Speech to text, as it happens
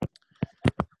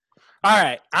All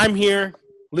right, I'm here.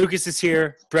 Lucas is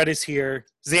here. Brett is here.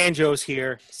 Zanjo's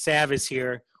here. Sav is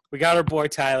here. We got our boy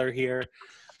Tyler here.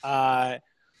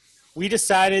 We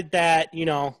decided that,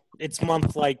 it's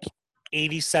month like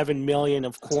 87 million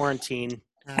of quarantine.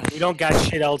 We don't got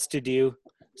shit else to do.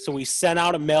 So we sent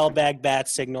out a mailbag bat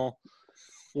signal.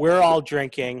 We're all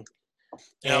drinking.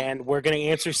 Yep. And we're going to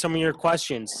answer some of your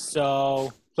questions.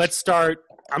 So let's start.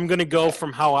 I'm going to go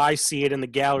from how I see it in the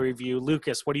gallery view.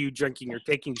 Lucas, what are you drinking? You're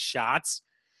taking shots?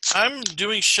 I'm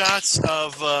doing shots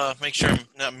of, make sure I'm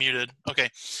not muted. Okay,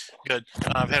 good.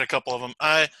 I've had a couple of them.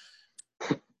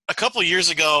 A couple of years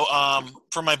ago,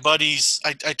 for my buddies,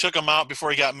 I took them out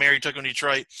before he got married, took them to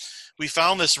Detroit. We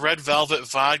found this Red Velvet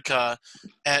vodka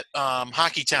at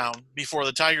Hockey Town before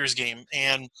the Tigers game,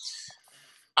 and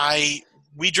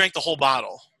we drank the whole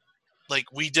bottle. Like,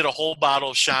 we did a whole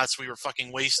bottle of shots. We were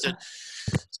fucking wasted.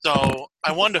 So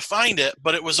I wanted to find it,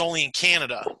 but it was only in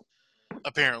Canada,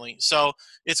 apparently. So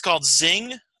it's called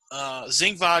Zing.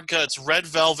 Zing vodka. It's red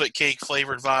velvet cake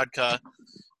flavored vodka,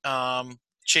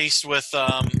 chased with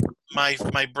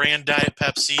my brand Diet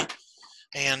Pepsi,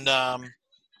 and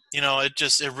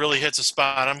it really hits a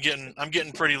spot. I'm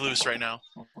getting pretty loose right now.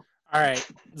 All right,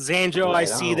 Zanjo, I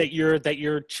see that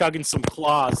you're chugging some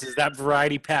Claws. Is that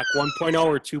variety pack 1.0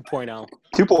 or 2.0?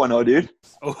 2.0, dude.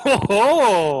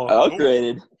 Oh,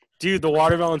 Upgraded. Dude, the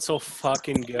watermelon's so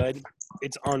fucking good.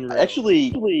 It's unreal.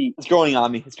 Actually, it's growing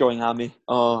on me.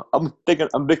 I'm a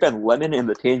big fan of lemon and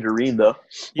the tangerine, though.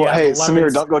 Yeah, Well, hey, the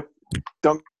Samir, lemons-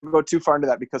 don't go too far into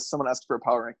that because someone asked for a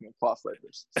power ranking of claw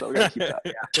flavors. So we gotta keep that.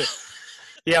 Yeah.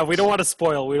 Yeah, we don't want to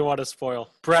spoil.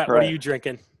 Brett, what are Right. you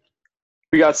drinking?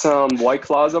 We got some White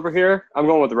Claws over here. I'm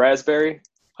going with raspberry.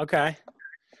 Okay.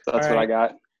 So that's All what I right.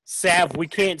 got. Sav, we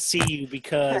can't see you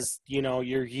because,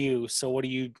 you're you. So what are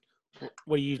you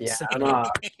Yeah, saying?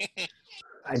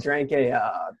 I drank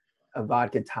a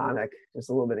vodka tonic just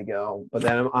a little bit ago, but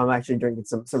then I'm actually drinking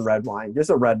some red wine, just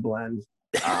a red blend.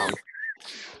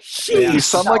 You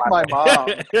sound like my mom.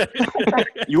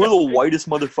 You are the whitest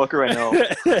motherfucker I know.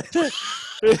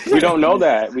 We don't know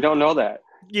that.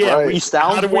 Yeah, Right. He how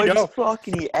sounds do we white know? as fuck,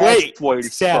 and he Wait, acts white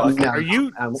as Sav, fuck. No, are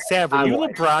you I'm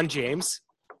white. LeBron James?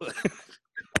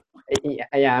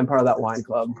 Yeah, I'm part of that wine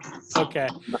club. Okay.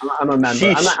 I'm a member.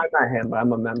 Sheesh. I'm not him, but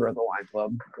I'm a member of the wine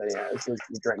club. But yeah, it's a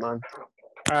great month.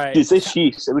 All right. Dude, say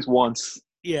sheesh at least once.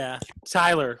 Yeah.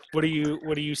 Tyler, what are you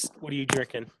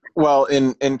drinking? Well,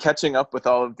 in catching up with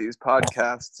all of these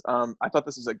podcasts, I thought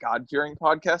this was a God-fearing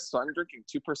podcast, so I'm drinking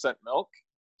 2% milk.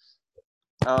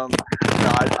 No,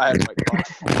 I have White Claw.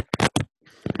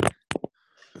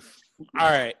 All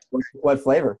right. What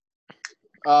flavor?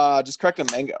 Just cracked a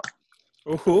mango.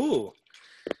 Ooh.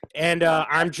 And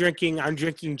I'm drinking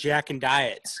Jack and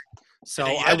Diets. So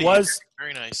In a I Yeti. was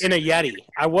Very nice. in a Yeti.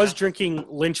 I was drinking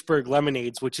Lynchburg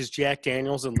lemonades, which is Jack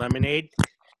Daniels and lemonade.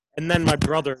 And then my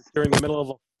brother, during the middle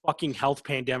of a fucking health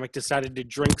pandemic, decided to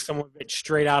drink some of it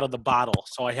straight out of the bottle.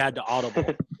 So I had to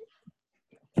audible.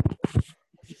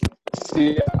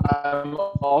 See, I'm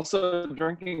also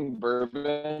drinking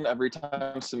bourbon every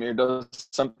time Samir does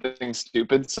something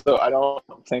stupid, so I don't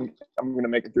think I'm going to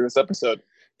make it through this episode.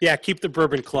 Yeah, keep the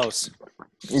bourbon close.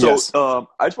 So, Yes. I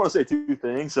just want to say two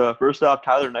things. First off,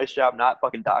 Tyler, nice job not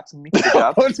fucking doxing me. Good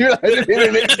job. Oh, dude, I didn't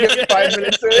even make it 5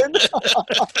 minutes in.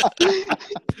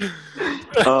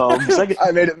 Second,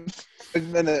 I made it 5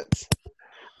 minutes.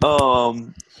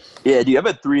 yeah, dude, I've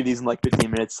had 3 of these in like 15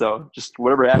 minutes, so just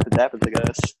whatever happens, happens, I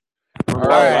guess. All right.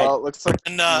 right. Well, it looks like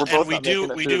And we're both we not do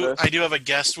making it through this. I do have a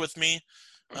guest with me.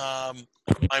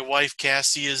 My wife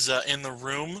Cassie is in the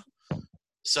room,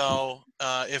 so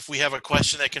if we have a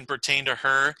question that can pertain to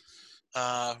her,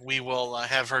 we will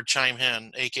have her chime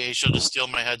in. AKA, she'll just steal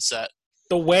my headset.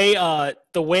 The way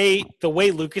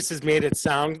Lucas has made it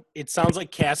sounds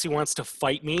like Cassie wants to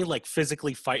fight me, like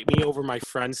physically fight me over my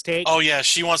friend's take. Oh yeah,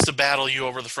 she wants to battle you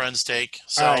over the friend's take.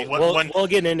 So All right, we'll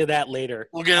get into that later.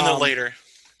 we'll get into it later.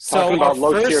 So Talking our about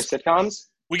low-tier first, sitcoms.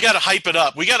 We got to hype it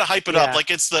up. Yeah. Up like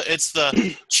it's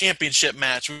the championship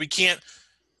match. We can't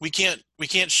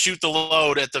shoot the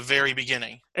load at the very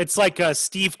beginning. it's like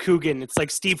Steve Coogan. It's like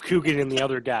Steve Coogan and the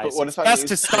other guys. But what It's if I'm best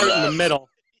to used to start in the that? middle,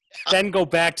 then go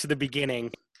back to the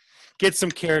beginning, get some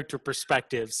character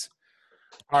perspectives.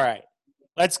 All right,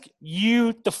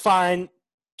 you define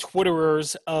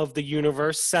Twitterers of the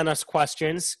universe. Send us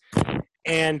questions,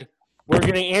 and we're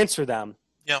going to answer them.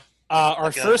 Yeah. Our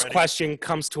got it first ready. question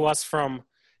comes to us from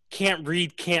Can't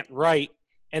Read, Can't Write,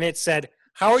 and it said,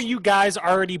 how are you guys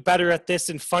already better at this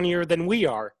and funnier than we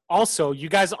are? Also, you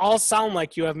guys all sound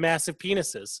like you have massive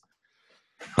penises.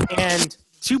 And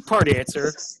two-part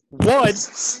answer. One,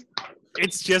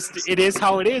 it is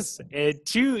how it is. And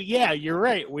two, yeah, you're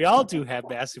right. We all do have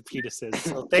massive penises.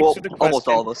 So thanks Well, for the question. almost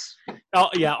all of us. Oh,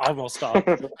 yeah, almost all.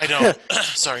 I don't.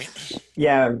 Sorry.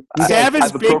 Yeah. Sav is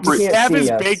I've big. appropriate- Sav is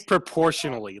see us. big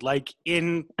proportionally. Like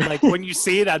when you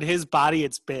see it on his body,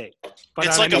 it's big. But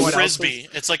It's on like a anyone frisbee.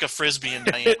 It's like a frisbee in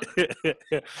diameter.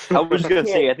 else's- I was gonna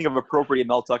say, I think of appropriate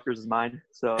Mel Tucker's is mine.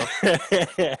 So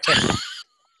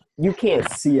You can't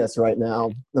see us right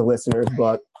now, the listeners,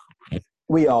 but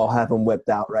we all have them whipped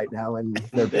out right now, and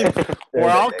they're big. we're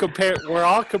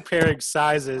all comparing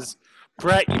sizes.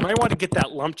 Brett, you might want to get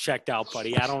that lump checked out,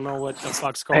 buddy. I don't know what the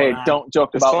fuck's going Hey, on. don't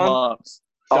joke It's about fun. lumps.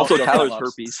 also Don't joke Tyler's about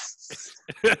lumps.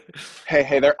 herpes.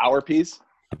 Hey, they're our peas.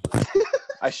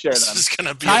 I share This them. is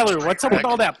gonna be. Tyler, a what's up with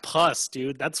all that pus,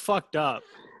 dude? That's fucked up.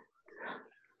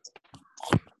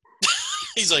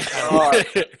 He's like, I don't All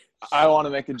right. I want to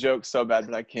make a joke so bad,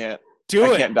 but I can't. Do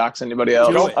I it. can't dox anybody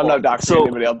else. Do it. I'm not doxing So-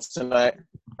 anybody else tonight.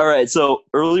 All right, so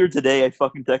earlier today, I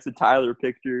fucking texted Tyler a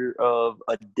picture of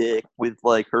a dick with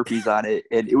like herpes on it,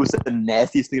 and it was the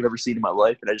nastiest thing I've ever seen in my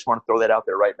life. And I just want to throw that out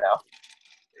there right now,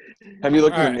 Have you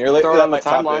looked in All the right. mirror lately? Throw it That on the might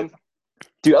top timeline. it.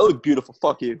 dude. I look beautiful.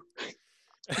 Fuck you.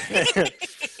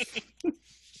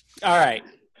 All right.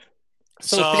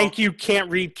 So, So- thank you, Can't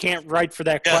Read, Can't Write for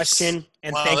that Yes. question.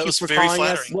 And Wow, thank that you was for very calling us.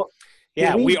 flattering. Well,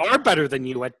 Yeah, we- we are better than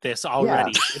you at this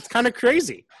already. It's kind of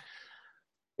crazy.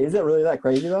 is it really that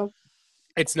crazy though?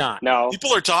 It's not. No.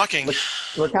 People are talking.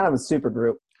 We're kind of a super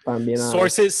group, if I'm being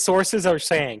honest. Sources are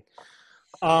saying.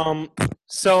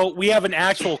 So we have an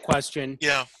actual question.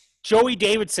 Yeah. Joey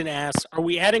Davidson asks, "Are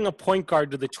we adding a point guard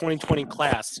to the 2020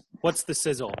 class? What's the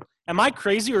sizzle? Am I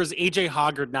crazy, or is AJ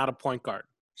Hoggard not a point guard?"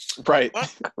 Right.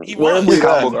 What? He Where was. we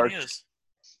going? He is.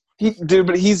 Dude,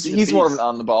 but he's He's a more of beast. an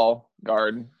on the ball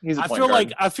guard. He's a I point feel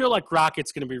guard. like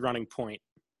Rocket's going to be running point.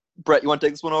 Brett, you want to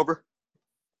take this one over?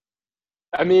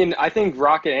 I mean, I think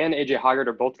Rocket and AJ Hoggard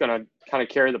are both going to kind of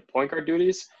carry the point guard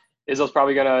duties. Izzo's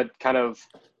probably going to kind of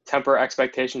temper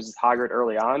expectations with Hoggard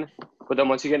early on. But then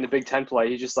once you get into Big Ten play,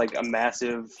 he's just like a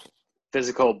massive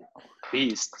physical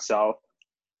beast. So,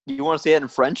 You want to say it in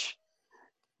French?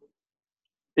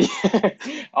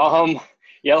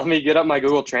 yeah, let me get up my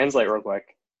Google Translate real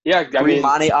quick. Yeah, I mean,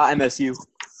 Rimane à MSU.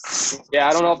 yeah,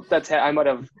 I don't know if that's – I might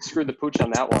have screwed the pooch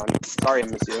on that one. Sorry,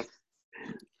 MSU.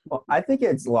 Well, I think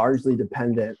it's largely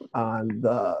dependent on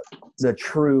the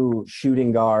true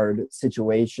shooting guard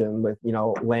situation with,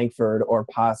 Langford, or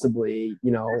possibly,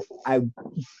 I've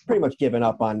pretty much given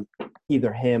up on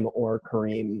either him or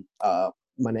Kareem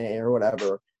Mané or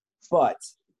whatever. But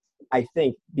I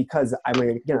think because I'm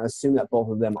going to assume that both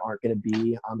of them aren't going to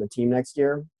be on the team next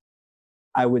year,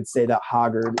 I would say that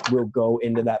Hoggard will go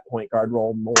into that point guard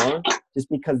role more, just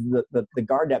because the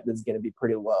guard depth is going to be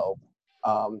pretty low.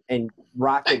 And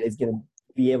Rocket is going to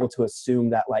be able to assume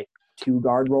that like two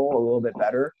guard role a little bit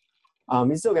better.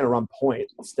 He's still going to run point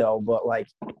still, but like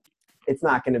it's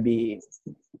not going to be.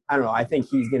 I don't know. I think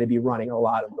he's going to be running a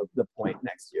lot of the point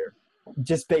next year,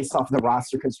 just based off the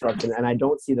roster construction. And I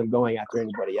don't see them going after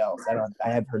anybody else. I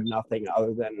have heard nothing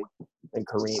other than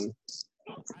Kareem.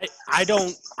 I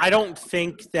don't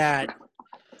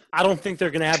think they're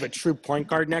going to have a true point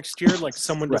guard next year, like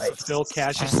someone to Right. fulfill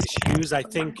Cassius's shoes. I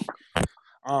think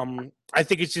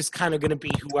it's just kind of going to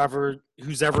be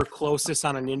who's ever closest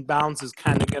on an inbounds is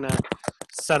kind of going to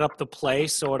set up the play.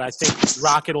 So I think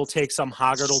Rocket will take some,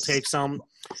 Hoggard will take some,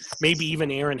 maybe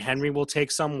even Aaron Henry will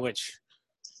take some, which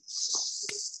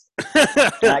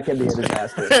That could be a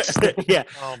disaster. yeah.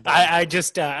 Oh, boy. I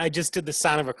just did the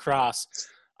sign of a cross.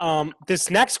 This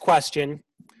next question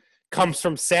comes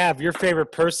from Sav, your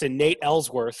favorite person, Nate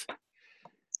Ellsworth,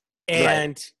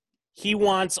 and he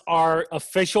wants our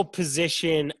official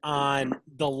position on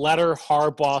the letter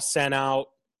Harbaugh sent out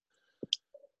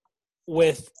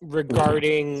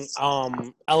regarding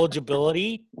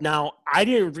eligibility. Now, I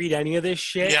didn't read any of this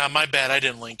shit. Yeah, my bad. I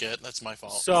didn't link it. That's my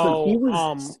fault. So he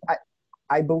was,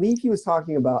 I believe he was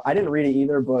talking about, I didn't read it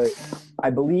either, but I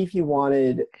believe he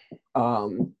wanted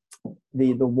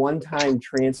the one-time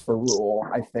transfer rule,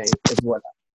 I think, is what,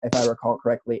 if I recall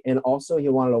correctly. And also he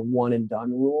wanted a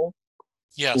one-and-done rule,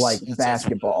 Yes. like that's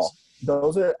basketball.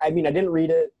 Those are, I mean, I didn't read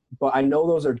it, but I know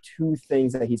those are two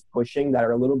things that he's pushing that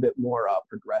are a little bit more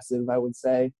progressive, I would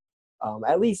say,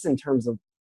 at least in terms of,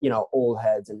 old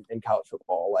heads in college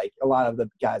football. Like a lot of the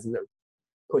guys in there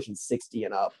pushing 60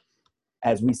 and up,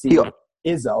 as we see Yeah. with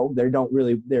Izzo, they're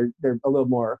a little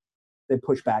more, they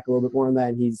push back a little bit more on that.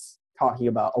 And he's talking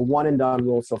about a one and done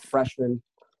rule, so freshmen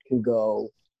can go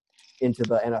into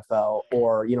the NFL,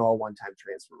 or a one-time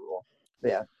transfer rule.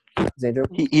 Yeah, Xander.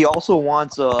 He also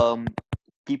wants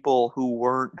people who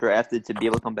weren't drafted to be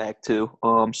able to come back too.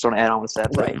 Just want to add on with that.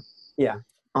 Right. Yeah.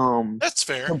 That's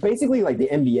fair. So basically, like the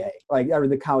NBA, or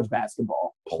the college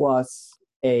basketball, plus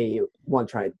a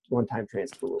one-time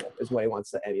transfer rule is what he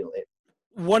wants to emulate.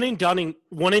 One and done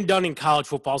in college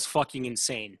football is fucking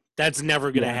insane. That's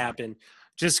never gonna happen.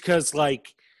 Just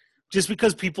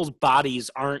because people's bodies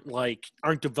aren't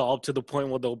developed to the point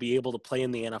where they'll be able to play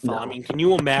in the NFL. No. I mean, can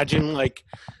you imagine like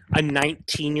a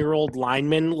 19-year-old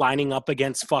lineman lining up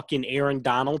against fucking Aaron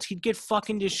Donald? He'd get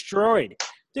fucking destroyed.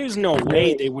 There's no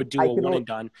way they would do a one and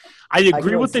done. I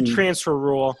agree with the transfer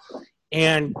rule,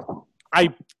 and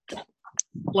I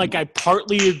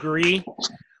partly agree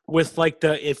with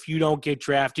if you don't get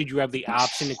drafted, you have the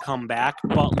option to come back,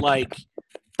 but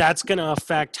that's gonna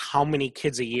affect how many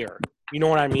kids a year. You know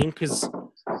what I mean? Because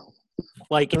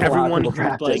everyone who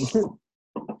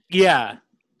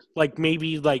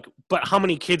but how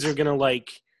many kids are gonna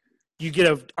you get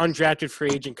an undrafted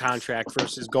free agent contract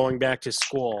versus going back to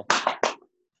school?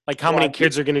 How many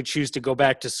kids are gonna choose to go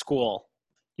back to school?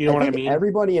 You know what I mean?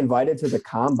 Everybody invited to the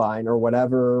combine or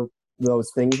whatever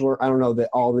those things were. I don't know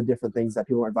all the different things that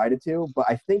people were invited to, but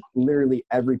I think literally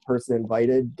every person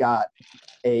invited got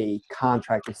a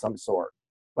contract of some sort.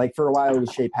 For a while, it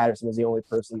was Shea Patterson was the only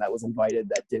person that was invited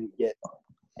that didn't get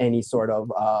any sort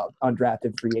of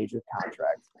undrafted free agent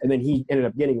contract. And then he ended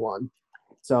up getting one.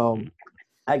 So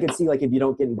I could see, if you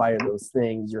don't get invited to those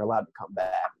things, you're allowed to come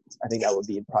back. I think that would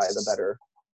be probably the better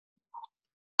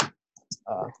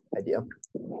idea.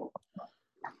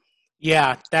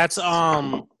 Yeah, that's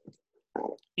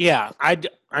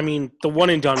I mean, the one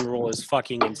and done rule is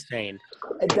fucking insane.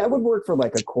 That would work for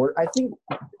a court. I think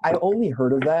I only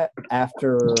heard of that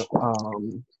after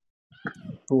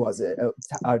who was it?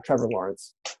 Trevor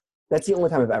Lawrence. That's the only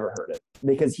time I've ever heard it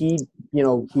because he had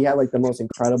the most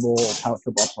incredible college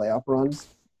football playoff runs,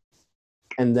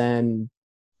 and then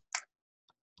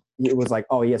it was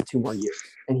he has 2 more years,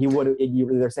 and he would.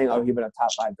 They're saying, he would a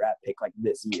top 5 draft pick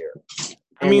this year.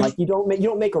 And, I mean, you don't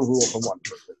make a rule for one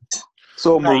person.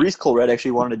 So Maurice Clarett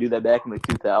actually wanted to do that back in the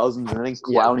 2000s, and I think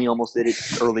Clowney almost did it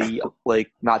early,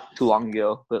 not too long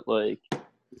ago. But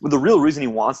the real reason he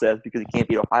wants that is because he can't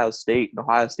beat Ohio State, and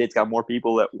Ohio State's got more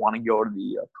people that want to go to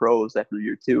the pros after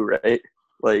year 2, right?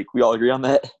 We all agree on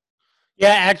that.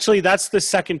 Yeah, actually, that's the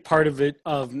second part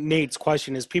of Nate's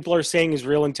question is people are saying his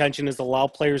real intention is to allow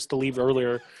players to leave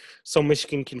earlier so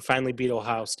Michigan can finally beat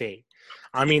Ohio State.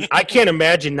 I mean, I can't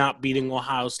imagine not beating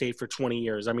Ohio State for 20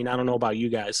 years. I mean, I don't know about you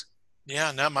guys.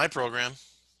 Yeah, not my program.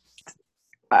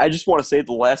 I just want to say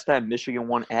the last time Michigan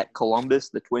won at Columbus,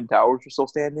 the Twin Towers were still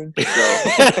standing.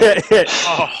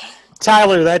 So.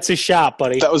 Tyler, that's a shot,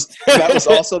 buddy. That was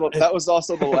also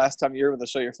the last time you were going to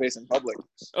show your face in public.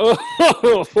 All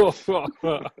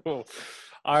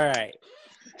right.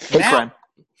 Hey,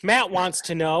 Matt wants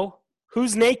to know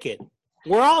who's naked.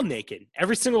 We're all naked.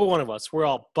 Every single one of us. We're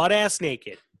all butt-ass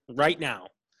naked right now.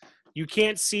 You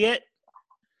can't see it,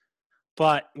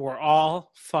 but we're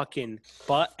all fucking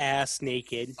butt-ass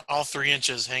naked. All 3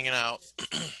 inches hanging out.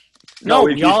 No,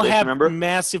 we all have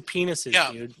massive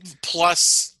penises, dude.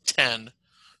 Plus 10.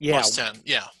 Yeah. Plus 10,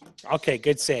 yeah. Okay,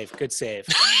 good save.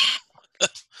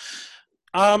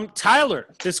 Tyler,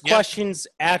 this question's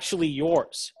actually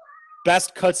yours.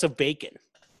 Best cuts of bacon.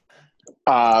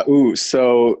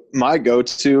 So my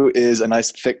go-to is a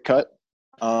nice thick cut,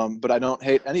 but I don't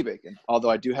hate any bacon. Although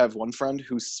I do have one friend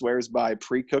who swears by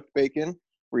pre-cooked bacon,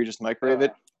 where you just microwave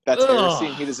it. That's heresy,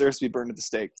 and he deserves to be burned at the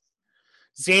stake.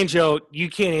 Zanjo, you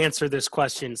can't answer this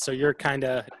question, so you're kind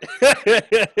of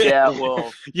yeah.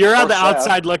 Well, you're on the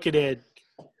outside looking in.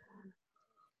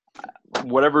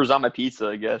 Whatever's on my pizza,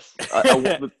 I guess.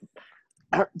 So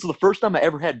the first time I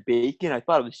ever had bacon, I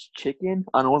thought it was chicken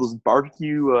on one of those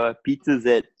barbecue pizzas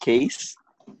at Case.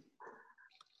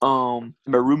 My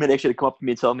roommate actually had to come up to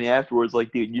me and tell me afterwards,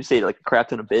 dude, you say a crap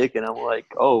ton of bacon. I'm like,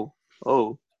 oh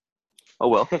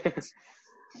well.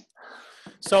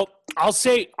 So I'll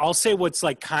say what's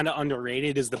kind of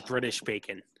underrated is the British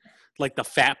bacon, the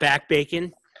fatback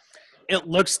bacon. It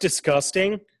looks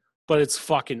disgusting, but it's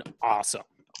fucking awesome.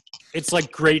 It's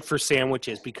great for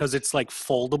sandwiches because it's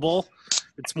foldable.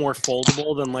 It's more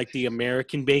foldable than the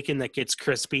American bacon that gets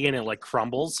crispy and it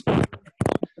crumbles.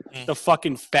 The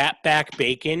fucking fatback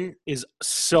bacon is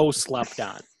so slept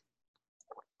on.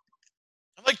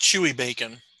 I like chewy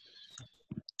bacon.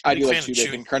 I do like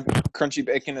chewy bacon. Crunchy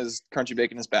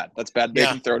bacon is bad. That's bad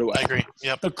bacon. Throw it away. I agree.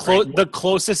 Yep. The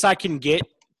closest I can get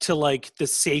to the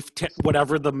safe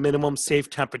whatever the minimum safe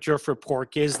temperature for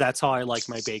pork is, that's how I like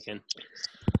my bacon.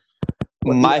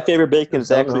 My favorite bacon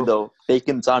is actually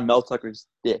bacon's on Mel Tucker's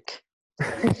dick.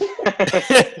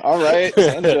 All right,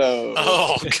 Sanjo.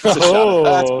 Oh, God.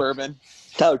 That's bourbon.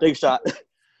 Tyler, take a shot.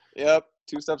 Yep,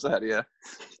 2 steps ahead of you.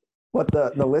 What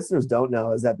the listeners don't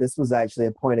know is that this was actually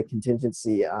a point of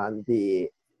contingency on the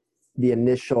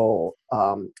initial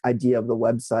idea of the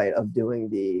website of doing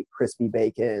the crispy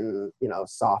bacon,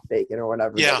 soft bacon or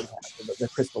whatever. Yeah. The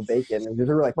crystal bacon. And we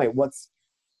were like, wait,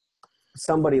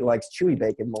 somebody likes chewy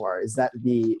bacon more? Is that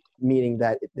the meaning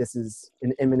that this is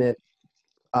an imminent,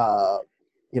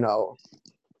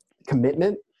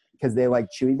 commitment because they like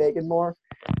chewy bacon more?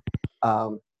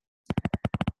 And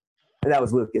that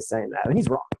was Lucas saying that. And he's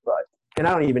wrong, and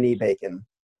I don't even eat bacon.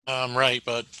 Right,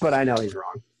 but I know he's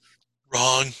wrong.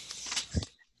 Wrong.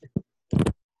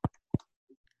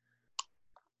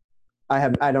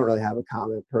 I don't really have a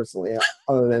comment personally,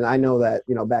 other than I know that,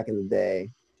 back in the day,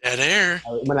 Dead air.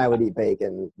 when I would eat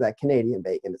bacon, that Canadian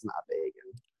bacon is not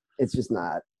bacon. It's just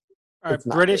not. All right, It's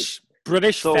not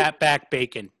British So- fatback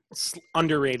bacon. It's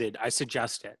underrated. I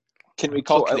suggest it. Can we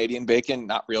call So, Canadian bacon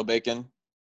not real bacon?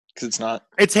 Because it's not.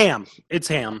 It's ham. It's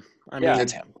ham. I Yeah. mean,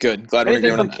 It's ham. Good. Glad we're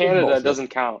Anything agreeing on from that. Canada Bullshit. doesn't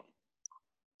count.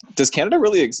 Does Canada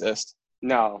really exist?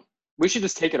 No. We should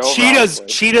just take it over. Cheetahs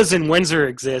honestly. in Windsor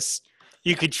exists.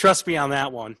 You could trust me on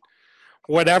that one.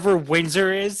 Whatever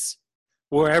Windsor is,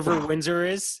 wherever Windsor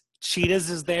is, Cheetahs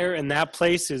is there, and that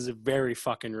place is very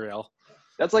fucking real.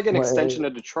 That's like an Well, extension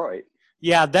of Detroit.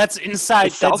 Yeah, that's inside.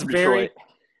 It's South That's very. Detroit.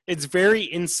 It's very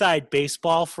inside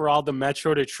baseball for all the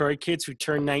Metro Detroit kids who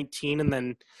turned 19 and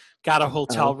then got a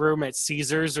hotel room at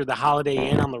Caesars or the Holiday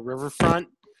Inn on the riverfront,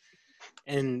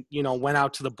 and went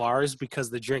out to the bars because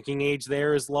the drinking age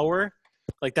there is lower.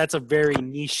 Like that's a very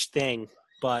niche thing,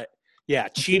 but yeah,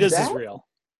 Cheetahs is that- real.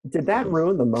 Did that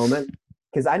ruin the moment?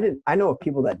 Because I know of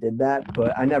people that did that,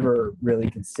 but I never really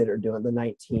considered doing the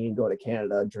 19 go to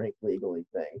Canada drink legally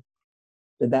thing.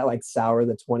 Did that like sour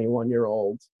the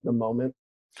 21-year-old the moment?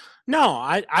 No,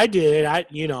 I did. I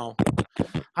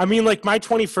mean, like my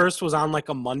 21st was on like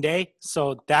a Monday,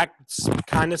 so that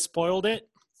kind of spoiled it.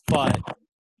 But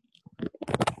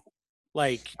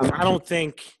like, I don't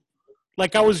think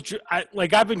like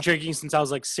I've been drinking since I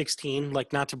was like 16.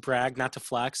 Like, not to brag, not to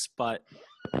flex, but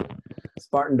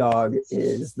Spartan Dog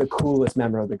is the coolest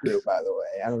member of the group, by the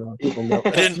way. I don't know if people know.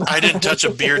 I didn't touch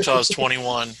a beer till I was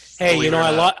 21. hey, believe it or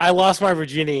not. I lost my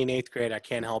virginity in 8th grade. I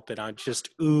can't help it. I'm just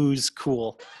ooze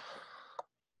cool.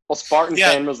 Well, Spartan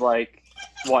Yeah. fan was like,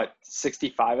 what,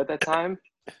 65 at that time?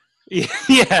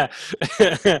 Yeah.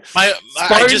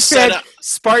 I just said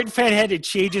Spartan fan had to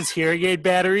change his hearing aid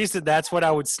batteries, and that's when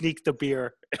I would sneak the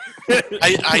beer.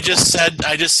 I just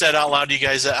said out loud to you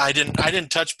guys that I didn't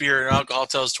touch beer and alcohol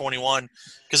till I was 21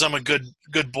 because I'm a good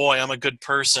boy. I'm a good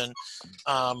person.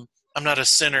 I'm not a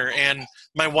sinner. And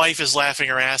my wife is laughing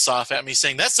her ass off at me,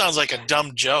 saying that sounds like a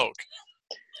dumb joke.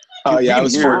 Oh yeah, I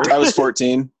You're- was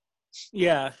 14.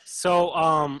 Yeah.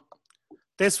 So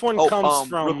this one Oh, comes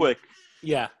from real quick.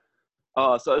 Yeah.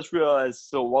 So I just realized.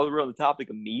 So while we're on the topic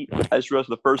of meat, I just realized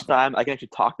for the first time I can actually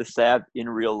talk to Sav in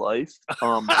real life.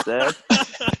 Sav,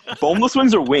 boneless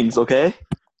wings are wings, okay?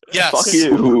 Yes, Fuck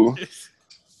you. Ooh.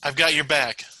 I've got your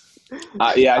back. Yeah,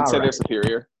 I'd say All they're right.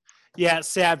 superior. Yeah,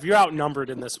 Sav, you're outnumbered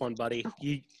in this one, buddy.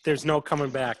 There's no coming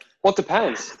back. Well, it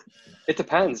depends. It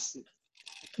depends.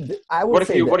 I would What if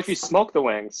say you this. smoke the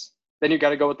wings? Then you got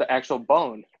to go with the actual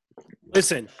bone.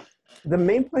 Listen, The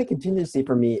main point of contingency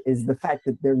for me is the fact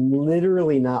that they're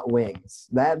literally not wings.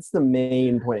 That's the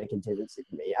main point of contingency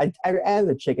for me. I add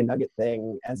the chicken nugget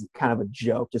thing as kind of a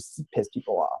joke just to piss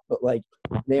people off, but like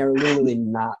they are literally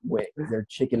not wings. They're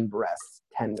chicken breasts,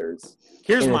 tenders.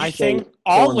 here's in a my shape thing.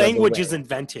 All formed of a language is wing.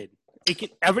 invented.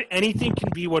 Anything can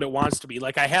be what it wants to be.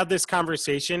 Like I had this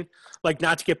conversation, like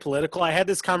not to get political, I had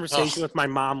this conversation with my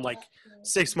mom like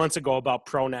 6 months ago about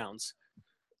pronouns.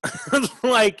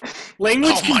 Like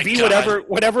language Oh can my be God.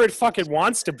 whatever it fucking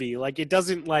wants to be. Like it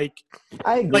doesn't like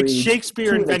I agree. like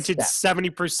Shakespeare to an invented extent.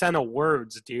 70% of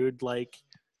words, dude. Like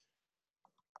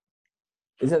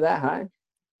Is it that high?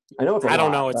 I know it's. I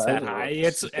don't lot, know it's but that don't know.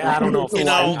 high. I don't know if It's a it's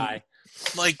lot. that high.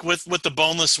 Like with the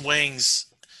boneless wings,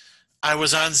 I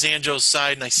was on Zanjo's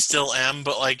side and I still am,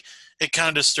 but like it kind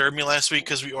of disturbed me last week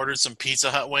because we ordered some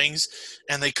Pizza Hut wings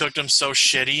and they cooked them so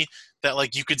shitty that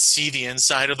like you could see the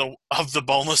inside of the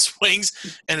boneless wings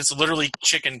and it's literally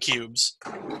chicken cubes.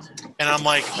 And I'm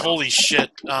like, holy shit,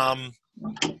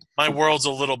 my world's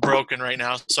a little broken right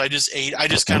now. So I just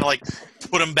kind of like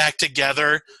put them back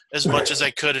together as much as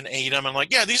I could and ate them. I'm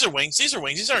like, yeah, these are wings. These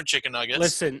aren't chicken nuggets.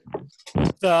 Listen,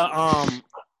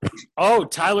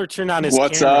 Tyler turned on his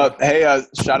What's camera. up? Hey,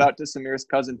 shout out to Samir's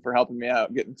cousin for helping me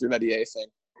out getting through that EA thing.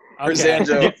 For Okay.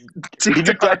 Zanjo. Did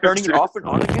you try turning it off and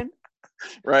on again?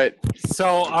 Right.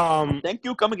 So Thank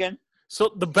you. Come again.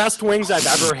 so the best wings I've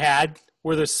ever had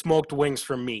were the smoked wings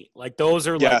from meat. Like those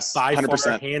are Yes, like by far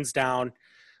 100%. hands down.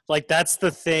 Like that's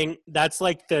the thing. That's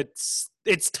like it's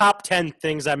top 10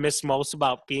 things I miss most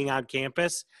about being on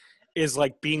campus is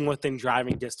like being within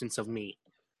driving distance of meat.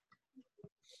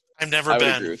 I've never I would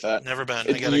been. agree with that. Never been.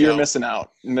 I gotta You're go. missing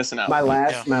out. Missing out. My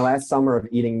Yeah. last summer of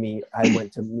eating meat, I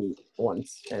went to meat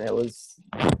once, and I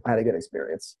had a good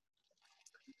experience.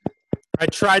 I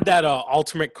tried that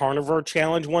ultimate carnivore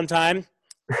challenge one time,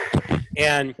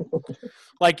 and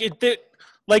like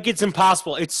it's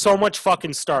impossible. It's so much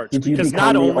fucking starch Did you because become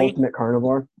not the only ultimate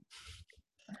carnivore?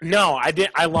 no,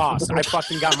 I lost. I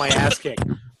fucking got my ass kicked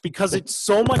because it's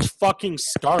so much fucking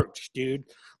starch, dude.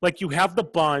 Like you have the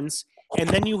buns, and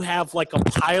then you have like a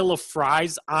pile of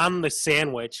fries on the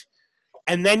sandwich,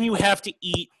 and then you have to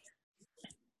eat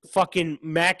fucking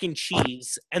mac and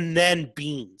cheese and then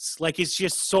beans. Like it's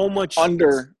just so much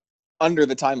under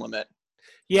the time limit.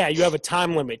 Yeah, you have a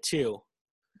time limit too.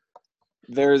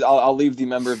 I'll leave the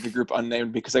member of the group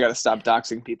unnamed because I got to stop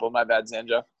doxing people. My bad,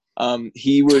 Zanjo.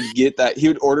 He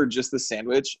would order just the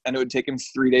sandwich, and it would take him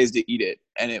 3 days to eat it,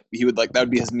 and that would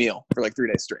be his meal for like 3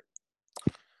 days straight.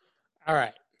 All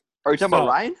right. Are you talking about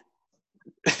Ryan?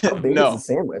 How big No, is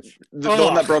the sandwich? the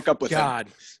one that broke up with him. God.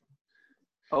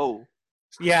 Oh.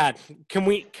 Yeah, can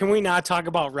we not talk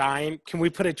about Ryan? Can we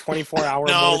put a 24-hour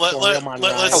No, moratorium on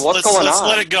Ryan? What's going let's on?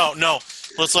 let it go. No,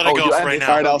 let's let it go dude, for right All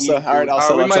now. right, Elsa. We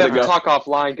Let's might let have it to go. talk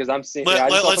offline because I'm seeing. I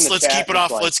just opened the Let's chat keep it and off.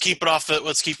 it's like- Let's keep it off.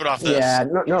 Let's keep it off this. Yeah,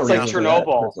 no It's reason like for that,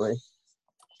 Chernobyl. personally.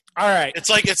 All right. It's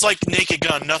like Naked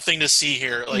Gun. Nothing to see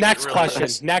here. Like, Next it really question.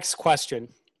 is. Next question.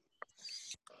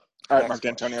 All right, Mark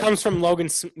Antonio. Comes from Logan.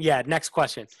 Yeah, next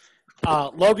question.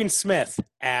 Logan Smith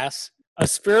asks, a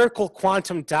spherical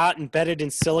quantum dot embedded in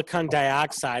silicon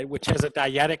dioxide, which has a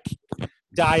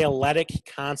dielectric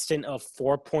constant of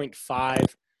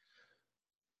 4.5,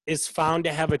 is found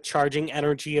to have a charging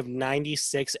energy of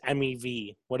 96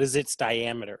 MeV. What is its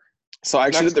diameter? So I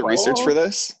actually Next did the research question. for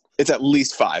this. It's at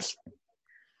least 5.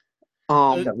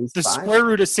 At least The 5? square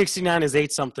root of 69 is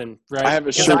 8 something, right? I have a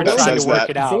Because shirt I'm that trying says to work that.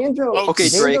 it out. Zanjo, Okay,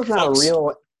 Zanjo's Drake, not folks.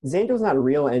 Zanjo's not a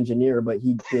real engineer, but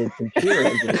he did computer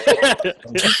engineering.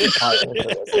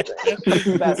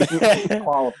 He's best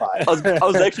qualified. I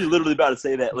was actually literally about to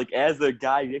say that. Like, as a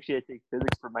guy who actually had to take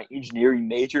physics for my engineering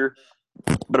major,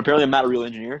 but apparently I'm not a real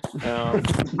engineer.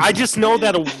 I just know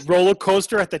that a roller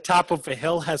coaster at the top of a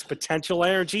hill has potential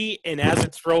energy, and as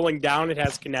it's rolling down, it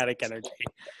has kinetic energy.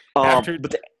 After-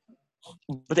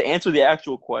 But to answer the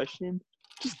actual question,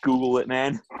 just Google it,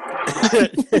 man.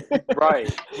 Right.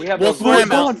 We have Well, those. Wolfram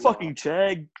Go Al- on fucking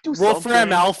check. Do Wolfram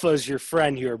something. Alpha is your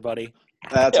friend here, buddy.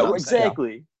 That's Yeah, what I'm saying.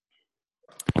 exactly.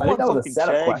 I think that was a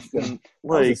setup question. That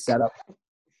was a Like, setup.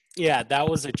 Yeah, that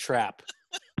was a trap.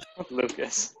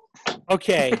 Lucas.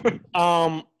 Okay.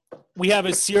 We have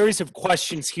a series of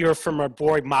questions here from our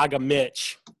boy Maga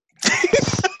Mitch.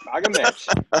 Maga Mitch.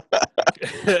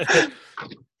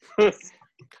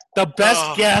 The best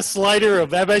Oh. gaslighter of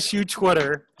MSU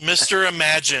Twitter. Mr.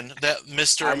 Imagine. That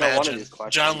Mr. I know one of Imagine. these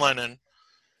questions. John Lennon.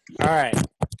 All right.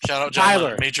 Shout out John Tyler.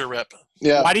 Lennon. Major rip.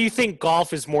 Yeah. Why do you think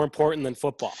golf is more important than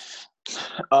football?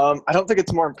 I don't think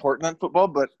it's more important than football,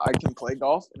 but I can play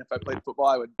golf, and if I played football,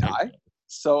 I would die.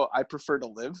 So I prefer to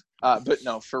live. But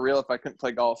no, for real, if I couldn't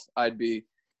play golf, I'd be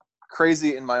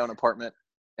crazy in my own apartment.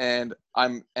 And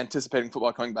I'm anticipating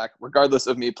football coming back, regardless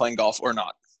of me playing golf or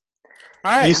not.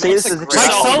 All right. You say this That's as a a great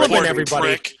Mike solid Sullivan, report, everybody.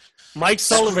 prick. Mike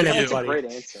Sullivan, Screw you. That's a everybody.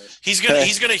 great answer.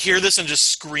 He's gonna hear this and just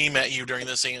scream at you during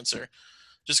this answer.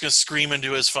 Just gonna scream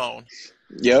into his phone.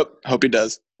 Yep. Hope he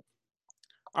does.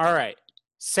 All right.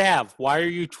 Sav, why are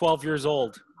you 12 years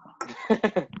old?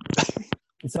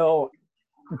 So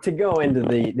to go into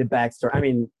the backstory, I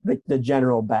mean, the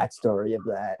general backstory of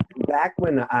that, back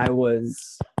when I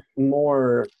was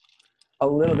a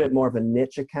little bit more of a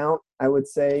niche account, I would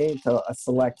say, to a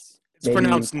select It's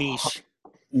pronounced niche.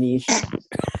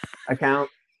 account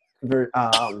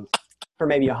for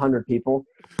maybe 100 people.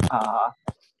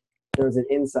 There was an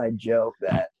inside joke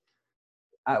that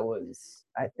I was,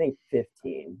 I think,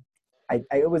 15.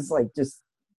 It was like just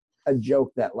a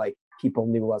joke that like people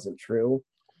knew wasn't true.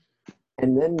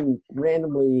 And then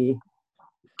randomly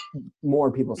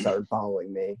more people started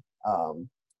following me.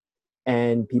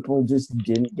 And people just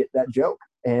didn't get that joke.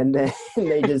 And then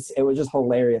it was just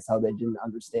hilarious how they didn't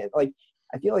understand. Like,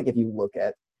 I feel like if you look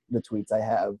at the tweets I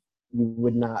have, you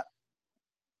would not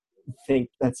think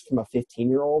that's from a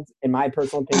 15-year-old. In my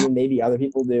personal opinion, maybe other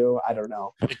people do. I don't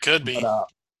know. It could be. But,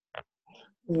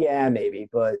 yeah, maybe,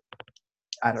 but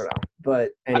I don't know.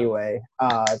 But anyway,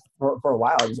 for a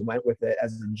while I just went with it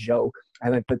as a joke.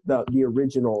 And like the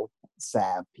original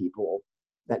Sav people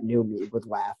that knew me would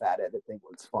laugh at it and think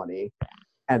it was funny.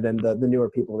 And then the newer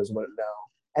people just wouldn't know.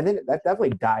 And then that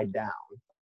definitely died down.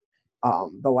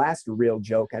 the last real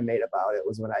joke I made about it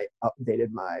was when I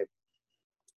updated my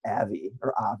Avi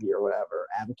or whatever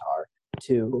avatar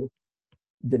to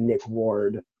the Nick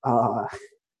Ward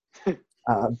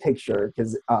picture,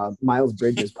 because Miles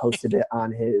Bridges posted it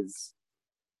on his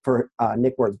for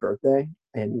Nick Ward's birthday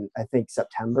in I think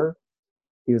September.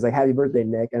 He was like, "Happy birthday,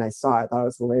 Nick!" And I saw it, I thought it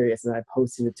was hilarious, and I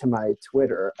posted it to my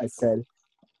Twitter. I said,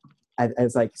 "I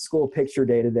was like, school picture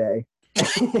day today."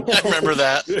 I remember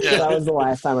that. Yeah. That was the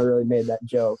last time I really made that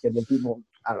joke, and then people,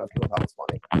 I don't know if people thought it was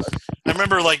funny. But. I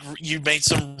remember like you made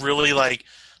some really like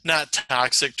not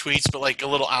toxic tweets, but like a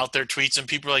little out there tweets, and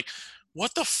people were like,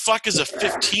 "What the fuck is a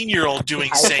 15-year-old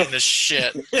doing saying this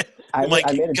shit?" I'm like,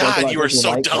 I made a joke God, about you are drinking so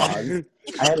White dumb. Claws.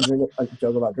 I had a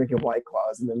joke about drinking White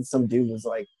Claws, and then some dude was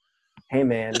like, "Hey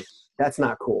man, that's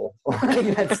not cool."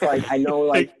 That's like, I know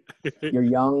like you're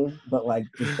young, but like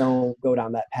just don't go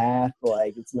down that path.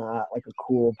 Like it's not like a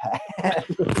cool path.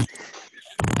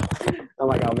 I'm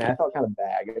like, oh man, I felt kind of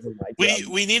bad. I didn't like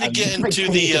We need to get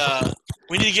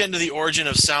into the origin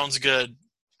of Sounds Good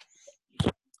I'll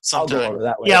go sometime. over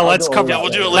that later. Yeah, I'll let's go over cover. that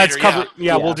we'll do it Let's later, cover.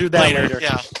 yeah. We'll do that later.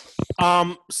 Yeah.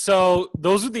 So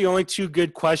those are the only 2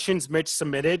 good questions Mitch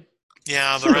submitted.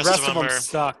 Yeah, the The rest of them are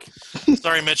suck.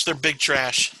 sorry, Mitch, they're big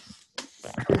trash.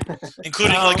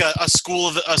 Including like a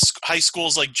high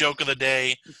school's like joke of the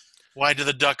day. Why did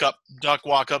the duck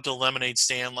walk up to the lemonade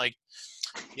stand? Like,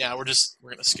 yeah, we're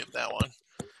gonna skip that one.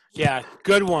 Yeah,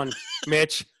 good one,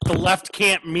 Mitch. The left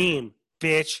can't meme,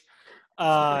 bitch.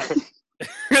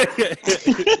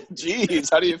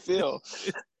 Jeez, how do you feel?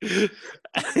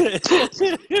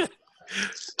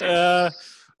 All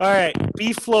right.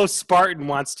 B-Flow Spartan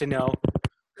wants to know,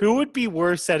 who would be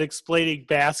worse at explaining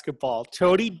basketball,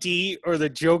 Tony D or the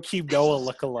Joakim Noah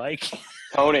lookalike?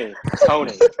 Tony.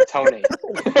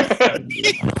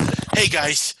 Hey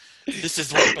guys, this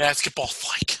is what basketball's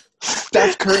like.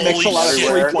 Steph Curry makes a lot of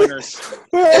Holy three-pointers.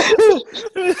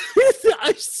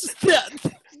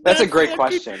 That's a great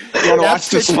question. You want to watch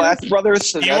the Splash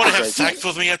Brothers? You want to have sex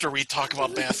with me after we talk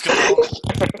about basketball?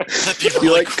 Do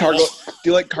you like cargo? Do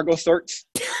you like cargo shorts?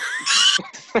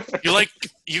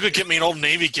 You could get me an Old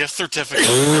Navy gift certificate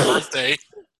for my birthday.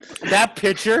 That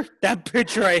picture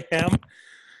I am,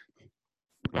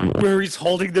 where he's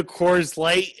holding the Coors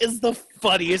Light, is the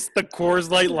funniest. The Coors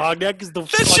Light long neck is the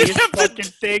funniest fucking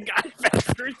thing I've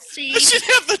ever seen. It should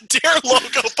have the Dare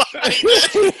logo behind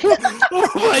it.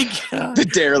 Oh my god! The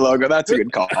Dare logo. That's a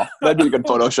good call. That'd be a good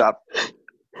Photoshop.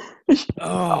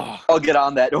 Oh, I'll get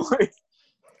on that. Don't worry.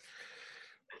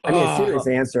 I mean, a serious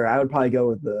answer, I would probably go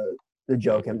with the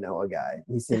Joakim Noah guy.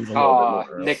 He seems a little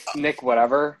bit more. Nick,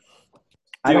 whatever.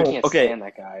 I Dude, don't. I can't stand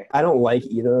that guy. I don't like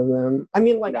either of them. I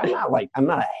mean, like, No. I'm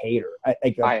not a hater. I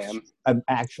am. an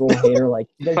actual hater. Like,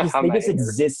 they I'm just a hater.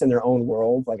 exist in their own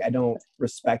world. Like, I don't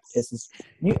respect Pistons.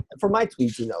 For my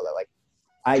tweets, you know that. Like,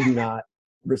 I do not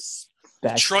respect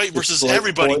Detroit versus Detroit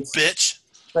everybody, sports. bitch.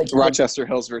 Like Rochester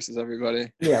Hills versus everybody.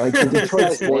 Yeah, like the Detroit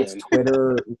That's sports lame.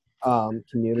 Twitter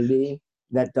community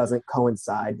that doesn't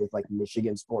coincide with like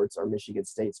Michigan sports or Michigan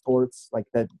State sports. Like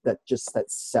that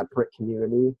separate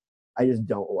community. I just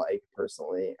don't like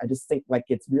personally. I just think like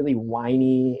it's really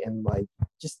whiny and like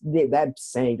just that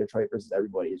saying Detroit versus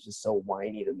everybody is just so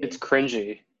whiny to me. It's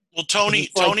cringy. Well, Tony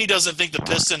It's like- Tony doesn't think the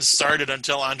Pistons started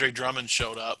until Andre Drummond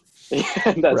showed up.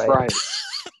 That's right.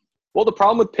 Well, the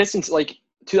problem with Pistons, like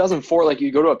 2004, like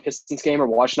you go to a Pistons game or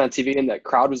watch it on TV and the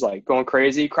crowd was like going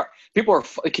crazy. People are.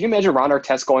 Can you imagine Ron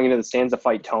Artest going into the stands to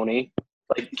fight Tony?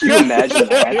 Like, can you imagine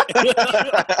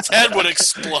that? His head would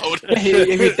explode.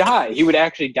 He would die. He would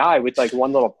actually die with like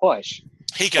one little push.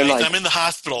 Hey guys, And, like- I'm in the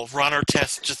hospital. Ron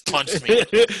Artest just punched me.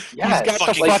 Yes. He's got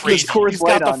Fucking the fucking, crazy. he's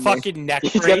got the fucking neck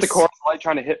He's brace. got the Coors Light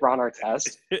trying to hit Ron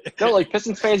Artest. No, like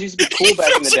Pistons fans used to be cool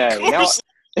back in the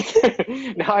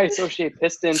day. Now I associate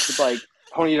Pistons with like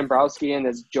Tony Dombrowski and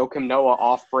his Joakim Noah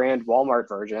off-brand Walmart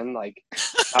version. Like,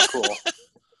 not cool.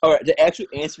 All right, to actually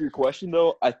answer your question,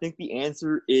 though, I think the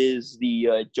answer is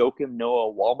the Joakim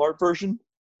Noah Walmart version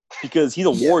because he's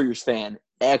a Warriors fan,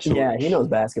 actually. Yeah, he knows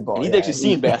basketball. And he's yeah. actually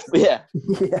seen basketball. Yeah.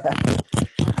 Yeah.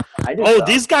 I just, Oh,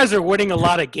 these guys are winning a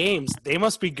lot of games. They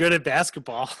must be good at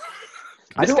basketball.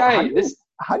 I This don't- guy, how do you- this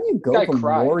How do you go guy from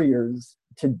cried. Warriors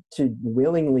to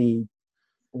willingly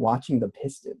watching the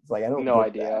Pistons? Like I don't. no get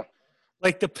idea. that.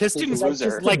 Like the Pistons,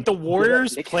 loser. like the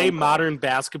Warriors Nick play Kemba. modern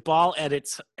basketball at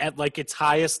its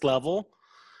highest level,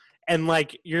 and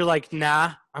like you're like,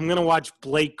 nah, I'm gonna watch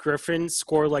Blake Griffin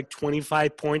score like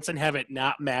 25 points and have it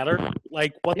not matter.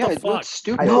 Like what Yeah, the it's fuck?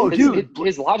 stupid. No,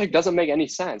 His logic doesn't make any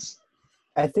sense.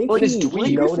 I think Well, it is he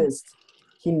Blake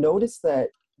noticed that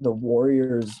the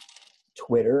Warriors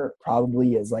Twitter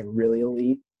probably is like really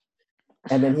elite,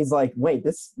 And then he's like, wait,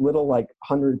 this little like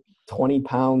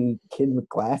 120-pound kid with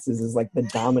glasses is like the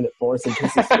dominant force in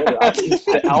Kisses City.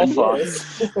 The alpha.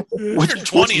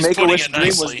 120 is putting Make-A-Wish it dream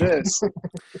was nicely. this?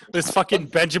 This fucking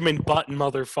Benjamin Button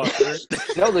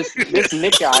motherfucker. No, this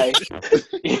Nick guy.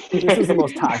 This is the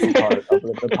most toxic part of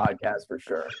the podcast for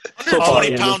sure.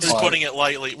 120 yeah, pounds is this putting it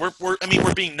lightly. We're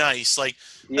being nice. Like,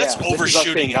 Yeah, That's this is us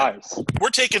overshooting being it. nice. we're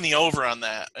taking the over on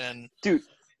that. And Dude,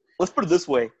 let's put it this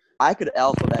way. I could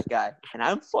alpha that guy, and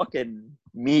I'm fucking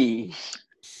me.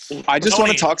 I just want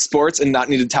Tony. to talk sports and not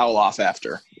need a towel off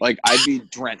after. Like, I'd be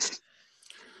drenched.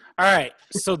 All right.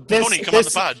 So this Tony, come on the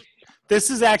this, pod.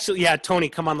 this is actually Tony,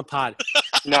 come on the pod.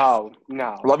 No.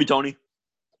 Love you, Tony.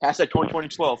 Hashtag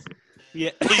 2012.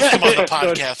 Yeah. Please come on the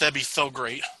podcast. That'd be so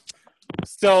great.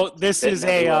 So this Spitting is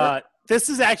everywhere. this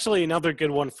is actually another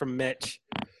good one from Mitch.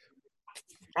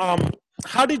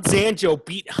 How did Zanjo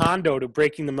beat Hondo to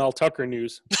breaking the Mel Tucker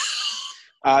news?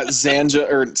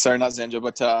 Zanja, or sorry, not Zanja,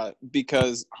 but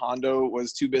because Hondo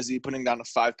was too busy putting down a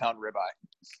 5-pound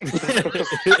ribeye.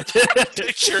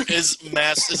 Picture is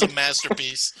a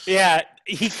masterpiece. Yeah,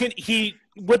 he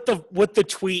with the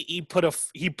tweet he put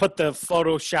the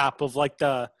Photoshop of like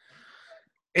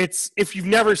it's if you've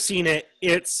never seen it,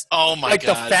 it's Oh my like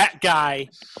god. the fat guy.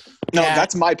 No, Yeah.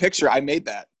 that's my picture. I made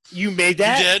that. You made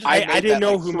that? You did? I made didn't that,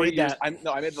 know like, who 3 made years- that. I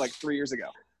made it like 3 years ago,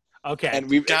 Okay. and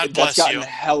we've God that's bless gotten you.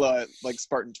 hella like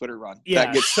Spartan Twitter run. Yeah,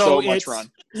 that gets so so much it's-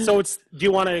 run. So it's. Do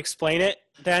you want to explain it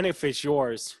then? If it's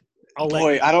yours, I'll let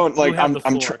Boy, you. I don't like. you have the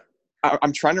I'm floor.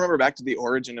 I'm trying to remember back to the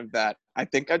origin of that. I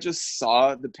think I just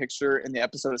saw the picture in the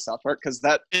episode of South Park because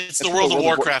that It's the that's World of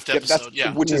War- Warcraft that's- episode.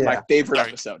 Yeah. which is my Yeah. favorite Sorry.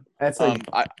 episode. That's like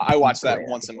I watch that great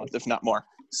once a month, if not more.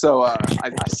 So I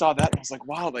saw that and I was like,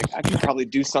 wow, like I could probably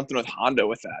do something with Hondo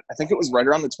with that. I think it was right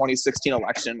around the 2016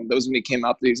 election. Those when he came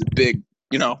out, that he's a big,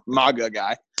 MAGA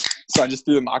guy. So I just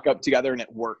threw the mock-up together and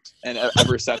it worked. And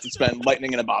ever since, it's been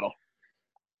lightning in a bottle.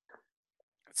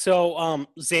 So,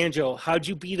 Zanjo, how'd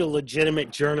you beat a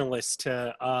legitimate journalist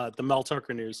to the Mel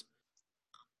Tucker news?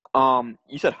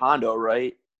 You said Hondo,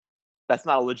 right? That's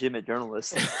not a legitimate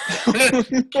journalist.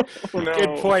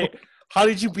 Good point.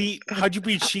 How'd you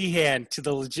beat Sheehan to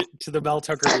the Mel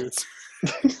Tucker news?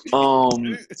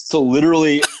 So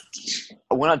literally,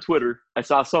 I went on Twitter. I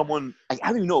saw someone, I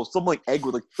don't even know, some like egg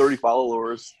with like 30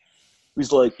 followers.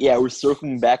 Who's like, yeah, we're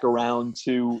circling back around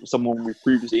to someone we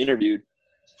previously interviewed.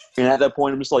 And at that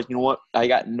point, I'm just like, you know what? I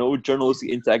got no journalistic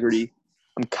integrity.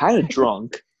 I'm kind of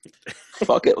drunk.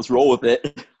 Fuck it, let's roll with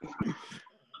it.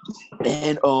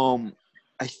 And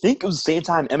I think it was the same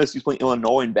time MSU was playing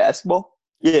Illinois in basketball.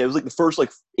 Yeah, it was like the first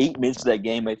 8 minutes of that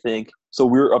game, I think. So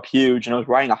we were up huge, and I was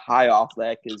riding a high off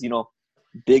that because,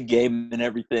 big game and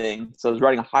everything. So I was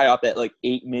riding a high off that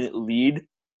 8-minute lead.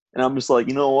 And I'm just like,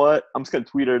 you know what? I'm just going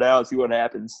to tweet it out, see what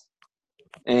happens.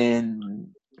 And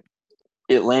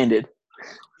it landed.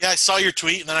 Yeah, I saw your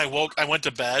tweet, and then I went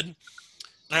to bed, and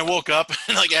I woke up,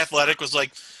 and Athletic was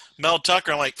like, Mel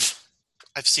Tucker. I'm like,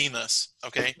 I've seen this.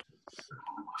 Okay,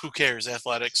 who cares?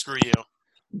 Athletic, screw you.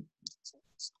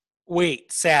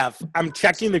 Wait, Sav, I'm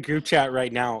checking the group chat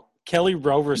right now. Kelly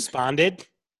Rowe responded.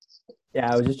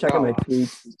 yeah, I was just checking my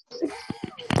tweets.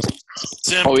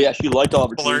 Sim, Oh, yeah, she liked all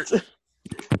of her Alert. tweets.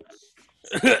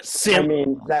 I Sim,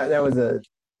 mean, that was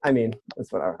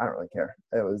that's whatever. I don't really care.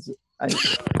 It was.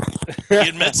 he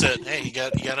admits it. Hey, you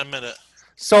got to admit it.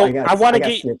 so I got, I want to got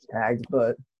get snitch tagged,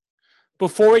 but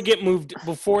before we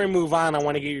move on, I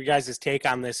want to get your guys' take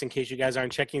on this in case you guys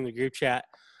aren't checking the group chat.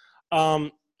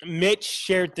 Mitch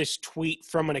shared this tweet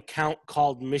from an account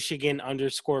called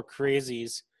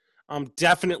Michigan_crazies,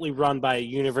 definitely run by a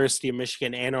University of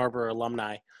Michigan Ann Arbor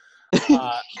alumni.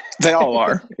 They all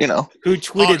are, Who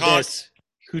tweeted Honk, honk. this?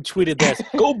 Who tweeted this?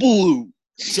 Go blue.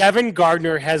 Devin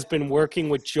Gardner has been working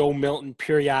with Joe Milton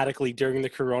periodically during the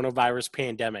coronavirus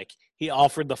pandemic. He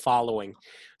offered the following.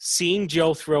 Seeing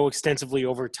Joe throw extensively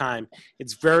over time,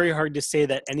 it's very hard to say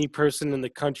that any person in the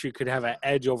country could have an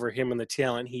edge over him and the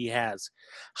talent he has.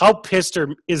 How pissed are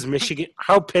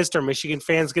Michigan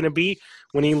fans going to be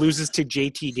when he loses to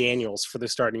JT Daniels for the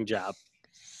starting job?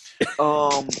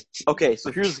 Okay,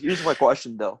 so here's my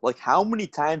question though. How many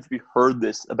times have you heard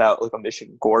this about a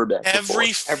Michigan quarterback? Every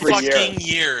before? fucking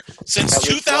year. Since At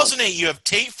least 2008, you have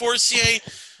Tate Forcier,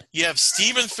 you have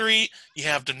Stephen Threet, you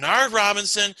have Denard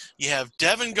Robinson, you have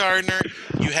Devin Gardner,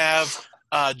 you have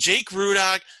Jake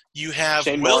Rudock, you have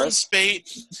Shane Wilton Morris.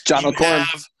 Spate, John you O'Corn.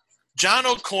 have John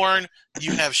O'Corn,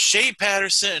 you have Shea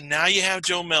Patterson, and now you have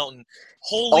Joe Milton.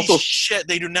 Holy Also- shit,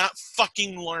 they do not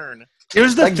fucking learn.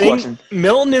 Here's the Second thing. question.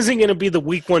 Milton isn't going to be the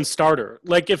week one starter.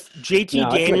 If JT No,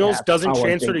 it's Daniels McCaffrey. doesn't I wouldn't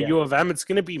transfer to think U of M, it's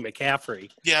going to be McCaffrey.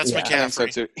 Yeah, it's Yeah, I think so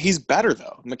McCaffrey. too. He's better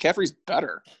though. McCaffrey's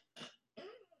better.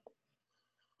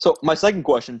 So my second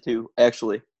question, too,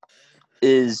 actually,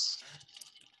 is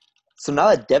so now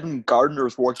that Devin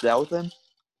Gardner's worked it out with him,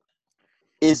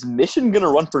 is Michigan going to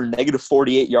run for negative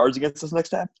 48 yards against us next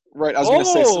time? Right, I was going to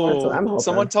say, That's what I'm hoping.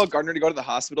 someone tell Gardner to go to the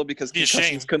hospital because Be a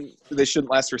concussions shame. they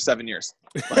shouldn't last for 7 years.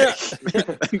 Like,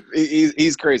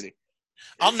 he's crazy.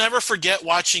 I'll never forget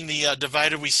watching the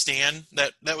Divided We Stand.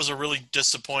 That was a really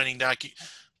disappointing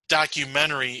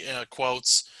documentary,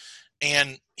 quotes.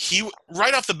 And he,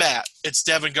 right off the bat, it's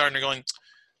Devin Gardner going,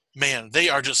 man, they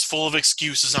are just full of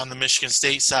excuses on the Michigan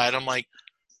State side. I'm like,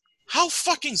 how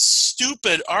fucking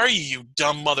stupid are you, you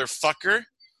dumb motherfucker?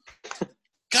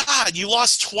 God, you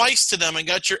lost twice to them and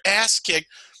got your ass kicked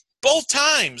both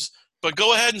times. But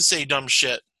go ahead and say dumb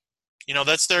shit. You know,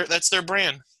 that's their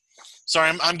brand. Sorry,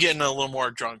 I'm getting a little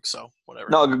more drunk, so whatever.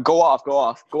 No, go off. Go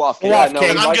off, Yeah, King. no,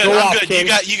 I'm good. Go I'm off, good. King.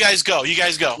 You guys go. You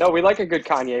guys go. No, we like a good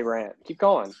Kanye rant. Keep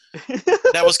going.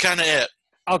 That was kind of it.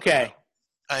 Okay.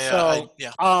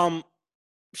 Yeah.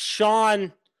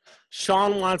 Sean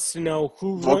wants to know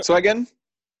who. Volkswagen?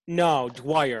 No,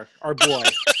 Dwyer, our boy.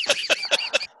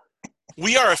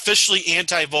 We are officially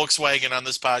anti-Volkswagen on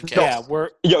this podcast. Yeah, we're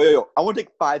Yo. I want to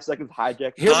take 5 seconds to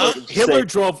hijack. Hitler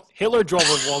drove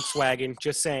a Volkswagen.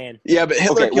 Just saying. Yeah, but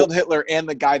Hitler Okay, killed Hitler and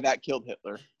the guy that killed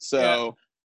Hitler. So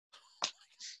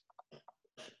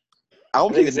I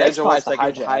want to I think take the next Xander 5 wants to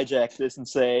seconds to hijack this and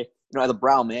say, you know, as a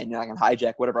brown man, you know, I can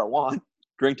hijack whatever I want.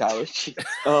 Drink, Tyler.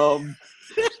 Oh,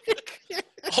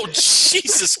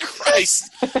 Jesus Christ.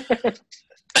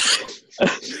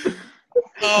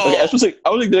 Okay, I Oh, was like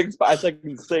the next 5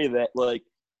 seconds to say that, like,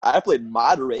 I played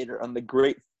moderator on the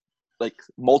great, like,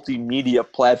 multimedia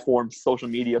platform, social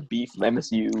media beef of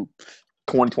MSU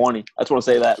 2020. I just want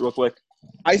to say that real quick.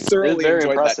 I thoroughly very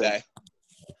enjoyed impressive. that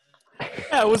day.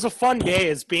 Yeah, it was a fun day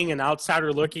as being an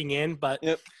outsider looking in, but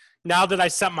Yep. now that I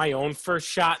sent my own first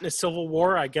shot in the Civil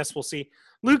War, I guess we'll see.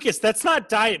 Lucas, that's not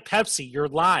Diet Pepsi. You're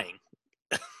lying.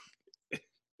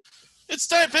 it's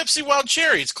Diet Pepsi Wild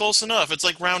Cherry. It's close enough. It's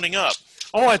like rounding up.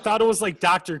 Oh, I thought it was like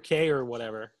Dr. K or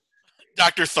whatever.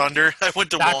 Dr. Thunder. I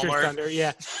went to Dr. Walmart. Thunder,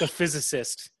 yeah, the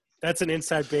physicist. That's an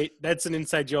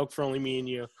inside joke for only me and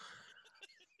you.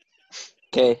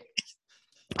 Okay.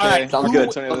 All right, Sounds who, good.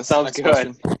 Antonio, this Sounds next good.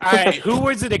 question. all right, who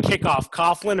was it at kickoff,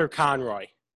 Coughlin or Conroy?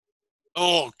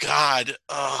 Oh, God.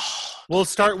 We'll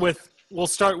start with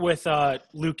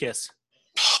Lucas.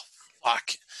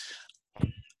 Fuck.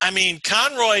 I mean,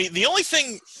 Conroy, the only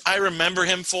thing I remember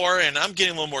him for, and I'm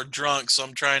getting a little more drunk, so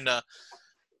I'm trying to,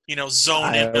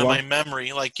 zone into Iowa. my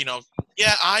memory. Like,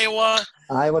 Iowa.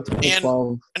 Iowa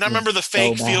 2012. And I remember the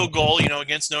fake field goal,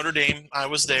 against Notre Dame. I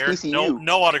was there. TCU.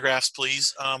 No autographs,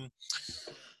 please.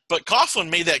 But Coughlin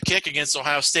made that kick against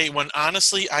Ohio State when,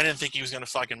 honestly, I didn't think he was going to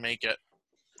fucking make it.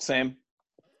 Same.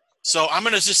 So I'm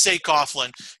going to just say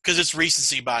Coughlin because it's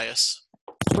recency bias.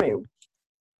 Wait,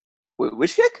 Wait,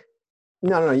 which kick?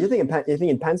 no. You're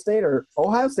thinking Penn State or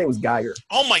Ohio State was Geiger.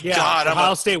 Oh, my Yeah, God.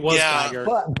 Ohio State was yeah. Tiger.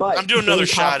 But I'm doing another in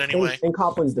shot anyway. In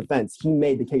Coughlin's defense, he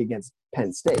made the kick against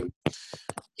Penn State.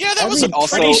 Yeah, that was a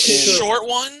Also pretty in- short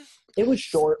one. It was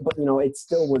short, but it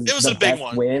still was. It was the a big best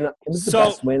one. win. It was the So-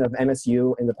 best win of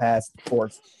MSU in the past four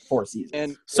seasons.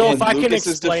 And So in if I can Lucas's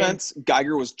explain- defense,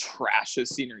 Geiger was trash his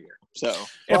senior year. So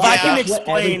If Well, I yeah. can that's what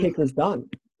every explain, kicker's done.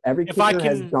 Every If I kicker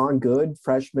has can- gone good,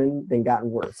 freshman, then gotten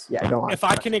worse. Yeah, go on. if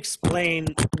I can explain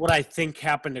what I think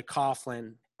happened to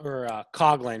Coughlin or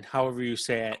Coughlin, however you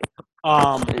say it.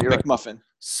 You're right. McMuffin.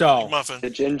 So Muffin. The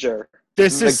ginger.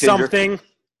 this is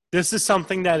McGinger.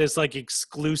 something that is like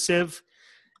exclusive.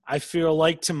 I feel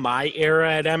like to my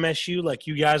era at MSU, like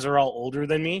you guys are all older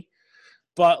than me,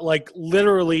 but like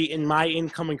literally in my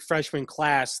incoming freshman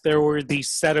class, there were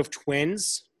these set of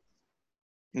twins.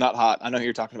 Not hot. I know who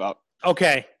you're talking about.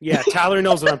 Okay, yeah, Tyler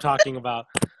knows what I'm talking about.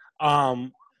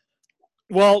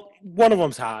 Well, one of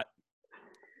them's hot.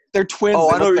 They're twins. Oh,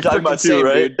 They I know what look you're the talking about freaking too, same,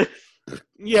 right? dude.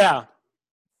 Yeah,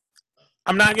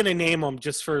 I'm not gonna name them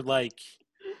just for like,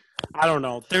 I don't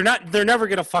know. They're never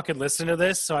gonna fucking listen to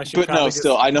this, so I should. But probably no, just-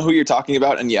 still, I know who you're talking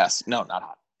about, and yes, no, not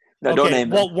hot. No, don't name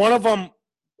them. Well, one of them,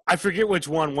 I forget which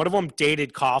one. One of them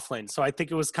dated Coughlin, so I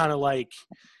think it was kind of like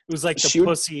it was like the She would-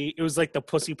 pussy. It was like the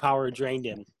pussy power drained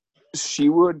in. She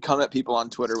would come at people on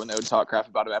Twitter when they would talk crap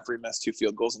about him after he missed 2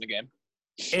 field goals in a game.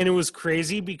 And it was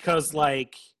crazy because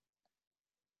like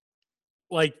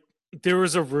there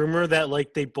was a rumor that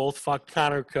like they both fucked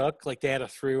Connor Cook, like they had a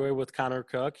 3-way with Connor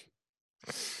Cook.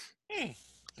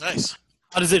 Nice.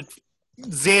 How does it?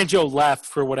 Zanjo left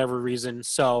for whatever reason,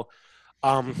 so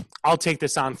I'll take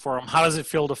this on for him. How does it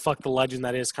feel to fuck the legend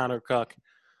that is Connor Cook?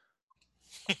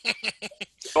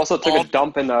 Also took All- a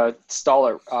dump in the stall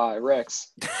at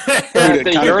Rick's. Who did,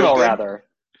 The Connor urinal, Cook did? rather.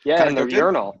 Yeah, Connor in the Cook did?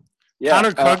 urinal. Yeah,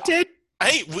 Connor Cook did?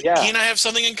 Hey, Yeah. he and I have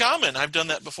something in common. I've done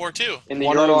that before too. in the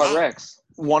One urinal of- at Rick's.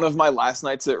 One of my last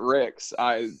nights at Rick's,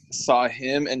 I saw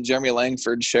him and Jeremy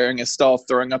Langford sharing a stall,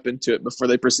 throwing up into it before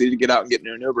they proceeded to get out and get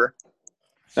into an Uber.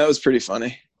 That was pretty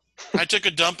funny. I took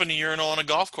a dump in a urinal on a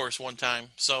golf course one time,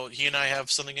 so he and I have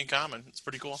something in common. It's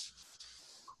pretty cool.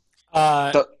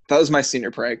 That was my senior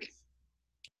prank.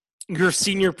 Your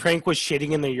senior prank was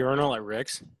shitting in the urinal at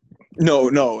Rick's?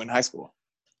 No, in high school.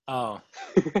 Oh.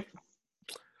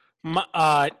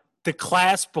 The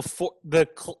class before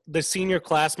the senior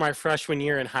class my freshman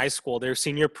year in high school, their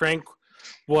senior prank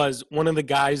was one of the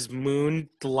guys mooned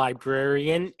the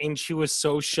librarian, and she was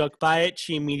so shook by it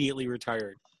she immediately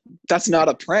retired. That's not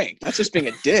a prank. That's just being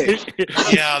a dick.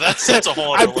 Yeah, that's a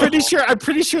whole other I'm pretty level. I'm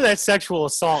pretty sure that's sexual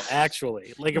assault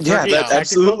actually. Like if we're Yeah, being that technical.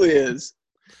 absolutely is.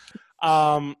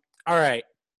 All right.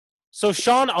 So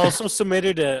Sean also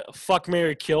submitted a fuck,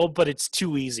 marry, kill, but it's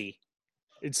too easy.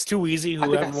 It's too easy. I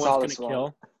Who think I everyone's saw going this to one.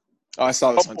 kill. Oh, I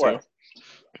saw this Go one for too. it.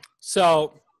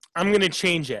 So I'm going to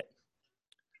change it.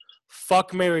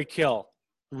 Fuck, marry, kill.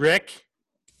 Rick,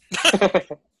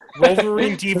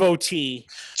 Wolverine devotee,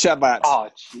 Chat bots. Oh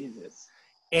Jesus!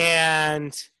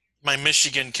 and My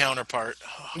Michigan counterpart.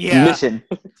 yeah, Mission.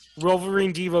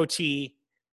 Wolverine devotee,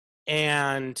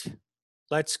 and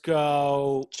let's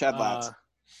go. Chad Latz.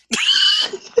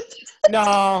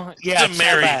 No, yeah, He's a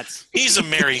Mary. Chad Latz. He's a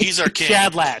Mary. He's our king.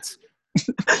 Chad Latz.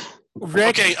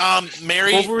 Rick, Okay,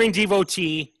 Mary, Wolverine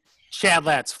devotee, Chad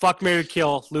Latz. Fuck, marry,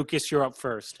 kill. Lucas, you're up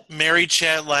first. Mary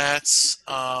Chad Latz,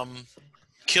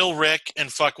 kill Rick,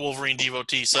 and fuck Wolverine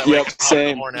devotee. So that way I Yep, can honk the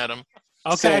same. horn at him.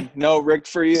 Okay. Same. No Rick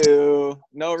for you.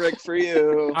 No Rick for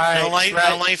you. All right, No light, Brett.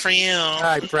 no light for you. All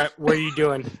right, Brett, what are you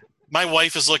doing? My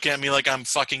wife is looking at me like I'm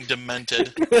fucking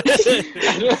demented.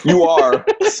 You are.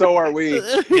 So are we.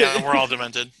 Yeah, we're all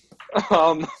demented.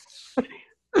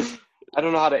 I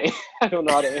don't know how to. I don't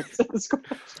know how to answer this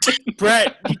question.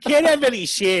 Brett, you can't have any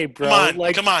shade, bro. Come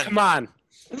on, Come come on.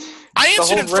 on. I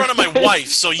answered whole in front of my Rick- wife,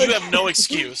 so you have no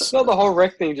excuse. No, the whole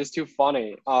Rick thing is just too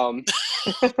funny.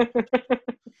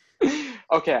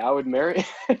 Okay, I would marry.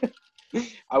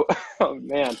 Oh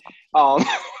man.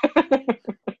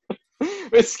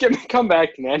 Wait, skip. Come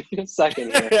back to me. I need a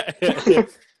second here.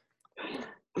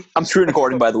 I'm screen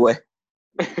recording, by the way.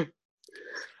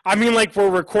 I mean, like, we're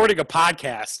recording a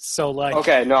podcast, so, like...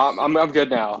 Okay, no, I'm good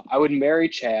now. I would marry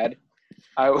Chad.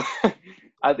 I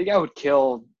think I would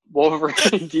kill Wolverine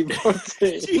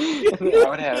devotee. And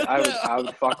then I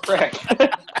would fuck Rick.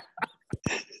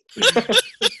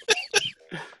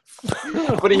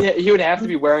 But he would have to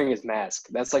be wearing his mask.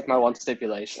 That's like my one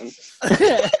stipulation.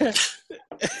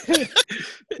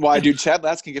 Why, dude? Chad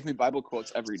Latz can give me Bible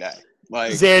quotes every day.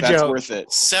 Like, Zanjo. that's worth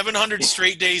it. 700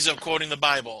 straight days of quoting the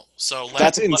Bible. So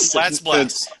That's let's insane.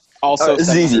 bless. Also, This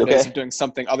is 700 easy, days okay? of doing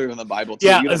something other than the Bible. Too.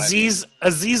 Yeah, You know what I mean.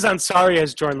 Aziz Ansari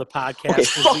has joined the podcast. Okay,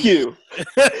 fuck you.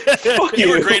 Fuck You you.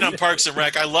 were great on Parks and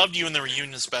Rec. I loved you in the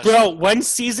reunion special. Bro, when's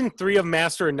season 3 of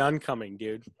Master of None coming,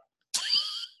 dude?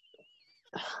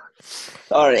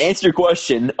 All right, answer your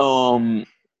question. All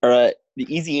right, the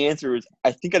easy answer is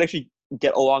I think I'd actually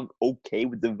get along okay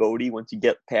with Devotee once you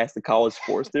get past the college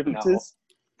sports differences.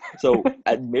 So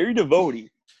I'd marry Devotee.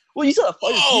 Well, you saw the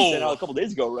fight Whoa. out a couple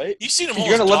days ago, right? You seen him hold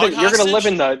You're gonna his live in. dog You're gonna live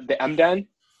hostage? in the M den.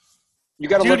 You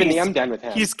gotta Dude, live in the he's- M den with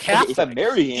him. He's Okay, if I Catholic.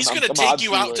 marry him, He's I'm gonna take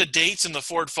you obviously out to like- dates in the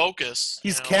Ford Focus.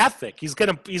 He's you know? Catholic. He's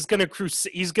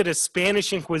gonna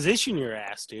Spanish Inquisition your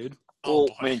ass, dude. Oh,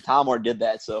 Well, I mean, Tom already did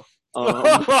that, so.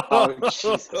 Oh,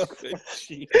 Jesus.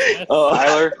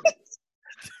 Tyler,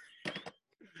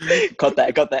 Cut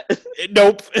that.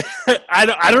 Nope. I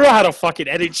don't know how to fucking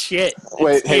edit shit.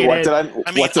 Wait, hey, what did I? I mean,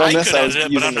 what did I I miss? could I was edit it,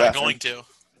 but using I'm the not bathroom. going to.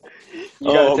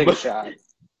 you gotta Oh, take a but- shot.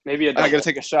 Maybe a I double. gotta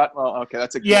take a shot. Well, okay,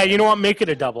 that's a Yeah, you know what? Make it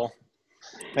a double.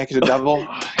 Make it a double.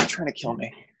 You're trying to kill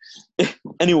me.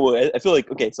 Anyway, I feel like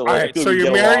okay. So All like, I right, feel so we you're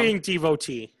get along. marrying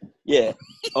devotee. Yeah.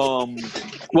 Well,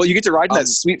 you get to ride in that Um,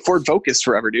 sweet Ford Focus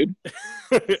forever, dude.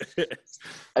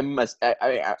 I mean, my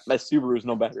Subaru is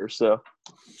no better. So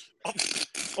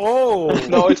Oh,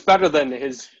 No, it's better than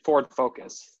his Ford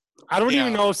Focus. I don't Yeah.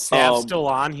 even know if Sav's Um, still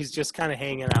on. He's just kind of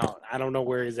hanging out. I don't know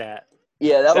where he's at.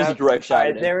 yeah, that was a That- direct shot.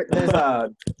 at him. There's a.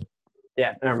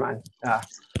 Yeah, never mind.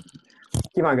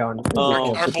 Keep on going. There's a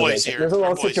little Our boy's situation. here. There's a Our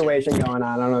little boy's here. situation going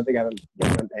on. I don't know if they haven't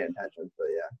been paying attention, but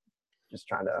yeah, just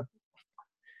trying to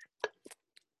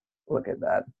look at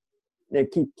that. Yeah,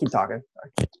 keep talking.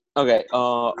 Sorry. Okay.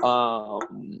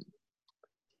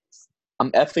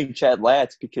 I'm effing Chad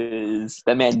Latz because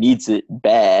that man needs it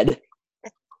bad.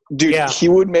 Dude, Yeah. he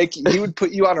would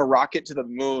put you on a rocket to the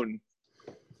moon.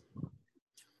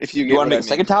 If you get You want what to I make a mean.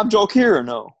 second Tom joke here or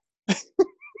no?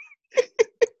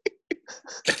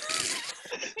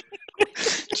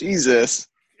 Jesus.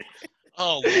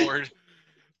 Oh Lord.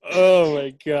 Oh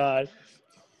my god.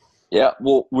 Yeah,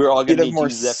 well, we're all You'd gonna have need more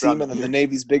Jesus after I'm semen than the here.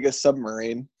 Navy's biggest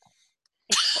submarine.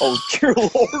 Oh dear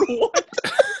Lord, what?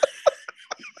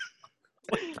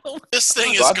 This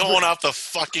thing is Roger. going off the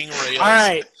fucking rails. All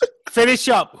right, finish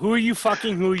up. Who are you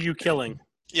fucking? Who are you killing?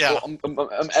 Yeah. Well,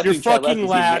 I'm You're effing Chad fucking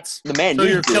Lefty, Lats. the man So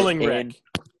needs you're it, killing and- Rick.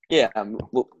 Yeah,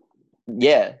 well,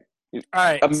 yeah. All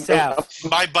right, I'm Sav.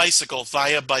 By bicycle,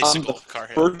 via bicycle,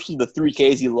 Carhill. First of the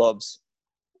 3Ks he loves.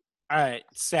 All right,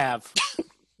 Sav.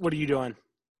 What are you doing?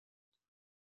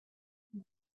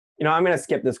 You know, I'm gonna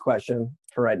skip this question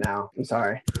for right now. I'm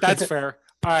sorry. That's fair.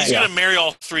 All right. He's gonna marry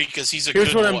all three because he's a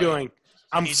Here's good what boy. I'm doing.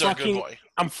 He's a good boy.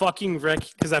 I'm fucking Rick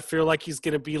because I feel like he's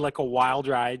gonna be like a wild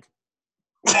ride.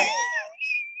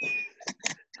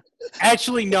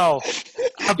 Actually, no.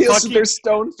 I'm He'll sit fucking, there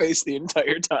stone faced the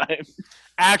entire time.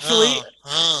 actually,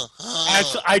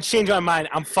 Actually, I changed my mind.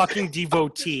 I'm fucking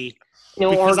devotee.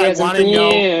 No Because I orgasm wanna for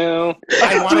know- you.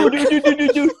 I want to.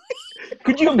 Dude.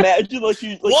 Could you imagine, like,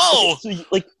 you, like, Whoa! So you,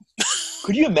 like,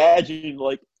 could you imagine,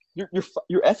 like,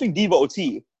 you're effing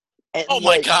devotee, and oh my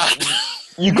like, god.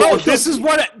 you go. No, this is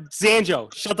what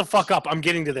Zanjo. Shut the fuck up. I'm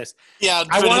getting to this. Yeah,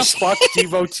 I want finish. to fuck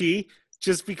devotee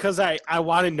just because I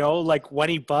want to know, like, when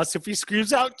he busts, if he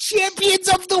screams out "Champions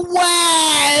of the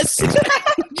West."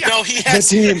 No, he has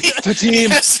The team. He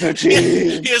has, The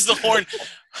team. he has the horn.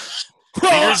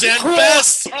 Leaders and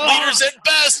best. Leaders and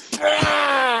best.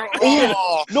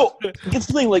 Oh. No, it's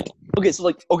the thing. Like, so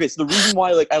the reason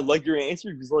why, like, I like your answer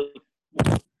is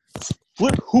like,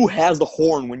 flip who has the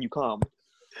horn when you come.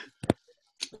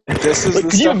 This is Like, the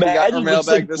can you stuff we got in our imagine, mailbag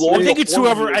like, this blowing I week. think it's horn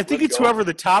whoever. when I think you it's go? whoever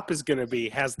the top is going to be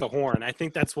has the horn. I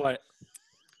think that's what.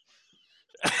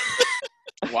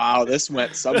 Wow, this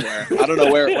went somewhere. I don't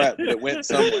know where it went, but it went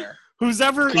somewhere. Who's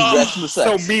ever. Congrats on the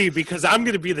So sex. me, because I'm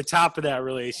going to be the top of that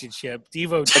relationship.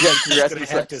 Devotee Again, is congrats going on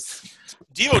to the have to. sex.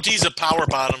 Devotee's a power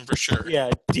bottom for sure.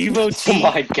 Yeah, Oh devotee.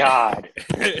 my god.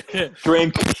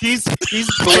 Drink. he's My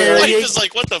wife burying. is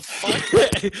like, what the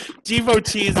fuck?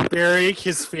 Devotee is burying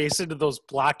his face into those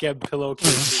blockhead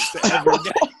pillowcases every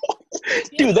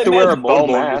Dude, that To wear man's a bow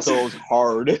bone mask. goes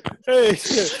hard. day.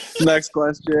 Next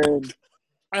question.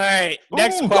 All right,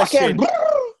 next Ooh, question.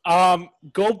 blockhead.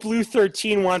 Go Blue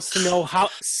 13 wants to know how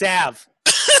Sav.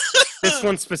 This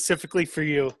one specifically for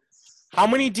you. How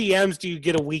many DMs do you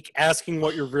get a week asking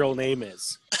what your real name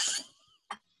is?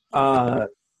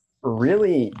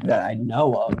 Really, that I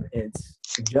know of, it's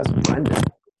just Brendan.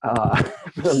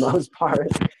 For the most part,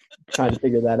 trying to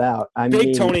figure that out. I Big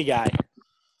mean, Tony guy.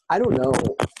 I don't know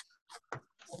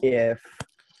if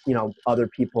other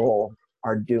people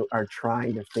are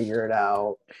trying to figure it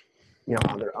out,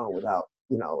 on their own without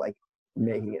like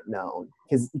making it known,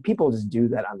 because people just do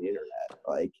that on the internet.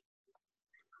 Like,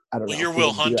 I don't know. Well, you're people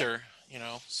Will do that. Hunter,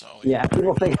 so. Yeah,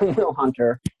 people think I'm Will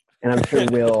Hunter, and I'm sure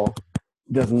Will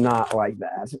does not like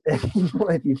that.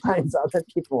 If he finds out that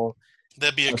people,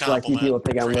 That'd be a most likely compliment. people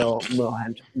think I'm for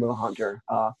him. Will Hunter.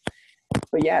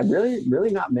 But yeah,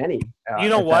 really not many. You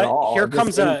know if at what? all. Here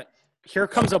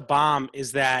Just comes a bomb.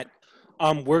 Is that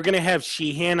we're gonna have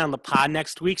Sheehan on the pod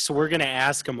next week, so we're gonna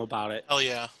ask him about it. Hell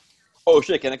yeah. Oh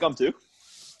shit, can I come too?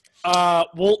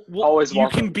 We'll Always you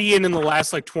welcome. can be in the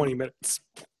last like 20 minutes.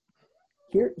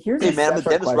 Here's Hey, a man, I'm the separate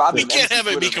Dennis question. Rodman. We can't have it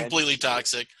be Twitter, man. completely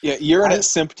toxic. Yeah, you're in at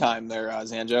simp time there,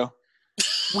 Zanjo.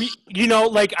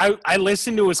 I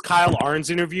listened to his Kyle Arns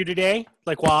interview today,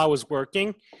 like while I was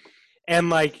working, and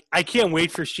like I can't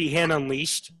wait for Sheehan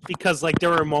Unleashed, because like there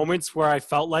were moments where I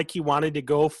felt like he wanted to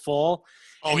go full,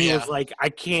 Oh, and he yeah. was like, I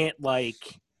can't like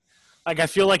I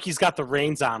feel like he's got the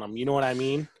reins on him. You know what I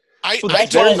mean? I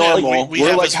that's told very him Normal. we We're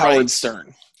have like his Howard rights.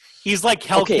 Stern. He's like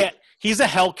Hellcat. Okay. He's a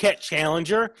Hellcat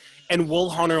challenger, and Will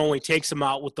Hunter only takes him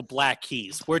out with the black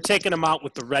keys. We're taking him out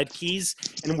with the red keys,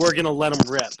 and we're gonna let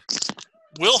him rip.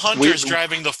 Will Hunter's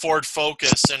driving the Ford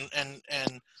Focus,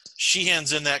 and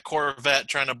Sheehan's in that Corvette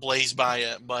trying to blaze by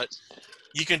it, but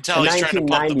you can tell he's trying to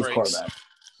pump the 1990s brakes. Corvette.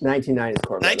 1990s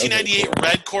Corvette. Those are 1998 cool.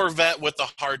 red Corvette with the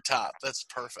hard top. That's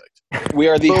perfect. We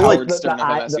are the But, like, Howard the- Stern the of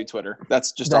eye- MSU Twitter.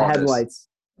 That's just The all it is. headlights.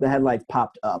 The headlights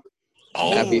popped up.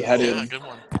 Oh, Heavy-headed. yeah, good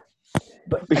one.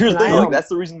 But But here's the can thing, I, like, that's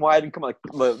the reason why I didn't come like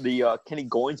the Kenny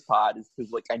Goins pod is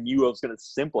because like I knew I was gonna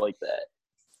simp like that.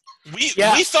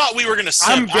 Yeah. We thought we were gonna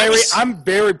simp. I'm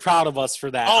very proud of us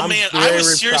for that. Oh, I'm man, I very was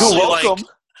proud. seriously You're like, welcome.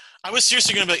 I was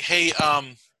seriously gonna be like, hey,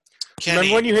 Remember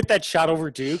Kenny, when you hit that shot over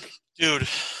Duke? dude,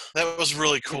 that was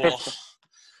really cool.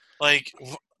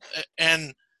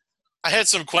 And I had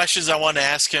some questions I wanted to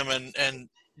ask him, and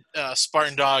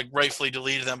Spartan Dog rightfully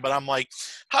deleted them. But I'm like,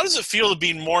 how does it feel to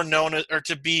be more known or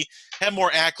to have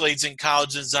more accolades in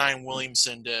college than Zion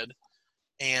Williamson did?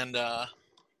 And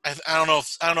I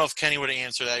don't know if Kenny would have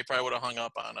answered that. He probably would have hung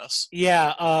up on us.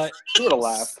 Yeah. He would have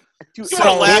laughed. Dude, He would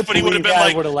have So, laughed, but he would have been yeah, I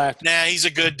like, would've laughed. "Nah, he's a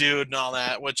good dude and all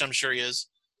that," which I'm sure he is.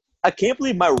 I can't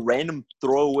believe my random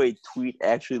throwaway tweet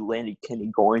actually landed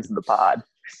Kenny Goins in the pod.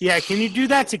 Yeah, can you do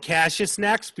that to Cassius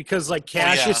next? Because like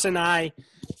yeah. Cassius and I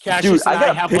Dude, I got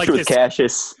a have picture like with this.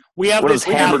 Cassius. We have When it this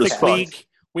was hammered as Catholic fuck. league.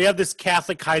 We have this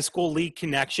Catholic high school league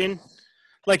connection.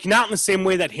 Like not in the same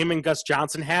way that him and Gus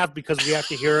Johnson have, because we have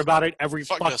to hear about it every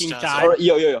Fuck Gus fucking Johnson. time All right,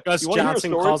 yo. Gus You want to hear a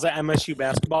Johnson story? calls an MSU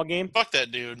basketball game. Fuck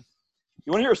that dude.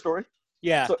 You want to hear a story?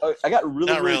 Yeah. So I got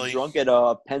really, Not really really. drunk at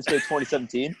Penn State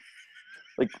 2017.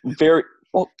 Like very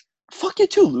well. Fuck you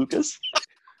too, Lucas.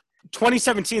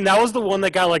 2017, that was the one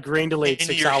that got like rain delayed Into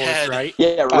 6 your hours, head. right?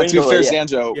 Yeah, To be fair, yeah.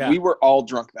 Sanjo, Yeah. we were all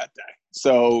drunk that day.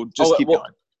 So just keep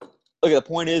going. Okay, the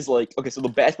point is, like, okay, so the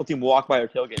basketball team walked by our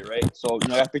tailgate, right? So, I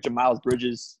got a picture of Miles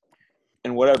Bridges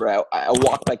and whatever. I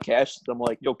walked by Cassius. I'm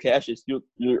like, yo, Cassius,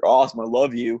 you're awesome. I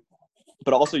love you.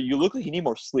 But also, you look like you need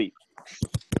more sleep.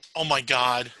 Oh my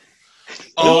god. No,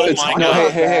 Oh it's, my no,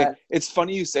 god. hey. It's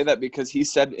funny you say that because he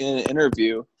said in an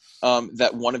interview that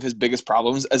one of his biggest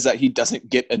problems is that he doesn't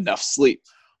get enough sleep.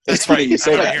 That's It's funny right. you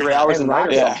say I Like that. hear 3 that. hours a And night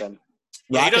or Yeah. something.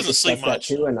 Yeah, he Rocket doesn't sleep discussed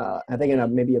that much. too, and I think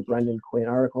in maybe a Brendan Quinn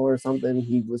article or something,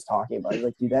 he was talking about it. He's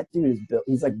like, dude, that dude is built.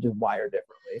 He's like just wired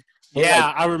differently. He'll, Yeah,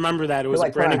 like, I remember that. It he'll was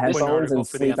like a put on Brandon Quinn headphones article and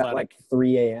for the sleep at Athletic. like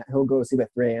 3 a.m. He'll go to sleep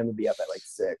at 3 a.m. and be up at like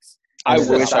 6. I And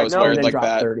then wish I drop- was and wired then like drop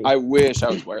that. 30. I wish I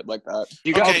was wired like that. Do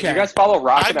you guys, Okay. do you guys follow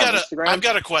Rocket I've on got Instagram? I've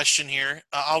got a question here.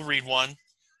 I'll read one.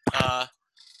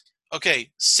 Okay,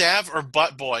 Sav or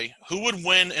Butt Boy, who would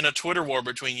win in a Twitter war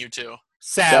between you two?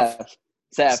 Sav.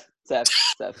 Sav.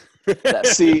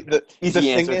 See, the Easy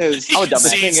thing answer. is, He I'm a dumbass. the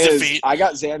thing concedes is, defeat. I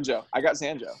got Zanjo.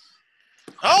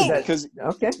 Oh, Is that- Because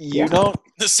Okay. you yeah. don't.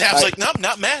 Sav's like, no,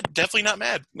 not mad. Definitely not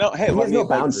mad. No, hey, He let has me. no Like,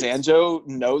 boundaries. Sanjo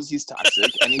knows he's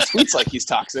toxic, and he tweets like he's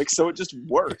toxic, so it just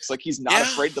works. Like he's not Yeah.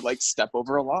 afraid to like step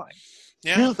over a line.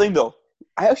 Yeah. Here's the thing, though.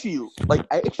 I actually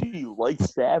like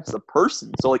Sav as a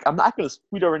person. So, like, I'm not going to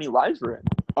tweet over any lines for him.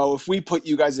 Oh, if we put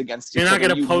you guys against You're each not other,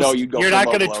 gonna you post. know you'd go You're for not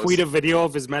low gonna blows. tweet a video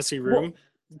of his messy room.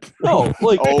 No,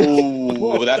 like,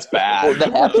 Oh, that's well, bad.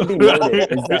 that What should be happened.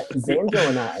 noted is that Zanjo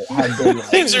and I have been like,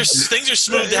 Things are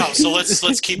smoothed out, so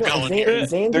let's keep No, going Zan- here. They're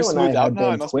Zanjo and I smoothed out have now? I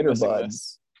been must be Twitter missing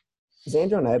buds.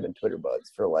 Zanjo and I have been Twitter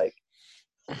buds for like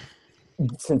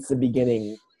since the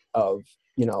beginning of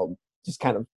just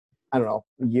kind of I don't know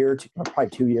probably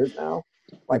 2 years now.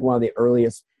 Like one of the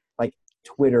earliest like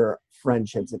Twitter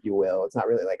friendships, if you will. It's not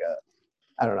really like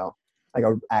like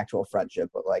a actual friendship,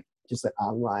 but like just an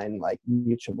online like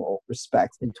mutual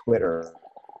respect in Twitter.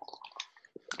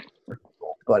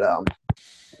 But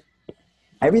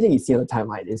everything you see on the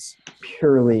timeline is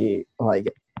purely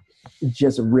like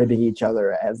just ribbing each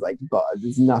other as like buds.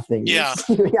 It's nothing. Yeah.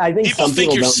 I think People some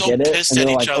think people you're don't so get it, pissed and at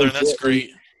they're each like, other, "Oh, and that's shit." great.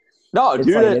 No, It's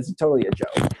dude. like, it's totally a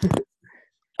joke.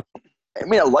 I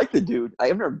mean, I like the dude.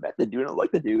 I've never met the dude. I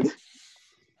like the dude.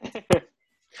 I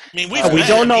mean, we've We met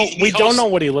don't him. know. He We don't hosts- know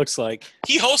what he looks like.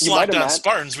 He hosts You might Locked have On met-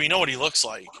 Spartans. We know what he looks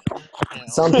like. You know.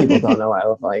 Some people don't know what I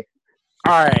look like.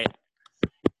 All right.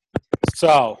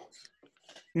 So,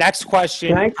 next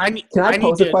question. Can I need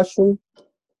pose a question?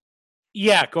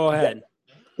 Yeah, go ahead.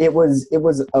 It was a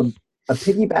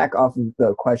piggyback off of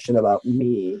the question about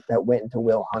me that went into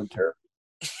Will Hunter,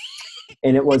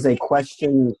 and it was a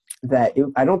question that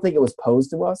I don't think it was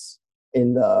posed to us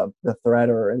in the thread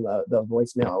or in the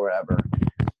voicemail or whatever.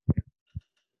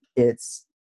 It's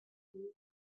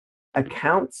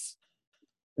accounts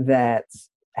that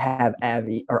have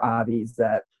Avies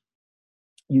that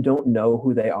you don't know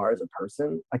who they are as a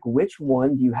person. Like, which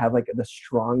one do you have like the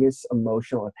strongest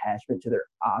emotional attachment to their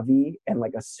Avi and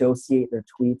like associate their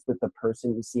tweets with the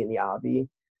person you see in the Avi?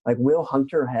 Like Will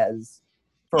Hunter has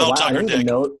for a Mel while. I Tucker didn't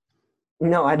even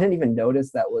dick. I didn't even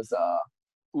notice that was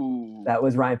Ooh.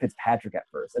 Ryan Fitzpatrick at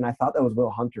first, and I thought that was Will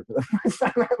Hunter for the first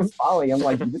time I was following. I'm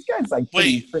like, this guy's like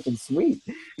pretty freaking sweet.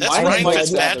 That's Why Ryan not?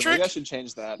 Fitzpatrick? Maybe I should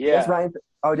change that. Yeah. That's Ryan.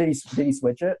 Oh, did he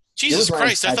switch it? Jesus was Ryan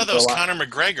Christ! I thought that was Fitzpatrick Conor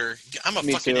McGregor. I'm a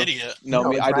Me fucking too. idiot. No,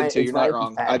 No, it's I Ryan- did too. it's You're not Ryan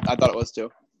wrong. I Fitzpatrick. thought it was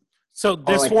too. So Or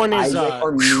this like one is Isaac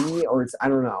or me, or it's I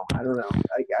don't know. Like, I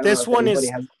don't This know if one is-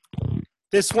 anybody has-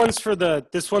 this one's for the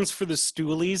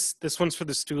Stoolies. This one's for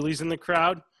the Stoolies in the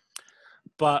crowd.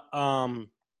 But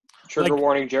Trigger Like-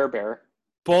 warning, Jer Bear.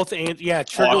 both trigger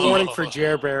Oh. warning for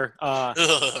Jer Bear. Ugh.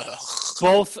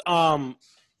 Both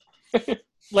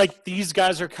like these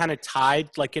guys are kind of tied.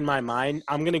 Like in my mind,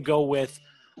 I'm gonna go with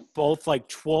both like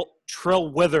Trill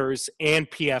Withers and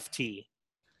PFT.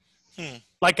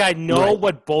 Like I know Right.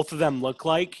 what both of them look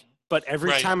like, but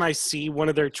every Right. time I see one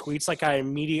of their tweets, like I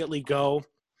immediately go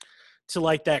to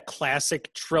like that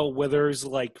classic Trill Withers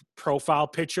like profile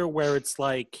picture where it's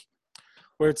like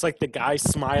the guy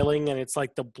smiling and it's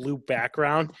like the blue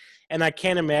background. And I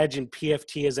can't imagine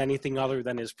PFT as anything other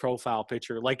than his profile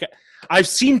picture. Like I've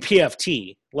seen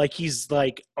PFT, like he's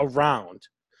like around,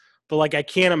 but like I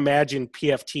can't imagine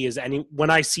PFT as when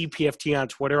I see PFT on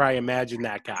Twitter, I imagine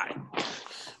that guy.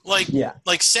 Like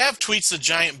Sav tweets the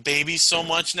giant baby so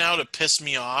much now to piss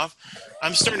me off.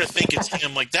 I'm starting to think it's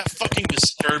him. Like that fucking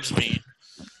disturbs me.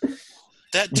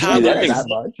 That toddler,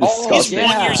 he's 1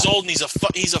 year old and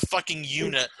he's a fucking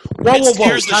unit. Whoa, it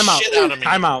scares Time the out. shit out of me.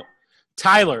 Time out.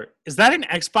 Tyler, is that an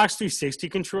Xbox 360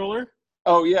 controller?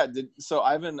 Oh yeah, so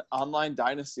I have an online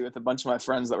dynasty with a bunch of my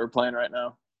friends that we're playing right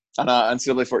now on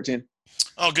NCAA 14.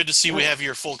 Oh, good to see we have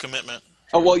your full commitment.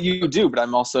 Oh well, you do, but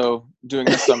I'm also doing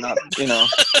this, so I'm not,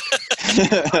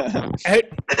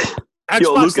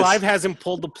 Xbox Live hasn't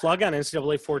pulled the plug on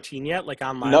NCAA 14 yet, like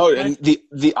online. No, and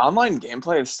the online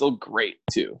gameplay is still great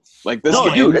too. Like this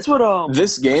game, dude, that's what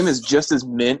this game is just as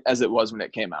mint as it was when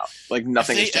it came out. Like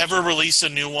nothing. If they ever release a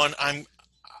new one,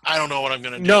 I don't know what I'm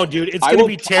gonna do. No, dude, it's gonna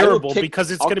be terrible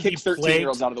because it's gonna be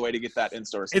 13-year-olds out of the way to get that in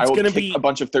stores. It's gonna be a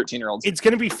bunch of 13-year-olds. It's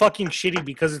gonna be fucking shitty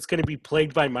because it's gonna be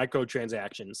plagued by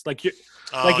microtransactions. Like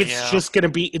it's just gonna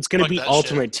be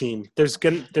Ultimate Team.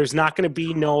 There's not gonna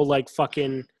be no like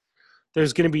fucking.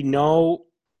 There's gonna be no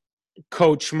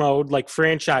coach mode, like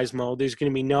franchise mode. There's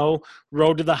going to be no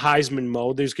Road to the Heisman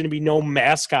mode. There's going to be no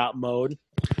mascot mode.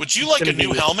 Would you like a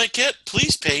new helmet kit?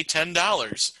 Please pay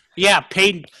 $10. Yeah,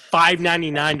 paid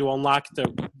 $5.99 to unlock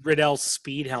the Riddell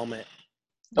Speed helmet.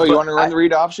 Oh, you want to run the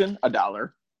read option?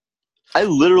 $1. I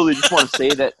literally just want to say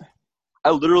that.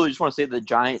 The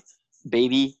giant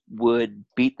baby would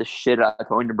beat the shit out of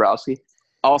Tony Dombrowski.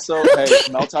 Also, hey,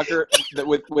 Mel Tucker,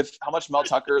 with how much Mel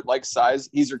Tucker likes size,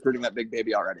 he's recruiting that big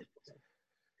baby already.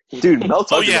 Dude, Mel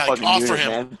Tucker's a fucking offer unit,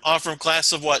 him. man. Offer him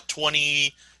class of what,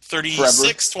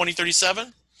 2036,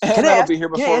 2037? And that'll be here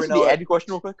before we know the it. Abby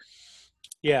question real quick?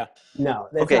 Yeah. No,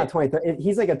 it's not 20.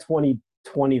 He's like a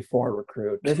 2024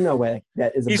 recruit. There's no way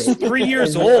that is a He's baby. 3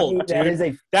 years old, That dude. is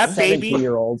a That baby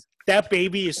 17-year-old. That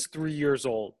baby is 3 years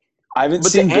old. I haven't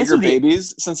seen bigger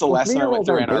babies since the last time I went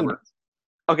to Ann Arbor.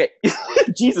 Okay.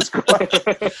 Jesus Christ.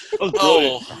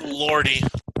 Oh, Lordy.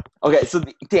 Okay, so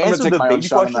to answer the baby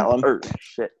question,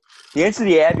 the answer to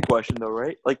the Abby question, though,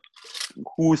 right? Like,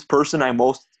 whose person I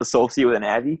most associate with an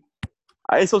Abby?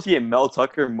 I associate Mel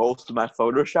Tucker most of my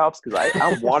photoshops because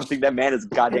I want to think that man is a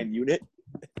goddamn unit.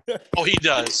 Oh, he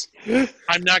does.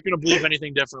 I'm not going to believe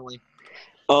anything differently.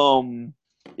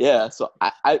 Yeah, so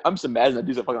I'm just imagining that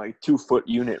dude's a fucking 2 foot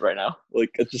unit right now. Like,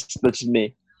 that's just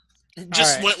me.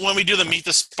 Just when we do the Meet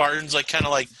the Spartans, like kind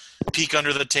of like peek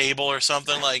under the table or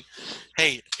something, like,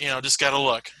 hey, just got to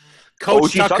look.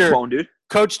 Coach Tucker, dude.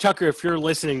 Coach Tucker, if you're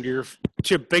listening to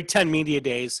your Big Ten Media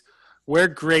Days, wear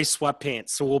gray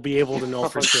sweatpants so we'll be able to know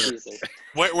for sure.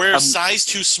 Wear size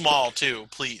too small, too,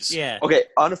 please. Yeah. Okay,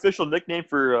 unofficial nickname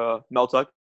for Mel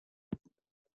Tucker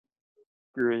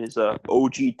is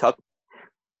OG Tuck.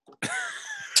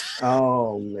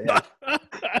 Oh, man.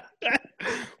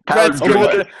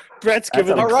 Brett's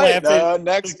giving all the right. clapping.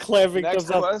 Next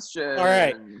question. All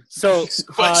right. So,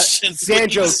 Question,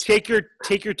 Sanjo, please.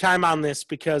 take your time on this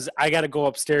because I got to go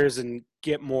upstairs and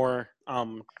get more.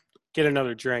 Get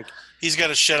another drink. He's got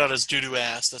to shut out his doo-doo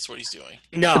ass. That's what he's doing.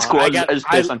 No, It's cool.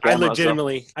 I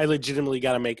legitimately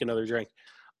got to make another drink.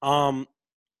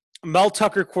 Mel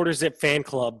Tucker Quarters at Fan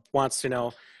Club wants to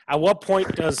know, at what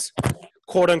point does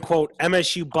quote-unquote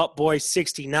MSU Butt Boy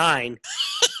 69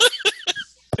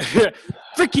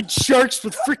 freaking sharks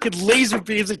with freaking laser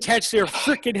beams attached to their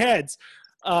freaking heads.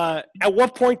 At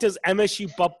what point does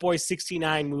MSU Butt Boy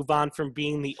 69 move on from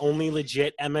being the only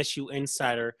legit MSU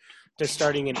insider to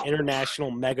starting an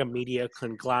international mega media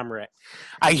conglomerate?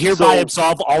 I hereby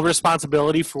absolve all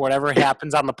responsibility for whatever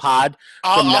happens on the pod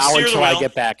from now until I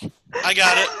get back. I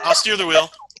got it. I'll steer the wheel.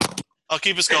 I'll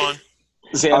keep us going.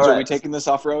 Xander, are we taking this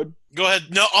off-road? Go ahead.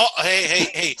 No. Oh,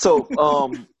 hey. So,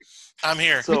 I'm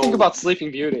here. So, think about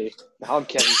Sleeping Beauty. No, I'm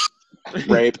kidding.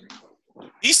 Rape.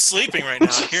 He's sleeping right now.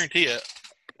 I guarantee it.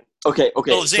 Okay. Oh,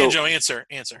 Zanjo,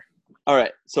 answer. All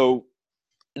right. So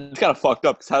it's kind of fucked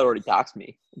up because Tyler already doxed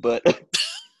me, but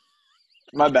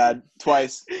My bad.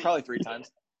 Twice. Probably 3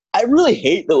 times. I really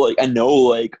hate that. I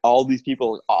know all these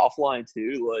people offline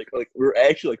too. Like we're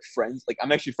actually friends.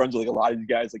 I'm actually friends with a lot of these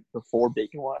guys before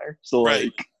Bacon Wire. So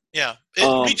right. Yeah.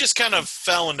 We just kind of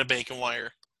fell into Bacon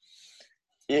Wire.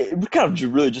 We kind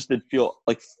of really just did feel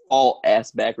all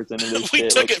ass backwards into this We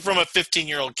shit. took it from a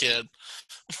 15-year-old kid.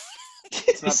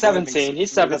 He's 17.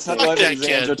 He's 17. That's not the way that Xander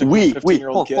kid. took a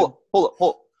 15-year-old kid.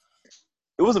 Hold.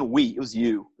 It wasn't we. It was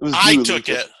you. It was I you, took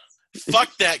Lucas. it.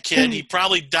 Fuck that kid. He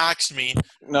probably doxed me.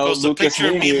 No, Post a Lucas,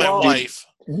 picture of me and my Well, wife.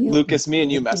 Lucas, me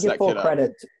and you messed give that full kid up.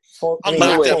 credit. I'll I mean,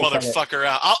 knock way, that full credit. motherfucker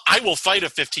out. I will fight a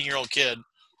 15-year-old kid.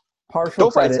 Partial Go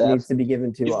fight, credit Zap. needs to be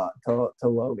given to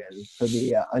Logan for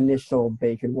the initial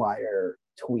bacon wire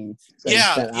tweet that he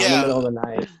Yeah, sent out in the yeah. middle of the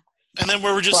night. And then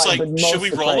we were just But like, should most we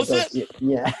of the roll with credit it? goes-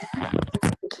 Yeah.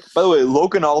 By the way,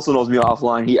 Logan also knows me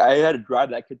offline. I had to drive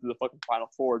that kid to the fucking Final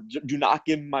Four. Do not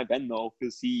give him my Venmo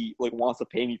because he like wants to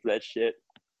pay me for that shit.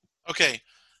 Okay.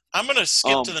 I'm going to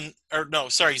skip to the – or no,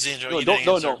 sorry, Zanjo. No, you don't,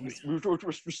 didn't no, answer. no.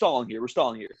 We're stalling here. We're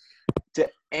stalling here. To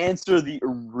answer the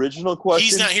original question.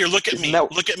 He's not here. Look at isn't me.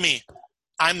 that- Look at me.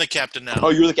 I'm the captain now. Oh,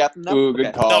 you're the captain now? Ooh, good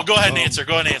Okay. call. No, go ahead and Um, answer.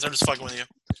 Go ahead and answer. I'm just fucking with you.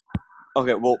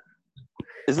 Okay, well,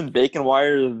 isn't Bacon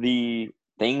Wire the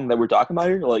thing that we're talking about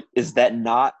here? Like, is that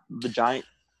not the giant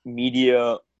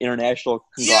media international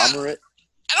Yeah. conglomerate?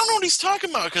 I don't know what he's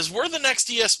talking about because we're the next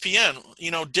ESPN.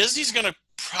 You know, Disney's going to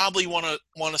probably want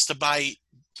us to buy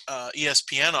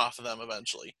ESPN off of them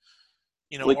eventually.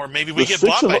 You know, Like, or maybe we the get six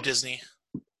bought of by us- Disney.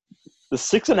 The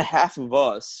 6.5 of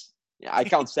us. Yeah, I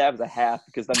count Sav as a half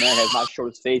because that man has not showed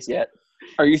his face yet.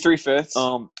 Are you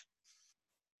 3/5?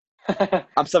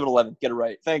 I'm 7'11". Get it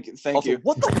right. Thank Also, you.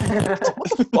 what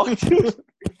the fuck, dude?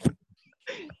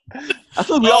 I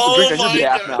feel like we all Oh have to drink my a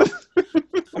half God. now. I feel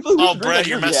like we Oh, have to drink Brett, a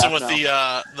you're jersey messing half with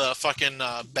now. the fucking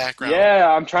background. Yeah,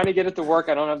 I'm trying to get it to work.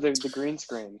 I don't have the green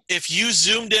screen. If you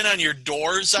zoomed in on your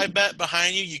doors, I bet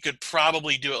behind you, you could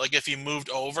probably do it. Like if you moved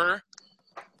over,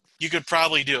 you could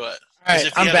probably do it. All 'Cause right,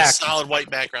 if you I'm had back. a solid white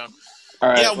background. All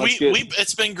right, Yeah, let's we get-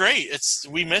 it's been great.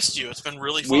 We missed you. It's been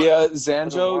really fun. We For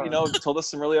Zanjo, the told us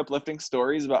some really uplifting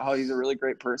stories about how he's a really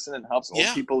great person and helps old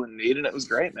Yeah. people in need, and it was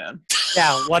great, man.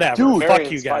 Yeah, whatever. Dude, Fuck very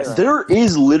you guys. inspiring. There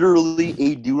is literally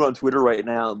a dude on Twitter right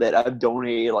now that I've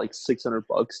donated like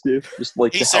 $600 to, just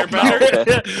like Hey, to help him Sarah out.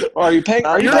 Okay? Are you paying?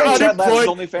 Are you You're paying Chad Lass's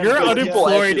unemployed. OnlyFans You're bill?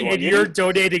 unemployed, actually and want you're it.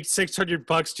 donating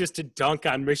 $600 just to dunk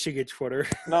on Michigan Twitter.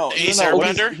 No, Hey, no, Sarah no. Well,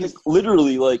 Bender? he's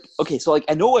literally like, okay, so like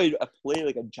I know I play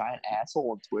like a giant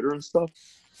asshole on Twitter and stuff.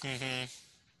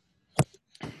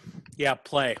 Mm-hmm. Yeah,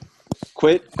 play.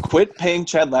 Quit paying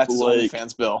Chad Lass's Like-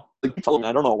 OnlyFans bill. Like, I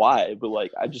don't know why, but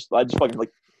like I just fucking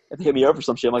like if they hit me up or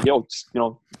some shit. I'm like, yo, just,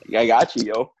 I got you,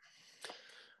 yo.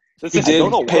 This You is- I did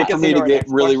don't know pay why. for me to get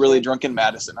really, really drunk in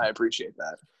Madison. I appreciate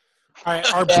that. All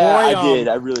right, our boy. Yeah, I did.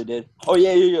 I really did. Oh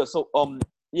yeah. So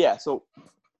so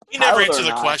He never Tyler answered or the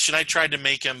not. question. I tried to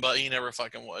make him, but he never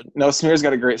fucking would. No, Smear's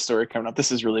got a great story coming up.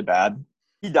 This is really bad.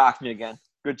 he docked me again.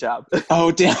 Good job.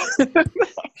 Oh damn!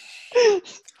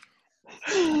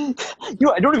 I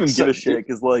don't even give a shit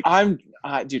because like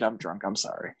Dude, I'm drunk. I'm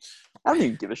sorry. I don't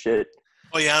even give a shit.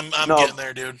 Oh yeah, I'm No. getting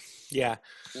there, dude. Yeah.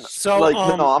 So Like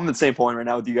no, I'm at the same point right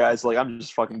now with you guys. Like I'm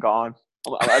just fucking gone.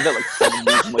 I've got like 7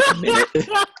 minutes in like a minute.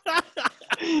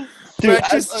 Brett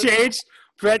just changed.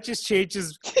 Brett just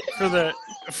changes for the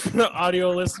audio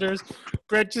listeners.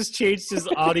 Brett just changed his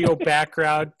audio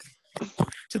background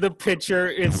to the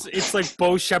picture. It's like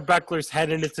Bo Schembechler's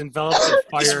head and it's enveloped in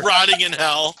He's fire. rotting in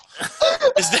hell.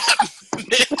 Is that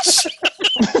Mitch?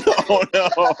 Oh no!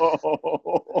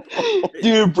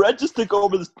 Dude, Brett just took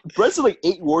over this. Brett said like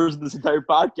 8 words in this entire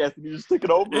podcast, and he just took it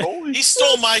over. Holy He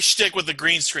stole my shtick with the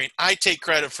green screen. I take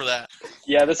credit for that.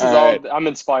 Yeah, this is All all. right. I'm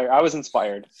inspired. I was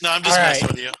inspired. No, I'm just All messing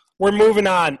right. with you. We're moving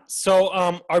on. So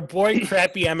our boy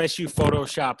crappy MSU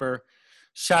Photoshopper.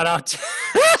 Shout out to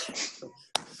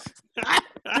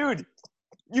dude,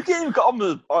 you can't even call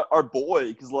him our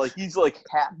boy because like he's like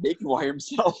half bacon wire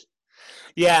himself.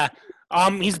 Yeah.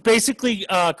 He's basically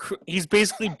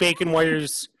Bacon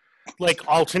Wire's like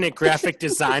alternate graphic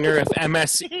designer if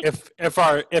MSE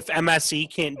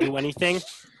can't do anything.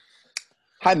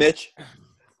 Hi, Mitch.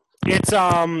 It's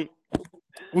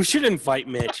we should invite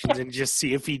Mitch and then just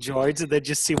see if he joins and then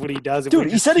just see what he does. If we Dude,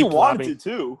 he just said he keep wanted lobbing. to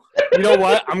too. You know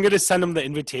what? I'm gonna send him the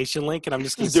invitation link and I'm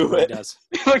just gonna Just see do what he it. does.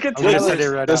 Look at I'm gonna send it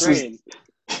Taylor's right This now. is- screen.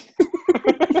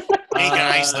 Hey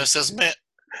guys, Uh, this is Mitch.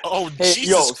 Oh Hey, Jesus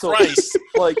yo, so- Christ!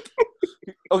 Like,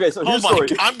 okay, so Oh here's the my! story.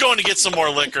 God. I'm going to get some more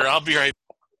liquor. I'll be right.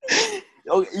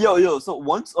 Okay, yo. So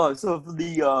once, so for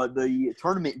the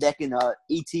tournament back in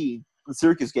 18, the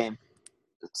Syracuse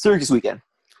weekend,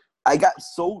 I got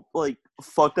so like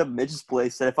fucked up at Mitch's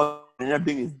place that I fucking ended up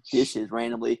doing his dishes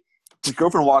randomly. His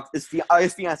girlfriend walked. His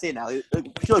fiance now. She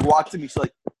like walked to me. She's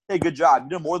like, "Hey, good job. You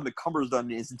did more than the Cumber's done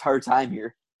in his entire time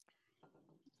here."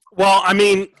 Well, I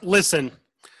mean, listen,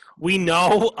 we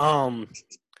know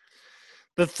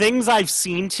the things I've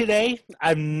seen today,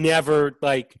 I've never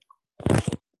like.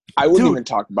 I wouldn't Dude. even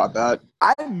talk about that.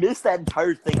 I missed that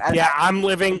entire thing. I'm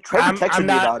living. Trevor texted I'm me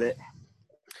not. about it.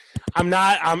 I'm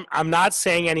not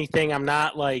saying anything. I'm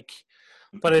not like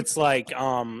but it's like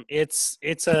it's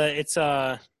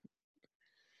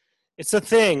a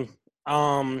thing.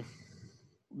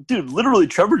 Dude, literally,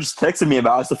 Trevor just texted me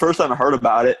about it. It's the first time I heard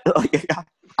about it. Like,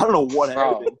 I don't know what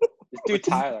Bro, happened. this dude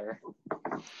Tyler.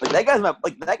 Like that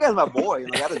guy's my boy.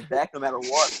 Like, I got his back no matter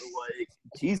what. But, like,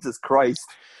 Jesus Christ.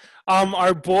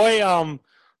 Our boy,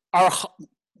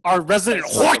 our resident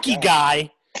hockey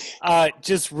guy,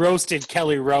 just roasted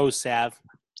Kelly Rose, Sav.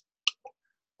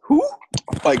 Who?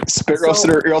 Like spit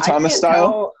roasted her Earl I Thomas can't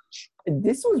style. tell-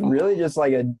 This was really just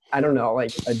like I don't know,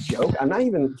 like a joke. I'm not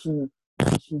even.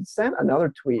 She sent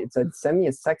another tweet. It said, "Send me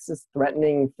a sexist,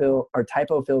 threatening,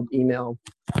 typo-filled email,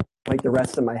 like the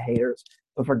rest of my haters.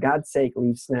 But for God's sake,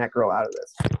 leave Snack Girl out of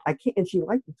this." I can't. And she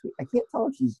liked the tweet. I can't tell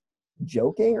if she's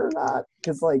joking or not,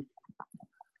 because like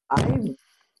I'm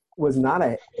not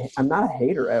a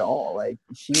hater at all. Like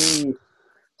she.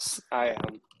 I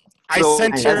am. I So,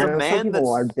 sent as her a man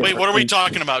that's- Wait, what are we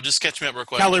talking about? Just catch me up real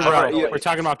quick. Kelly Rowe. yeah. We're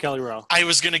talking about Kelly Rowe. I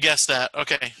was gonna guess that.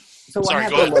 Okay. So what Sorry,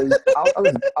 go happened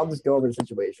was, I'll just go over the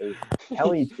situation.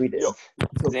 Kelly tweeted. So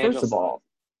first of all,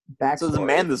 backstory. So, as a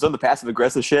man that's done the passive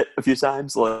aggressive shit a few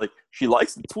times, like, she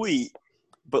likes the tweet,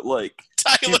 but, like,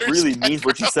 she Tyler's really means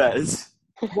what she says.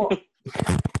 Well,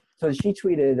 so she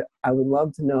tweeted, "I would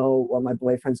love to know what my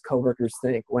boyfriend's coworkers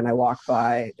think when I walk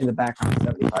by in the background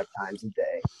 75 times a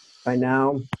day. By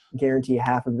now, guarantee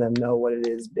half of them know what it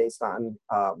is based on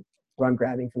what I'm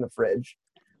grabbing from the fridge.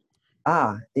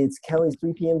 Ah, it's Kelly's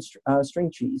 3 p.m.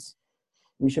 String cheese.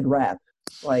 We should wrap.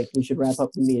 We should wrap up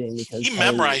the meeting because He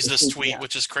Kelly memorized is this freaking tweet, out."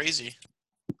 which is crazy.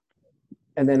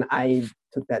 And then I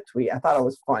took that tweet. I thought it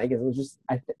was funny because it was just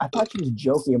I thought she was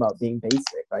joking about being basic.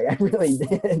 Like I really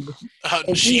did.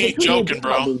 And She ain't even tweeted joking, again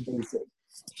about bro. being basic.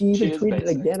 She even is tweeted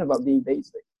basic. again about being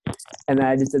basic. And then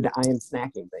I just did the I am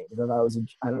snacking thing because I thought it was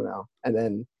I don't know. And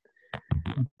then,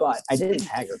 but I didn't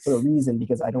tag her for a reason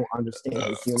because I don't understand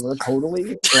her humor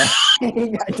totally.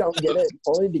 Like, I don't get it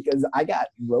only because I got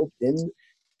roped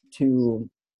into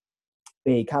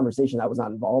a conversation I was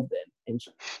not involved in, and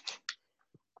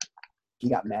she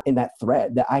got mad in that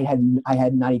thread that I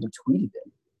had not even tweeted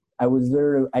it. I was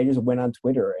there. I just went on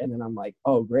Twitter, and then I'm like,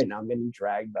 oh great, now I'm getting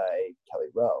dragged by Kelly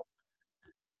Rowe.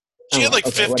 She had like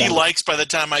Okay, 50 whatever. likes by the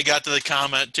time I got to the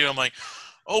comment too. I'm like,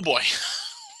 oh boy.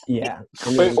 Yeah.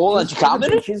 I Wait, hold on, she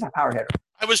commented? She's a power hitter.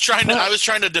 I was trying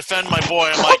to defend my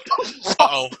boy. I'm like,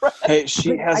 uh-oh. Hey,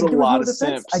 she Like, has I a give her lot no of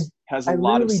defense. simps. Has I a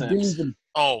lot of literally didn't simps. even.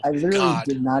 Oh I literally God.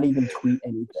 did not even tweet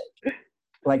anything.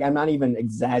 Like I'm not even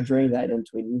exaggerating that I didn't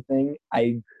tweet anything.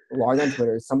 I logged on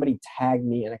Twitter. Somebody tagged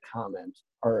me in a comment,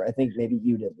 or I think maybe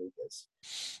you did, Lucas.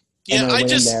 Yeah, and then I went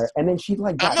just in there, and then she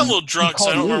like. I'm got- a little drunk, so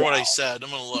I called don't me remember what I out. said.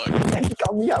 I'm gonna look. And she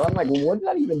called me out. I'm like, what did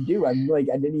I even do? I'm like,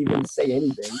 I didn't even say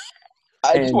anything.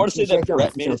 I just And want to say she that actually Brett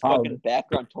wants made to his follow fucking me.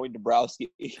 background Tony Dabrowski.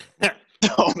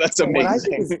 Oh, that's But what I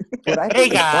think amazing. Hey, is funny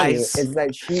guys. is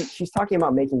that she's talking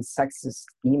about making sexist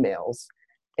emails,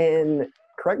 and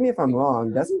correct me if I'm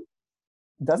wrong.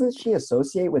 Doesn't she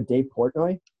associate with Dave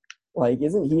Portnoy? Like,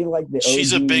 isn't he like the?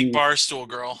 She's a OG big barstool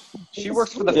girl. She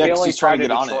works for the Yeah, 'cause Failing she's trying to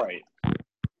Pride of get on it. Detroit.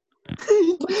 I'm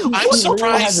She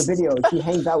literally has surprised. a video. She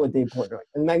hangs out with Dave Portnoy,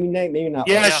 and maybe not.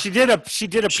 Yeah, like, Yeah. she did a She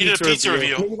did a pizza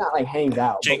review. maybe not like hangs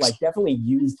out, Jinx. but like definitely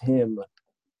used him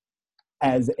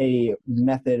as a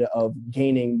method of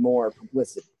gaining more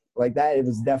publicity. Like that, it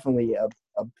was definitely a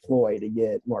ploy to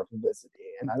get more publicity.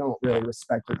 And I don't really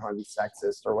respect her calling me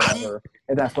sexist or whatever,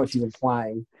 if that's what she's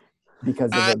implying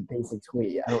because of a basic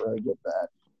tweet. I don't really get that.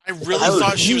 I really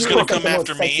thought she was going to come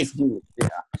after me. Dude. Yeah.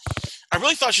 I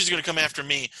really thought she was going to come after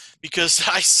me because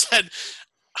I said,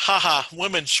 haha,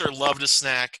 women sure love to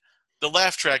snack. The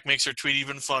laugh track makes her tweet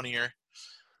even funnier.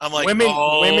 I'm like,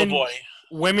 Women- boy.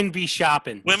 Women be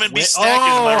shopping. Women be snacking,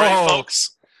 am I right,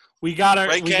 folks? We got her.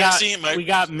 Right, we Cassie?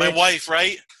 got My Mitch. wife,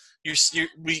 right?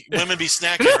 Women be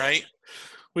snacking, right?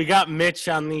 We got Mitch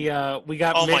on the. We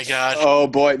got. Oh, Mitch. my God. Oh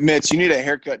boy, Mitch, you need a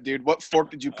haircut, dude. What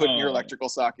fork did you put in your Oh. electrical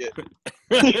socket?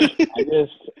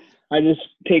 I just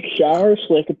take a shower,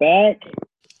 slick it back.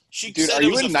 She Dude, said are it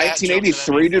you was in a fat joke that I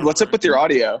 1983, made dude? fun What's of up with your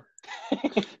audio?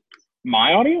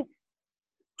 My audio?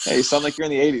 Hey, you sound like you're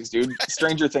in the 80s, dude.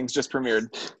 Stranger Things just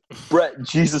premiered. Brett,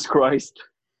 Jesus Christ.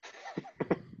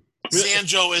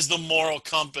 Sanjo is the moral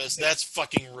compass. That's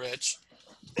fucking rich.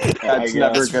 That's I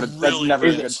never guess. good. That's That's really never a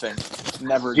rich. good thing.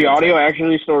 Never. a The good audio thing.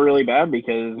 actually still really bad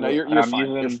because No, you're I'm fine.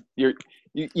 using.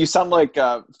 You sound like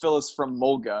Phyllis from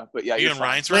Mulga, but yeah, You you're and fine.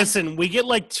 Ryan's friend? Listen, we get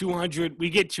like 200. We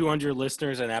get 200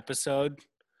 listeners an episode.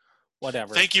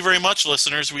 Whatever. Thank you very much,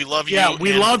 listeners. We love you. Yeah,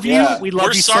 we and love you. Yeah. We love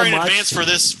We're you sorry so in much. advance for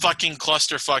this fucking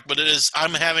clusterfuck, but it is.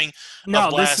 I'm having a No,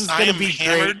 blast. this is I gonna am be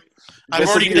hammered. great. I've This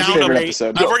will already be your downed favorite a,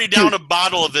 episode. I've already downed a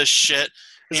bottle of this shit,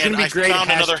 It's and gonna be I great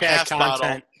found another hashtag half bottle.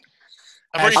 content.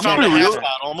 I've already Hashtag found a half content.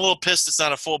 bottle. I'm a little pissed it's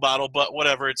not a full bottle, but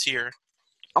whatever, it's here.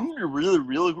 I'm gonna be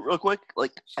really real quick.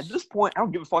 Like at this point, I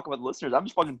don't give a fuck about the listeners. I'm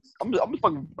just fucking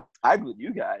vibing with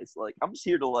you guys. Like I'm just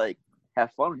here to like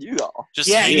have fun with you all. Just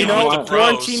Yeah, hanging you know, with the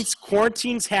pros.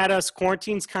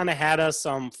 quarantines kind of had us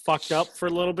fucked up for a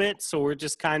little bit, so we're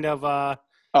just kind of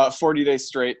 40 days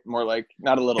straight, more like,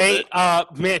 not a little Hey,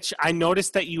 bit. Mitch, I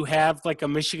noticed that you have like a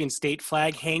Michigan State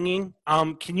flag hanging.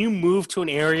 Can you move to an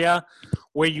area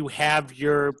where you have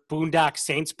your Boondock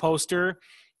Saints poster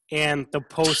and the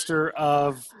poster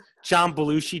of John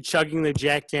Belushi chugging the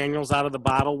Jack Daniels out of the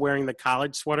bottle wearing the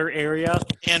college sweater area?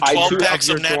 And I 12 do- packs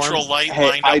of of your natural dorm. light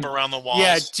Hey, lined up around the walls.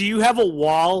 Yeah, do you have a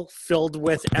wall filled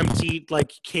with empty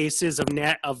like cases of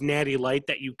Natty Light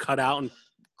that you cut out and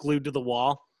glued to the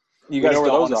wall? You We guys know where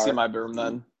don't those want to see are. my room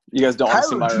then. You guys don't want to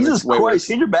see Tyler, my room. Jesus It's way Christ, worse.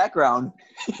 change your background.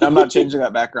 I'm not changing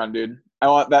that background, dude. I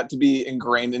want that to be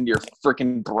ingrained into your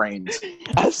freaking brains.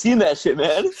 I've seen that shit,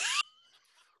 man.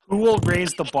 Who will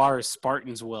raise the bar?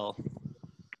 Spartans will.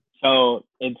 So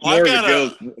it's Well, more I've of a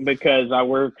got joke because I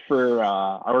work for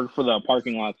the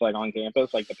parking lots like on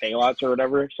campus, like the pay lots or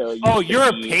whatever. So it Oh, used to you're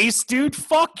a be- pace dude?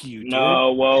 Fuck you, dude.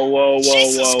 No, whoa,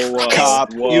 Jesus Christ.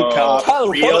 Cop, you cop. Tyler,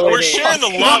 Reel We're it in. sharing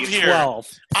the Fuck love here. 12.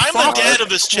 I'm Fuck the dad of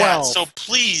this chat, 12. so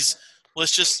please,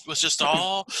 let's just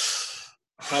all.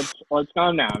 Let's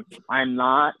calm down. I'm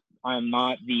not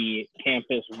the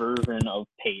campus version of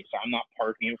pace. I'm not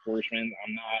parking enforcement.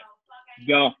 I'm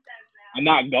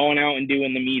not going out and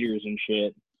doing the meters and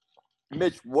shit.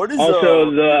 Mitch, what is Also,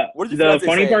 what did your the fiance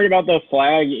funny say? part about the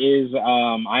flag is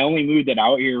I only moved it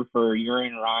out here for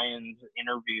Urian Ryan's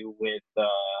interview with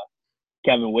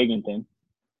Kevin Wigginton.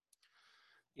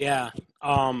 Yeah.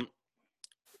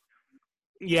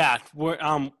 Yeah,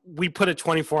 we put a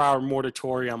 24-hour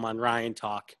moratorium on Ryan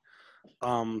Talk.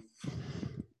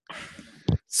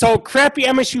 So crappy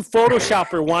MSU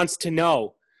Photoshopper wants to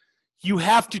know, you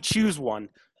have to choose one.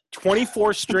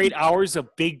 24 straight hours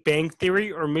of Big Bang Theory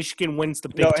or Michigan wins the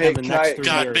Big No, Ten hey, the can next I- 3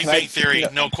 God, years. Big Can I- Bang Theory, you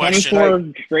know, no question.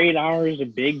 24 straight hours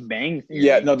of Big Bang Theory.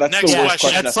 Yeah, no, that's Next the worst question.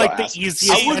 question. That's I like saw the asked.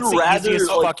 easiest, I would that's the rather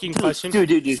easiest like, fucking question.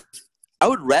 dude. I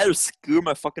would rather screw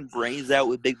my fucking brains out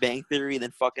with Big Bang Theory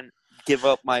than fucking give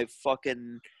up my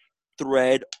fucking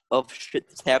thread of shit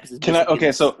that's happened. since Can I? Michigan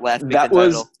Okay, so last Big that Ten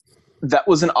was title. that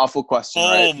was an awful question, Oh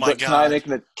right? my But can I God. make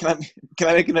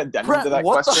an addendum Brett, to that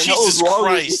what the question? hell is Jesus wrong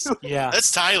Christ. with you? Yeah.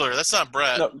 That's Tyler. That's not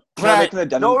Brett. No, can I Brett, make an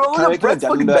addendum? No, Can I look make at an Brett's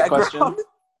addendum fucking to that background. question?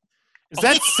 Is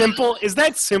that simple? Is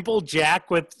that simple, Jack,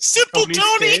 with Simple Tony's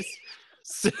Tony.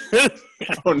 face?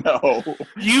 Oh no!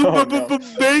 You Oh, no.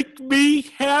 make me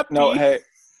happy. No, hey,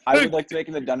 I would like to make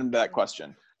an addendum to that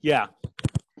question. Yeah.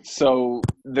 So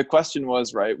the question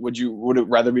was, right, would it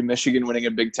rather be Michigan winning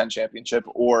a Big Ten championship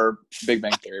or Big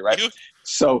Bang Theory, right? You-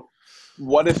 So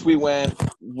what if we went,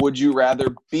 would you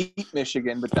rather beat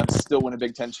Michigan but them still win a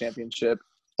Big Ten championship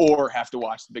or have to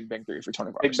watch the Big Bang Theory for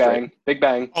 24 Big hours straight? Bang. Big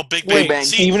Bang. Oh, Big Wait, Bang. Bang.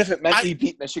 See, Even if it meant I- you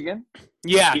beat Michigan?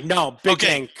 Yeah, no, Big Okay.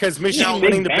 Bang. Because Michigan Now-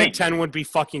 winning the Big Big Bang. Ten would be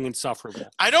fucking insufferable.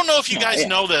 I don't know if you No, guys yeah.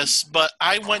 know this, but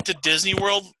I went to Disney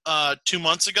World 2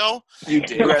 months ago. You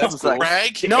did. Congrats, That's cool.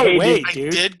 Brag. No Hey, way, I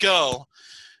dude. did go.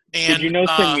 And, Did you know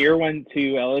Samir went to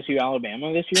LSU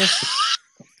Alabama this year?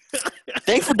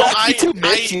 Thanks for Well, that, too,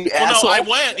 Mitch, you well, asshole. no, I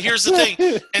went. Here's the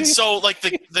thing. And so, like,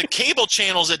 the cable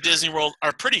channels at Disney World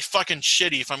are pretty fucking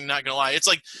shitty, if I'm not going to lie. It's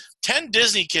like 10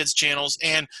 Disney Kids channels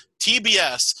and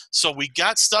TBS. So we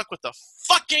got stuck with the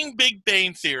fucking Big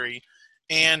Bang Theory.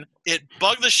 And it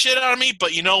bugged the shit out of me.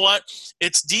 But you know what?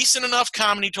 It's decent enough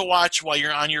comedy to watch while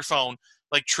you're on your phone.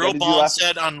 Like Trill did you Ball laugh-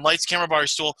 said on Lights, Camera,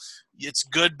 Barstool, it's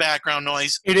good background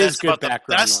noise. It is That's good about the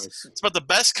background best- noise. It's about the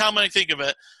best comedy I think of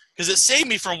it. Because it saved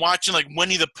me from watching like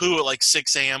Winnie the Pooh at like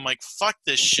 6 a.m. Like, fuck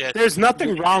this shit. There's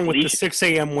nothing wrong with the Least- 6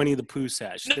 a.m. Winnie the Pooh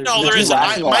sesh. No, There's there nothing isn't.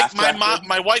 wrong laugh with and it. laugh track, dude?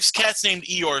 My wife's cat's named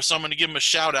Eeyore, so I'm going to give him a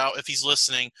shout out if he's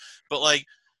listening. But like,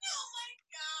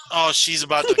 oh, she's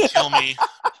about to kill me.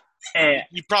 Eh,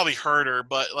 You probably heard her,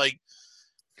 but like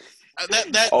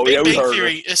that Oh, Big yeah, we Bang heard her.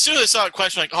 Theory. As soon as I saw that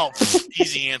question, like, oh,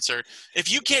 easy answer.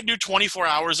 If you can't do 24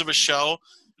 hours of a show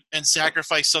and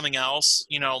sacrifice something else,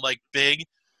 you know, like big,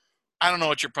 I don't know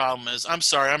what your problem is. I'm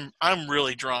sorry. I'm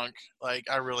really drunk. Like,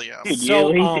 I really am. dude,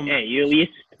 So, you at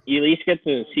least get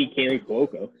to see Kaylee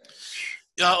Cuoco.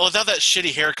 Without that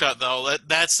shitty haircut, though,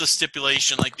 that's the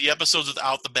stipulation. Like the episodes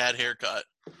without the bad haircut.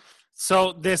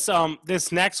 So this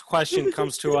next question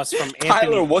comes to us from Anthony.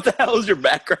 Tyler, what the hell is your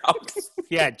background?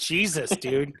 Yeah, Jesus,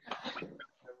 dude.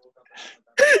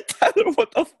 Tyler,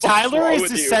 what the fuck Tyler wrong is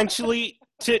with you? essentially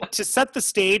to set the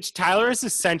stage. Tyler has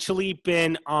essentially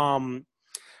been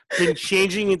been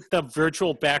changing the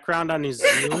virtual background on his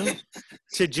Zoom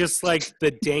to just like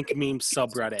the dank meme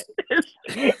subreddit.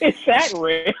 Is that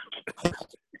Rick?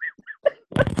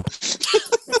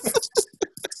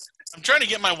 I'm trying to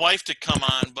get my wife to come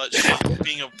on, but she's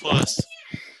being a puss.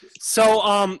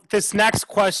 So, this next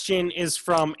question is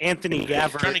from Anthony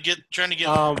Gaver. Trying to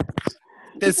get.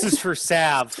 This is for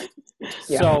Sav.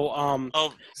 Yeah. So,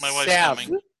 Oh, my wife's Sav,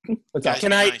 coming. What's Guys, up? Can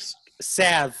be I- nice.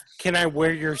 Sav, can I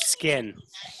wear your skin?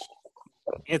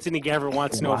 Anthony Gaver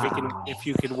wants to know Wow. if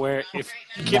you can wear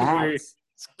your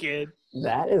skin.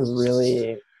 That is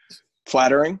really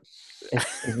Flattering.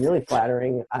 it's really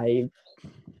flattering. I'm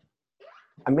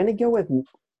gonna go with a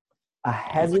Yeah,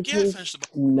 hesitant finish the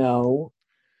no,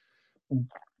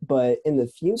 but in the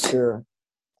future,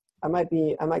 I might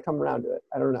come around to it.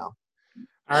 I don't know.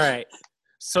 All right.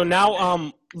 So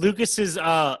now, Lucas's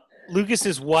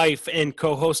wife and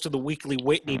co-host of the Weekly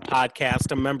Whitney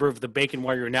podcast, a member of the Bacon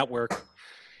Warrior Network,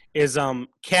 is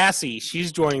Cassie.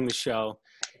 She's joining the show,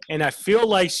 and I feel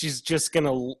like she's just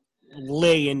gonna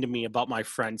lay into me about my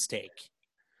friend's take.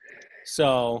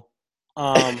 So,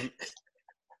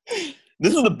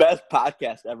 This is the best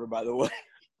podcast ever, by the way.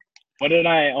 What did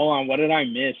I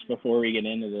miss before we get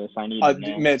into this? I need to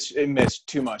know. Mitch,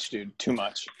 too much, dude. Too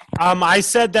much. I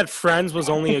said that Friends was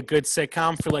only a good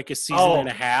sitcom for like a season and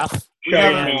a half. We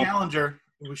have Fair a enough. challenger.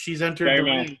 She's entered Fair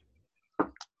the enough. ring.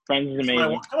 Friends is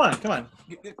amazing. Come on.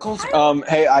 Get closer.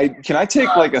 Hey, can I take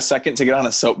like a second to get on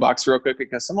a soapbox real quick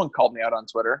because someone called me out on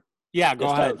Twitter. Yeah, go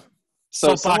ahead. So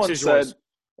Soapbox someone is said, yours.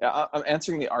 yeah, I'm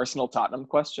answering the Arsenal Tottenham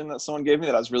question that someone gave me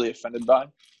that I was really offended by.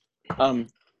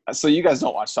 So you guys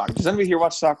don't watch soccer. Does anybody here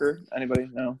watch soccer? Anybody?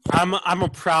 No. I'm a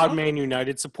proud Man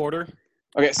United supporter.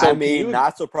 Okay, so I mean,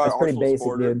 not so proud That's of pretty Arsenal basic,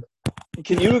 supporter. dude.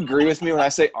 can you agree with me when I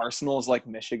say Arsenal is like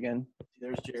Michigan?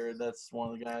 There's Jared. That's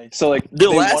one of the guys. So like The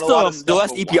they last won a lot of the stuff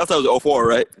last a EPL title was 04,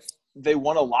 right? They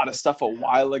won a lot of stuff a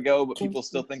while ago, but people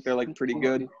still think they're like pretty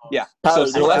good. Yeah. Tyler,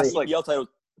 So the the last last like EPL title.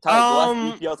 Tyler, the Um,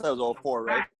 last EPL title was 04,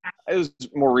 right? it was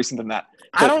more recent than that.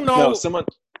 I don't know. No,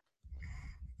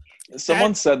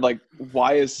 someone said like,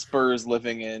 why is Spurs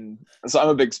living in? So I'm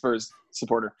a big Spurs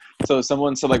supporter. So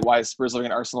someone said like, why is Spurs living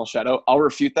in Arsenal shadow? I'll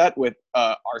refute that with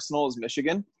Arsenal is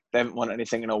Michigan. They haven't won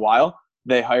anything in a while.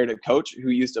 They hired a coach who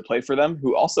used to play for them,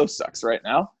 who also sucks right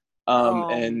now.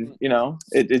 And you know,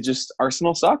 it just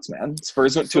Arsenal sucks, man.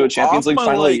 Spurs went to So a Champions League off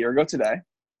my, final a like- year ago today.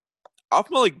 Off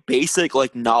my like basic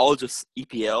like knowledge of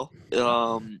EPL,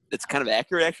 it's kind of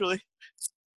accurate actually.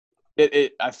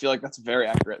 I feel like that's very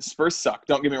accurate. Spurs suck.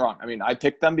 Don't get me wrong. I mean, I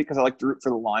picked them because I like to root for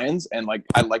the Lions, and like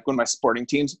I like when my sporting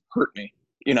teams hurt me.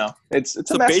 You know, it's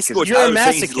So a basically, what You're a Tyler's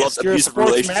saying is he loves masochist. You're a abusive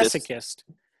sports relationships. masochist.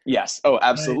 yes. Oh,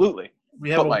 absolutely. We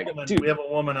have But, a like, woman. dude. We have a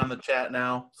woman on the chat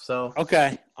now. So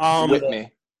Okay. With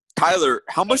me, Tyler,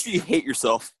 how much do you hate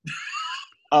yourself?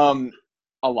 a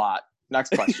lot.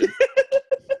 Next question.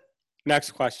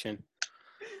 Next question.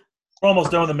 we're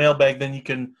almost done with the mailbag. Then you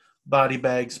can body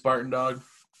bag Spartan Dog.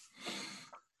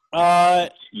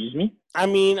 Excuse me? I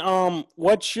mean,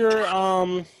 what's your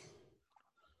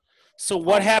So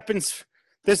what happens?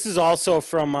 This is also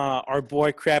from our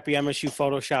boy Crappy MSU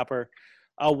Photoshopper.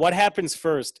 What happens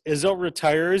first? Izzo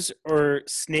retires or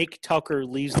Snake Tucker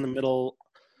leaves in the middle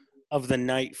of the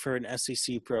night for an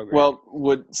SEC program? Well,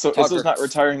 Tucker. Izzo's not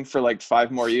retiring for like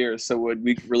 5 more years. So would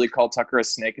we really call Tucker a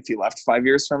snake if he left 5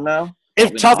 years from now?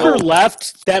 if Tucker no.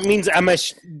 left, that means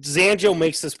Zanjo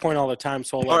makes this point all the time.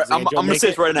 So I'll let All right, I'm Zanjo going to make say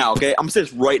it. this right now, okay? I'm going to say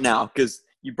this right now because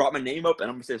you brought my name up, and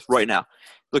I'm going to say this right now.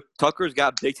 Look, Tucker's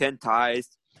got Big Ten ties.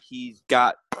 He's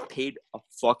got paid a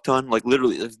fuck ton. Like,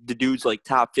 literally, the dude's, like,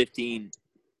 top 15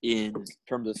 in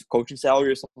terms of coaching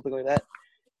salary or something like that.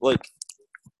 Like,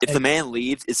 if the man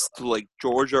leaves, it's to, like,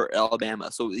 Georgia or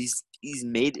Alabama. So he's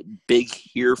made it big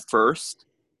here first.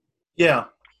 Yeah,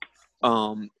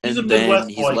 And he's a then Midwest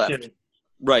he's boy left. too.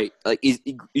 Right, like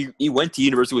he went to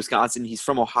University of Wisconsin. He's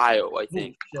from Ohio, I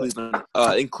think, Cleveland.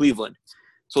 In Cleveland,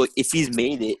 so like if he's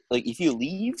made it, like if he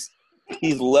leaves,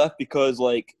 he's left because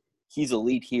like he's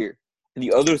elite here. And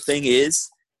the other thing is,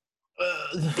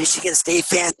 Michigan State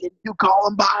fans didn't do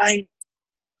Columbine.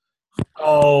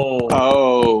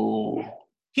 Oh.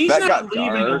 He's That not got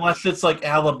leaving dark. unless it's like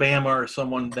Alabama or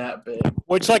someone that big.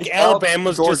 Which like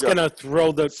Alabama's just Georgia. gonna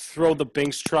throw the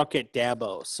Binks truck at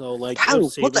Dabo. So like Tyler, go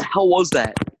save what the him. hell was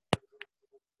that?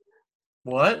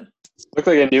 What? Looked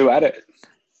like a new edit.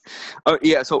 Oh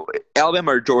yeah, so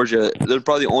Alabama or Georgia, they're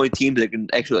probably the only teams that can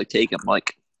actually like take him.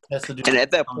 Like, That's the dude. and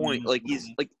at that point, like he's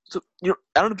like, so you know,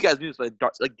 I don't know if you guys knew this, but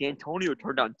like D'Antonio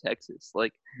turned down Texas.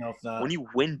 Like. No, it's not. When you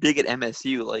win big at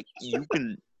MSU, like you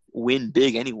can win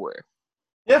big anywhere.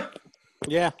 Yeah.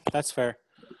 Yeah, that's fair.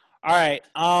 All right.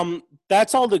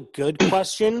 That's all the good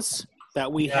questions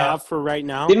that we have for right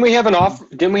now. Didn't we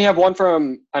have one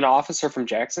from an officer from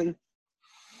Jackson?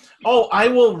 Oh, I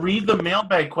will read the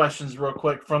mailbag questions real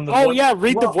quick from the.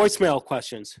 Read the voicemail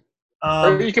questions.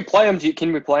 Or you could play them.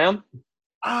 Can we play them?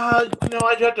 I'd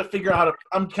have to figure out.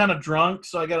 I'm kind of drunk,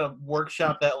 so I got to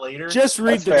workshop that later. Just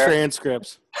read That's the fair.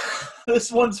 transcripts.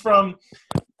 This one's from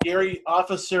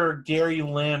Officer Gary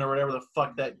Lynn, or whatever the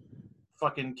fuck that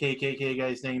fucking KKK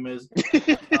guy's name is.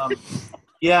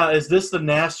 Is this the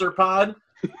Nasser pod?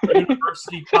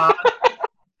 University pod?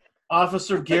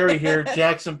 Officer Gary here,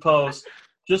 Jackson Post.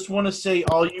 Just want to say,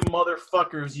 all you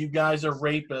motherfuckers, you guys are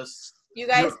rapists. You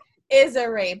guys is a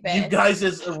rapist. You guys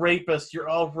is a rapist. You're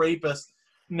all rapists.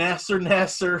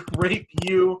 Nasser, rape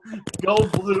you. Go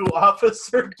blue,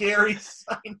 Officer Gary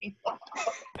signing off.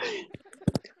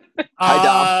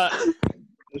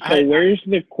 So where's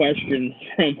the question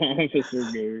from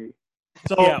Officer Gary?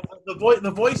 So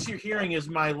the voice you're hearing is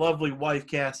my lovely wife,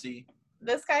 Cassie.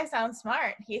 This guy sounds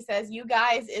smart. He says, you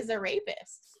guys is a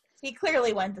rapist. He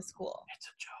clearly went to school. It's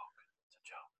a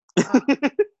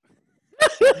joke.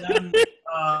 And then,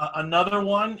 another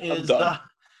one is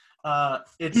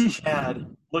it's Chad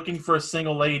looking for a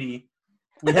single lady.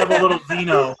 We have a little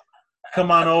Vino.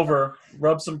 Come on over.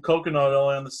 Rub some coconut oil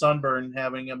on the sunburn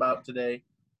having about today.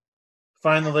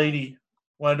 Find the lady.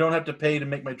 Well, I don't have to pay to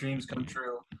make my dreams come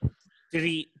true. Did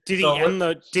he end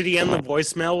the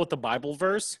voicemail with the Bible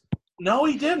verse? No,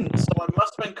 he didn't. So I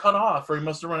must have been cut off, or he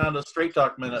must have run out of straight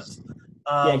talk minutes.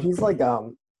 He's like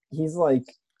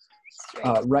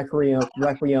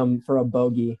Requiem for a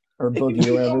Bogey or Boogie,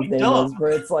 or whatever his name is,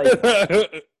 where it's like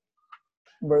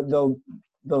where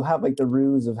they'll have like the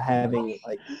ruse of having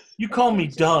like you call me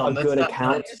dumb. A good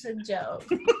account. It's a joke.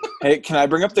 Hey, can I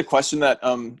bring up the question that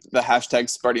the hashtag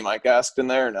Sparty Mike asked in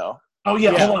there or no? Oh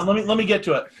yeah, hold on. Let me get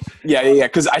to it. Yeah.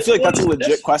 Because I feel like that's a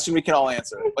legit question we can all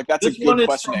answer. Like that's a good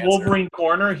question to answer. Wolverine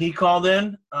Corner. He called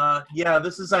in.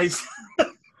 This is Isaiah.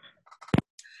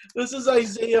 This is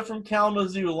Isaiah from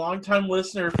Kalamazoo, longtime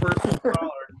listener, first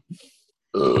caller.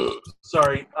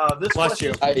 Sorry. This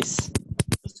question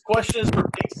is for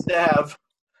Big Stav.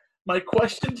 My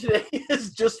question today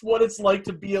is just what it's like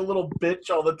to be a little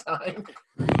bitch all the time.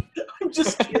 I'm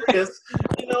just curious,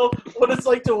 what it's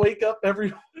like to wake up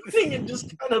every morning and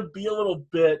just kind of be a little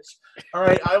bitch. All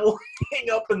right, I will hang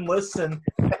up and listen.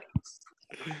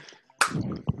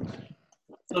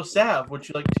 So, Sav, would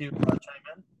you like to chime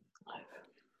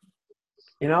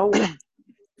in?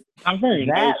 I'm very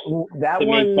nice that to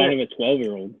one. make fun of a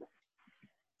 12-year-old.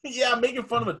 Yeah, making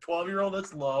fun of a 12-year-old,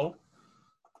 that's low.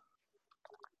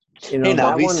 Hey,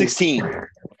 now he's 16.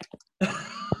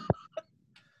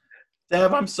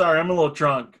 Deb, I'm sorry, I'm a little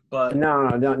drunk, but No,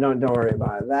 don't worry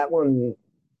about it. That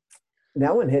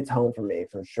one hits home for me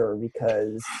for sure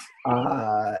because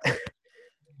I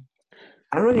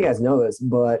don't know if you guys know this,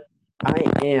 but I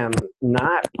am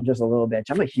not just a little bitch.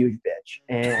 I'm a huge bitch,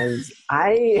 and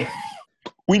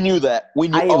We knew that. We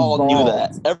all knew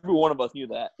that. Every one of us knew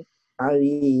that. I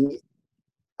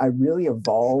really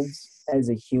evolved as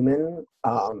a human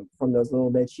from those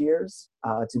little bitch years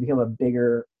to become a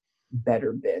bigger,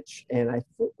 better bitch. And I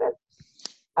think that,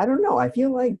 I don't know, I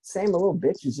feel like saying a little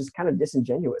bitch is just kind of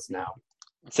disingenuous now.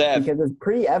 Sad. Because it's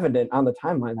pretty evident on the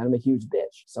timeline that I'm a huge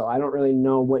bitch. So I don't really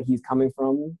know what he's coming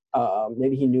from.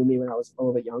 Maybe he knew me when I was a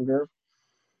little bit younger.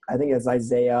 I think it's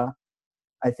Isaiah.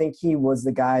 I think he was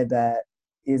the guy that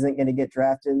isn't going to get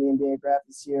drafted in the NBA draft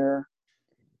this year.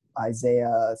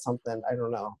 Isaiah something, I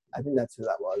don't know. I think that's who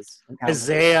that was.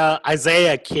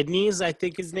 Isaiah Kidneys, I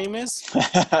think his name is.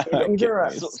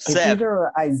 It's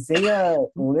either Isaiah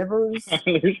Livers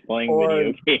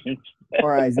video games.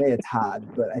 or Isaiah Todd,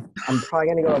 but I'm probably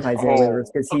going to go with Isaiah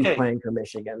Livers because he's playing for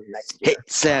Michigan next year. Hey,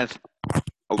 Sev,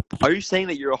 are you saying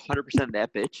that you're 100%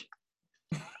 that bitch?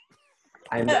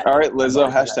 All right,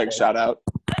 Lizzo, hashtag shout out.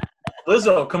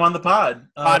 Lizzo, come on the pod.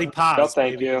 Body Pods. No,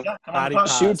 thank you. Yeah, Body pod.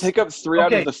 She would take up 3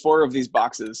 out of the 4 of these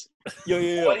boxes.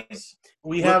 Yo. Boys,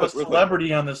 we have a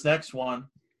celebrity on this next one.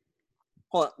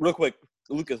 Hold on, real quick.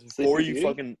 Lucas, before you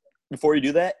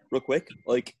do that, real quick,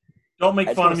 like, don't make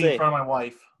fun of me in front of my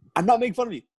wife. I'm not making fun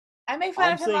of you. I make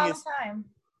fun of him all the time.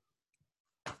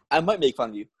 I might make fun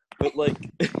of you, but like,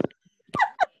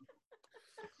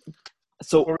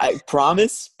 so I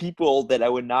promise people that I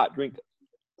would not drink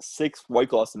 6 White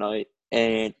Claws tonight,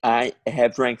 and I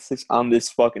have drank 6 on this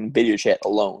fucking video chat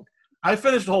alone. I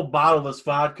finished a whole bottle of this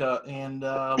vodka, and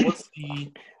what's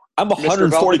the? I'm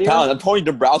 140 pounds. I'm Tony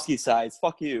Dombrowski size.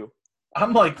 Fuck you.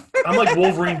 I'm like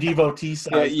Wolverine devotee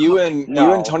size. Yeah, you and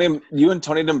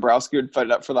Tony Dombrowski would fight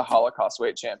it up for the Holocaust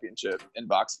weight championship in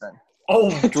boxing.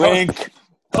 Oh, Drink.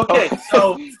 Okay,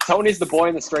 so Tony's the boy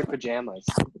in the striped pajamas.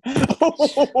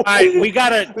 All right, we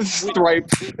gotta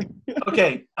striped.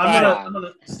 Okay, I'm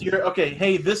gonna steer. Okay,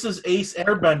 hey, this is Ace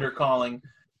Airbender calling.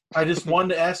 I just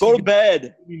wanted to ask Go you to bed. to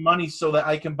give me money so that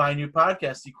I can buy new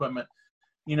podcast equipment.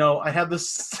 You know, I have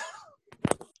this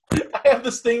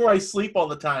thing where I sleep all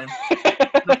the time.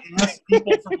 I ask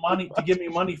people for money to give me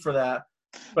money for that,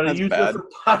 but I use it for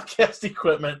podcast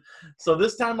equipment. So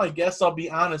this time, I guess I'll be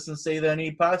honest and say that I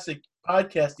need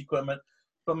podcast equipment.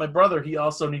 But my brother, he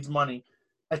also needs money.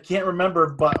 I can't remember,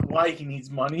 but why he needs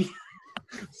money.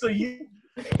 So you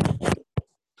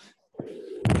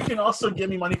can also give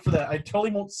me money for that. I totally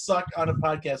won't suck on a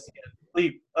podcast again.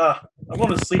 Sleep. I'm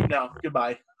going to sleep now.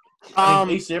 Goodbye.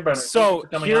 Ace Airbender. So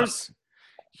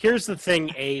here's the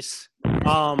thing, Ace.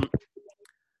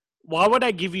 Why would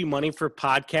I give you money for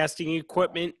podcasting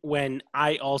equipment when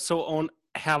I also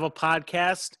have a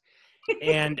podcast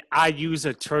and I use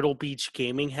a Turtle Beach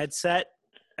gaming headset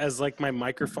as like my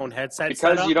microphone headset?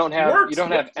 Because you don't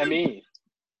have ME.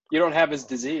 You don't have his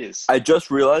disease. I just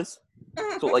realized.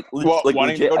 So like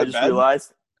legit, I just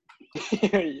realized.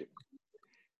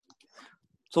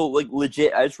 So like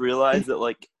legit, I just realized that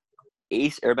like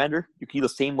Ace Airbender, you can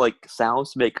use the same like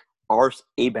sounds to make Arse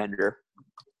Airbender.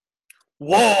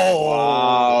 Whoa!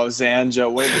 Wow,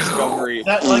 Zanja, what a discovery!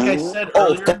 That, like I said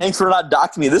earlier. Oh, thanks for not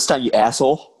docking me this time, you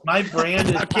asshole. My brand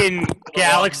is fucking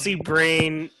Galaxy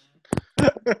Brain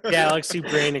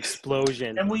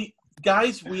explosion. And we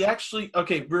actually,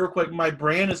 okay, real quick, my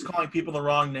brand is calling people the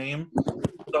wrong name.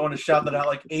 So I want to shout that out,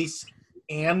 like Ace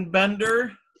and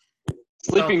Bender.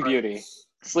 Sleeping Beauty.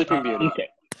 Sleeping Beauty. Okay.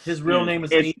 His real name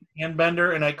is Ace and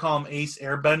Bender, and I call him Ace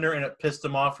Airbender, and it pissed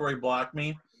him off where he blocked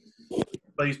me.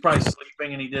 But he's probably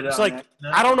sleeping, and he did it. It's like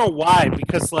accident. I don't know why,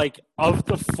 because like of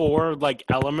the four like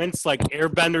elements, like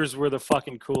Airbenders were the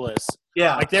fucking coolest.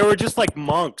 Yeah, like they were just like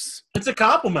monks. It's a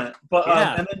compliment. But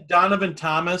and then Donovan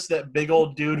Thomas, that big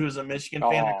old dude who's a Michigan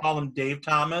fan, I call him Dave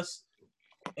Thomas.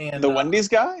 And the Wendy's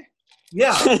guy.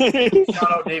 Yeah,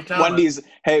 shout out Dave Thomas. Wendy's.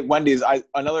 Hey, Wendy's.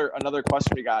 Another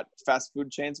question we got. Fast food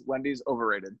chains. Wendy's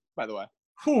overrated, by the way.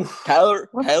 Tyler,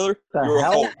 you're a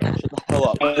hoe. Shut the hell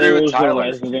up. I agree with Tyler.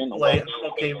 I'm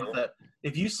okay with that.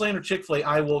 If you slander Chick-fil-A,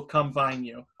 I will come find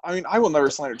you. I mean, I will never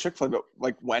slander Chick-fil-A, but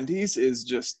like Wendy's is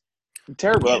just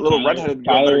terrible. That little redheaded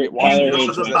girl better get washed.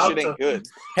 That shit ain't good.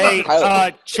 Hey,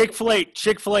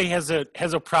 Chick-fil-A has a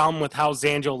problem with how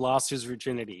Zanjo lost his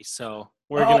virginity, so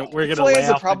we're gonna Chick-fil-A has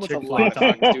a problem with the hot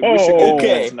dogs, dude. We should go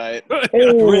okay tonight. And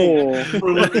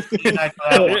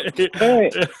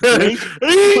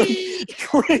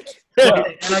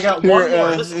I got one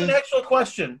more. This is an actual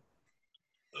question.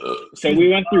 So we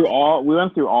went through all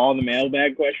the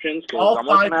mailbag questions. All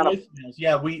 5 voicemails.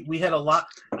 Yeah, we had a lot.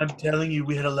 I'm telling you,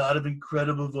 we had a lot of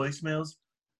incredible voicemails.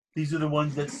 These are the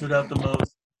ones that stood out the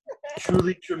most.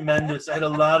 Truly tremendous. I had a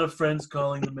lot of friends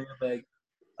calling the mailbag.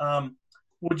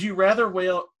 Would you rather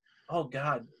wear? Oh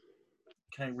God,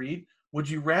 can I read? Would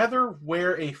you rather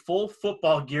wear a full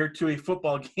football gear to a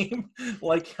football game,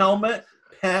 like helmet,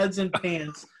 pads, and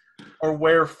pants, or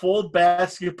wear full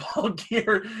basketball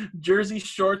gear, jersey,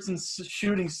 shorts, and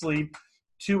shooting sleeve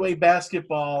to a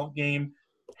basketball game?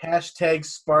 Hashtag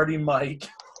Sparty Mike.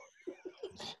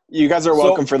 You guys are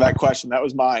welcome for that question. That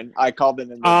was mine. I called in.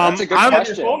 That's a good question. I have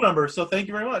your phone number, so thank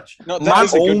you very much. No, that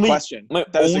is a good question. My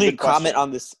only comment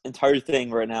on this entire thing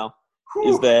right now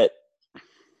is that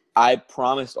I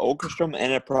promised Okerstrom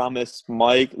and I promised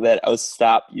Mike that I would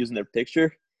stop using their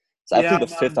picture. So I plead the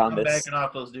fifth on this. I'm backing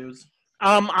off those dudes.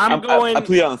 I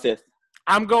plead on the fifth.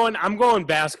 I'm going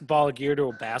basketball gear to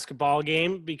a basketball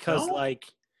game because like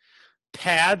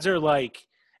pads are like,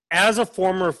 as a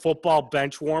former football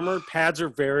bench warmer, pads are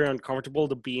very uncomfortable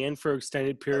to be in for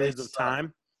extended periods of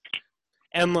time.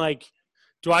 And like,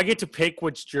 do I get to pick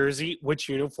which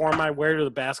uniform I wear to the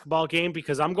basketball game?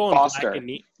 Because I'm going Foster. Black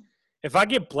and if I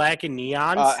get black and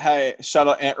neons. Hey, shout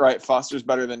out Ant Wright. Foster's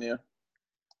better than you.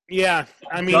 Yeah,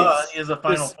 I mean, he is a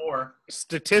Final Four.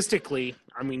 Statistically,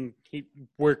 I mean,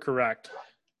 we're correct.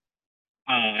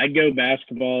 I'd go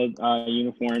basketball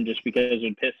uniform just because it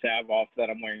would piss Sav off that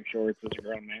I'm wearing shorts as a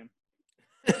grown man.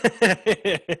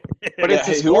 But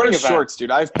it's who wears shorts, dude?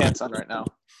 I have pants on right now.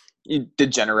 You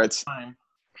degenerates. Fine.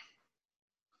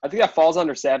 I think that falls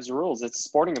under Sav's rules. It's a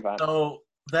sporting event. So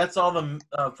that's all the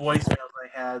voicemails I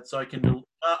had. So I can do.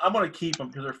 I'm gonna keep them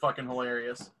because they're fucking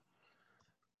hilarious.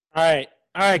 All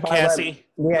right, Cassie.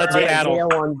 Let's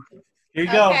battle. Here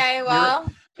you go. Okay, well.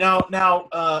 Now,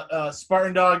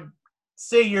 Spartan Dog,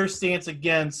 say your stance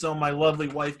again, so my lovely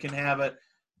wife can have it.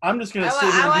 I'm just gonna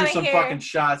sit here and do some fucking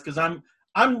shots because I'm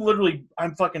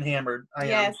fucking hammered. I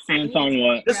am. Stance on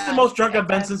what? This is the most drunk I've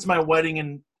been since my wedding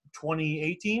in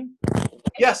 2018?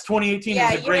 Yes, 2018 Yeah,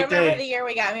 was a you great remember day. the year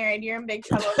we got married. You're in big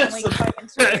trouble. It was like fucking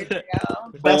 2 years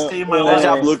ago. Best day of my Good life.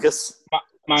 job, Lucas.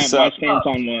 My stance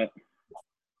on what?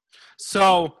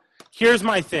 So here's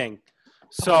my thing.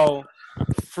 So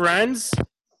Friends,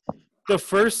 the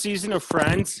first season of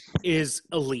Friends is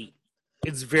elite.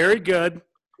 It's very good.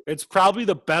 It's probably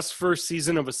the best first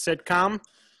season of a sitcom.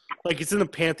 Like, it's in the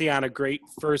pantheon of great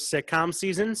first sitcom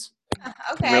seasons.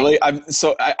 Okay. Really?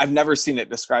 I've never seen it.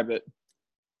 Describe it.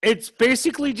 It's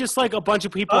basically just like a bunch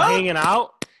of people hanging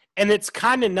out, and it's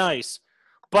kind of nice.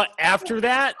 But after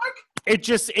that,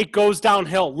 it goes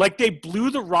downhill. Like, they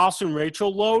blew the Ross and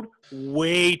Rachel load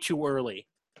way too early.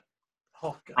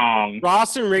 Oh, God.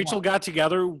 Ross and Rachel got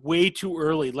together way too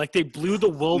early. Like, they blew the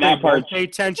will they That won't part- they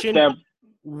tension that-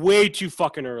 way too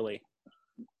fucking early.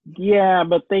 Yeah,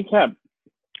 but they kept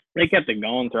it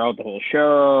going throughout the whole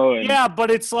show. And Yeah, but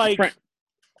it's like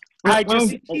I just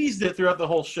They teased it throughout the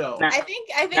whole show. I think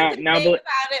the thing about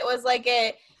it was like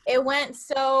it went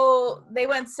so they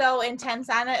went so intense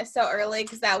on it so early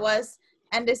because that was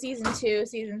end of season 2,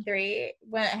 season 3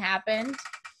 when it happened.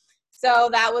 So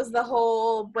that was the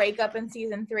whole breakup in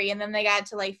season 3, and then they got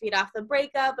to like feed off the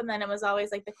breakup, and then it was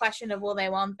always like the question of will they,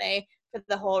 won't they, for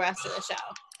the whole rest of the show.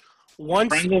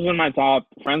 Friends was in my top.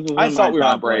 I thought we were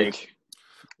on break. Like,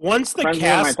 once the Friends was in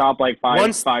cast my top like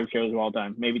five shows of all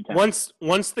time, maybe 10.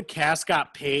 once the cast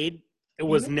got paid, it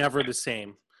was never the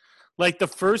same. Like, the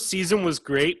first season was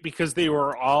great because they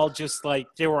were all just like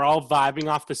they were all vibing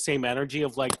off the same energy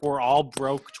of like we're all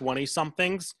broke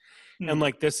 20-somethings, and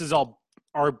like this is all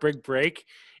our big break.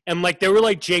 And like they were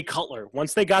like Jay Cutler.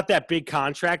 Once they got that big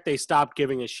contract, they stopped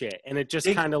giving a shit, and it just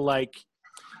kind of like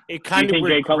it kind Do of. you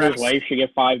think Jay Cutler's wife should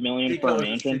get $5 million for a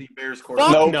mansion? Fuck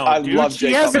Nope, no, I dude. love She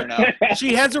Jay has Cutler now.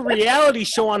 She has a reality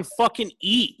show on fucking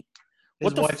E!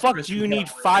 What the wife's fuck Kristen do you need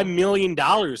Cutler. $5 million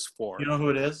for? You know who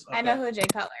it is? I know who Jay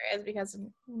Cutler is because of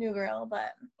New Girl,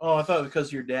 but Oh, I thought it was because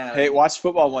of your dad. Hey, watch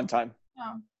football one time.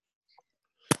 no.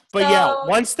 But yeah, So-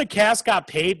 once the cast got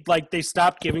paid, like they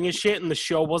stopped giving a shit, and the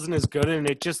show wasn't as good, and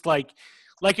it just like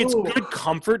it's Ooh. good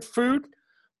comfort food,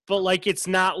 but like it's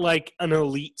not like an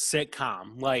elite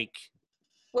sitcom. Like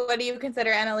What do you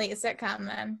consider an elite sitcom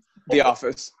then? The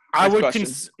Office. I Next would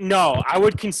question. I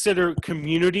would consider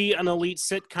Community an elite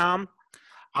sitcom.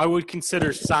 I would consider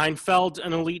Seinfeld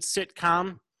an elite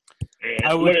sitcom.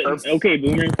 I would Okay,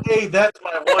 Boomer. Hey, that's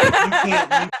my wife.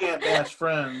 You can't bash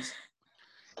Friends.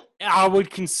 I would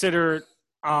consider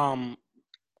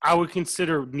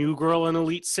New Girl an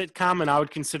elite sitcom, and I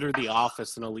would consider The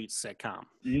Office an elite sitcom.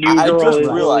 New I Girl just is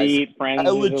realized- elite. Friends I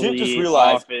is legit elite. just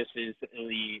realized- Office is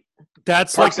elite.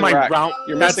 That's Parks like and my Rec. Mount.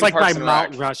 You're That's missing like my Parks and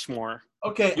Mount Rec. Rushmore.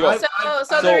 Okay. Yo.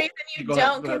 So the reason you Go ahead,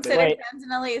 don't go ahead, consider Wait. Friends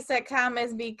an elite sitcom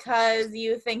is because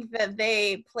you think that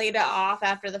they played it off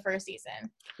after the first season.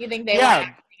 You think they Yeah. weren't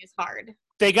acting as hard.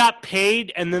 They got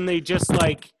paid, and then they just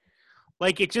like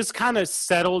it just kind of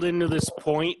settled into this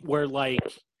point where like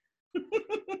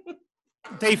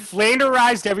they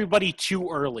flanderized everybody too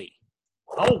early.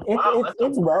 Oh, wow.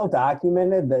 It's well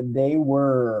documented that they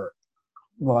were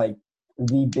like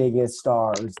the biggest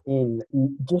stars in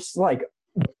just like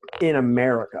in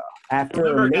America after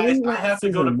Remember, guys, maybe I not have to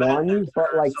go to season bed. 1,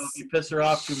 but like So if you piss her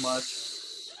off too much.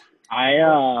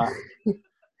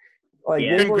 like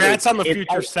Yeah. they were- Congrats on the It's-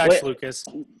 future I- sex, wait. Lucas.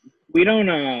 We don't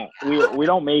we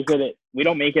don't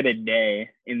make it a day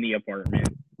in the apartment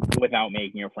without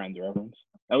making a Friends reference.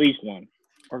 At least one.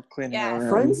 Or cleaning Yeah. our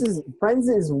room. Friends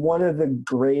is one of the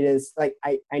greatest. Like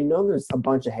I know there's a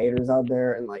bunch of haters out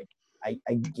there, and like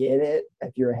I get it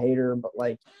if you're a hater, but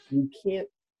like you can't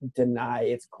deny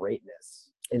its greatness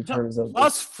in terms of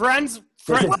Us friends, its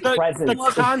the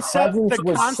presence. concept, Its the presence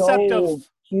was concept so of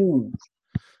huge.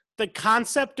 the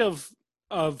concept of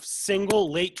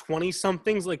single late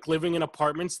 20-somethings like living in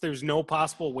apartments there's no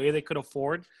possible way they could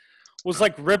afford was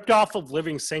like ripped off of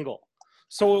Living Single.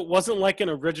 So it wasn't like an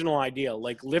original idea.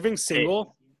 Like Living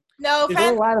Single. No, There's a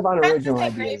Friends, lot of Friends unoriginal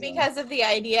isn't great ideas. because of the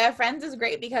idea. Friends is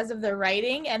great because of the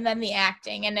writing and then the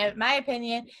acting. And in my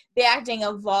opinion, the acting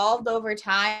evolved over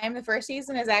time. The first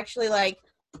season is actually like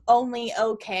only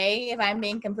okay, if I'm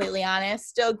being completely honest.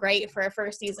 Still great for a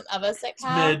first season of a It's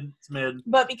sitcom. mid.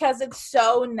 But because it's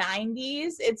so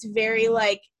 90s, it's very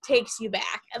like takes you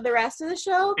back. And the rest of the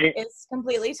show is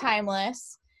completely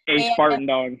timeless. Hey, And- Spartan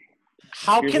dog.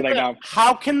 How Here's can what I the, got.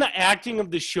 how can the acting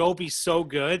of the show be so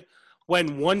good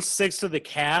when 1/6 of the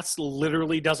cast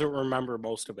literally doesn't remember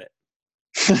most of it?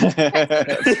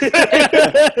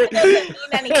 It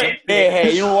doesn't mean anything.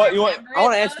 Hey, you know what? I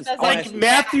want to answer this. Like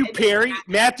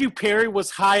Matthew Perry was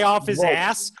high off his Whoa.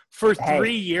 ass for Hey.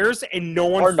 3 years and no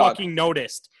one Hard dog. fucking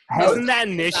noticed. Hey, Isn't that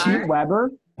an issue? Pete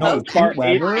Weber, Hey, Oh, Pete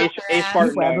Weber. Pete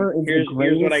Weber Weber. is the Here's what I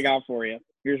greatest. got for you.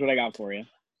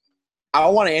 I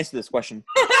want to answer this question. Me.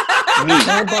 Hold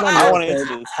on I real want to quick.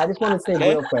 answer this. I just want to say Okay.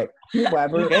 real quick. Pete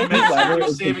Weber. Okay. Pete Weber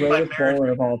is the Saving my greatest marriage.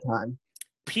 bowler of all time.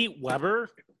 Pete Weber?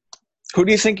 Who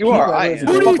do you think you Pete are? Weber I is am.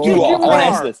 the Who do you greatest think bowler you of I all want to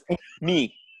time. answer this.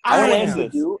 Me. I want to answer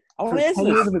this. I want For to 10 answer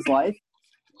years this. of his life,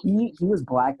 he was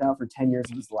blacked out for 10 years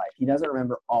of his life. He doesn't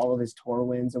remember all of his tour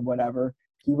wins or whatever.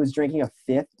 He was drinking a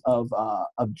fifth of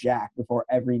Jack before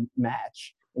every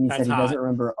match. And he That's said he hot. doesn't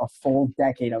remember a full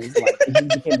decade of his life.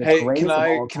 And he became the Hey, greatest of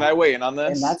all can I time. weigh in on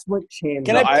this? And that's what changed.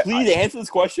 Can I please answer this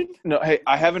question? No, hey,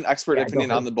 I have an expert Yeah, go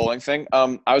opinion ahead. on the bowling thing.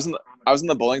 I was in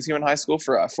the bowling team in high school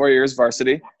for 4 years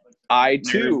varsity. I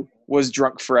too was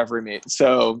drunk for every meet,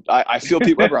 so I feel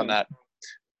Pete Weber on that.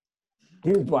 He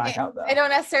was blackout though. I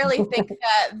don't necessarily think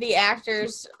that the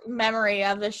actor's memory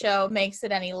of the show makes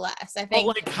it any less. I But think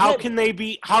like, how can they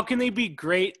be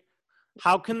great?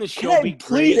 How can the show Can be I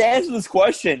please great? answer this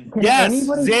question? Can Yes,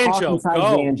 anybody talk Zanjo, besides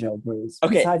go. Zanjo, please?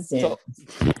 Okay, Besides Zanjo.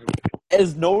 so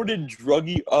as noted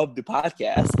druggie of the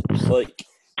podcast, like,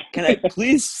 can I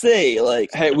please say, like,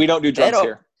 Hey, we don't do drugs that-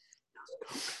 here.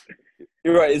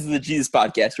 You're right. This is the Jesus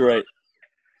podcast. You're right.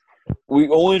 We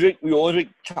only drink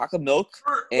chocolate milk,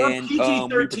 We're and PG-13 we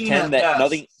pretend that at best,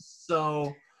 nothing.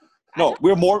 So No,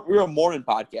 we're a Mormon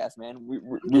podcast, man. We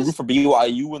root for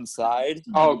BYU inside.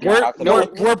 Oh, We drink God. chocolate No,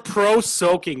 milk. We're pro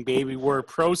soaking, baby. We're a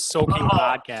pro soaking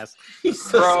podcast. Jesus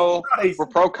Pro, Christ. we're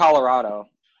pro Colorado.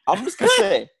 I'm just gonna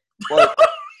say, like,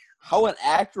 how an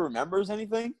actor remembers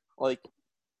anything, like,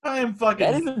 I am that fucking.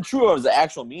 isn't true of the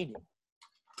actual meaning.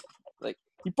 Like,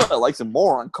 he probably likes it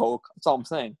more on coke. That's all I'm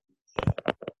saying.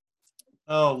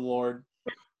 Oh Lord.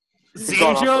 He's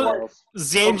going off the rails.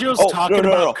 Zanjo's Oh, talking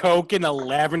no. about coke in a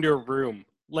lavender room.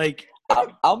 Like,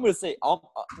 I'm gonna say.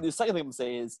 The second thing I'm gonna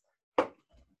say is,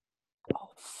 oh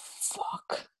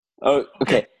fuck. Oh,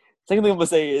 okay. Second thing I'm gonna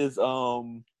say is,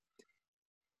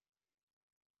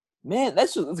 man,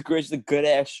 that's a good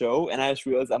ass show, and I just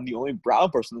realized I'm the only brown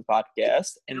person in the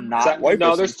podcast and not white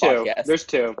No, person there's in the two. podcast. There's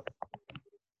two.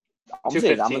 I'm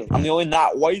saying 215. I'm the only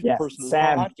not white Yeah, person in the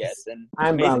Sam, podcast, and it's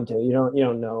I'm amazing. brown too. You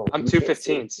don't know. I'm You can't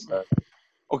see. 215s.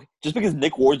 Okay, just because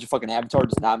Nick Ward's your fucking avatar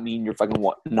does not mean you're fucking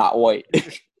not white.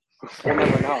 We'll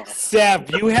never know.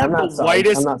 Sav, you have I'm the not sorry.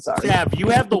 whitest. I'm not sorry. Sav, you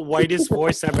have the whitest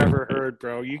voice I've ever heard,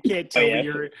 bro. You can't tell me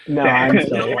you're. No, I'm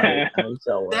so white. I'm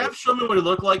so white. Dab showed me what he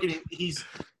looked like, and he's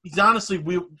honestly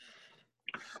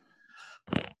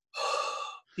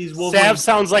he's Wolverine. Sav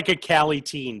sounds like a Cali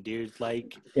teen, dude.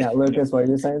 Like, Yeah, Lucas, what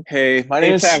are you saying? Hey, my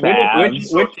name is Sav,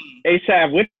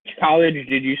 Sav. which college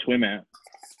did you swim at?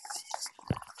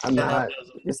 I'm not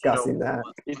discussing that.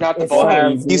 He's not the It's ball. so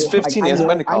easy. He's 15. He hasn't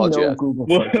been to college yet. Google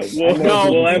We'll, searches. we'll, I know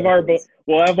No. we'll have our Google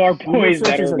we'll have our Google boys that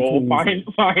searches are are will too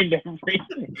find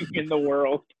everything in the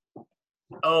world.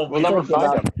 Oh, We'll never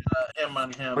find him. him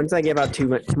on him. Once I give out too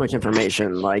much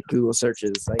information, like Google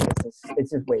searches, like it's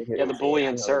just way too. Yeah, the easy. Boolean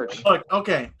I know. search. Look,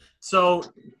 okay, so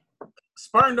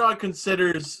Spartan Dog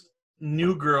considers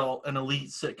New Girl an elite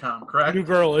sitcom, correct? New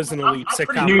Girl is an elite I'm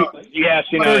pretty sitcom. new- Yes,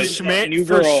 you know, For Schmidt, New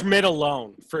for Girl, Schmidt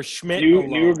alone. For Schmidt New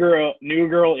alone.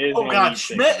 Girl is. Oh an God, elite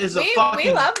Schmidt sitcom. is a we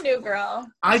fucking. love New Girl.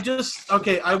 I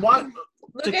want.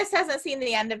 Lucas hasn't seen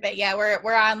the end of it yet.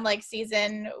 We're on like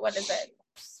season, what is it,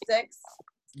 6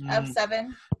 of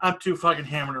 7? I'm too fucking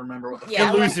hammered to remember what the Yeah,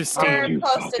 It loses we're steam.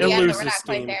 close to It the end, but loses we're not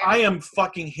quite steam. there. I am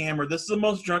fucking hammered. This is the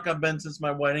most drunk I've been since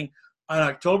my wedding. On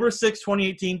October 6,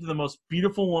 2018, to the most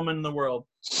beautiful woman in the world.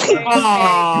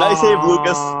 Nice save,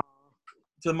 Lucas. To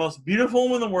the most beautiful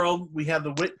woman in the world, we have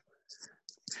the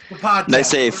podcast. Nice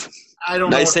save. I don't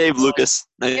know. Nice what save, to call it. Lucas.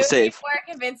 It Nice would be save. more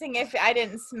convincing if I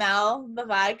didn't smell the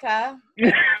vodka.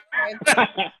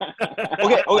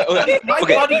 Okay. My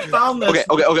buddy found this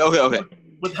Okay.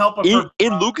 with help of In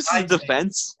her Lucas's bridesmaid.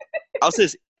 defense, I'll say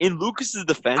this. In Lucas's I'm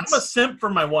defense, a simp for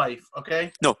my wife,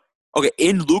 okay? okay.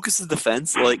 In Lucas's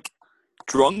defense, like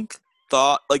drunk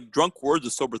words are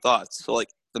sober thoughts. So like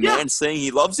the Yeah. man saying he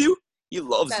loves you, he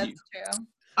loves That's you. true.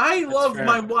 I love fair.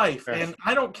 my wife, Fair. and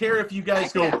I don't care if you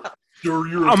guys go, you're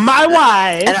My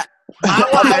wife. And my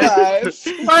wife.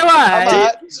 My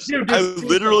wife. Dude, I just-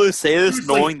 literally say this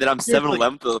seriously, knowing that I'm seriously.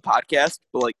 7-11th of the podcast,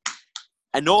 but like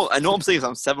I know I'm saying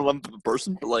I'm 7-11th of a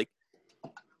person, but like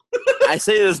I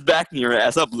say this backing your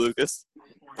ass up, Lucas.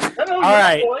 All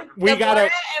right. We the gotta.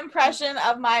 Borat impression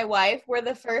of my wife were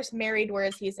the first married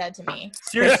words he said to me.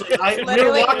 Seriously, we were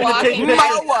Literally walking to take walking pictures.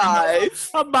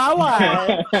 My wife. My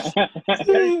wife.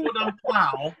 on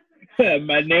plow.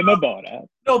 My name is Boda.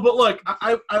 No, but look,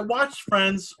 I watched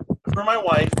Friends for my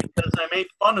wife because I made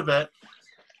fun of it,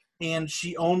 and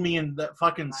she owned me in that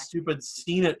fucking stupid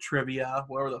Seen It trivia,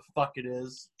 whatever the fuck it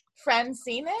is. Friends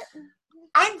seen it?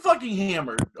 I'm fucking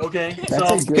hammered. Okay,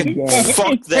 That's a good game. Fuck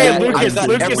Hey, that. Lucas, I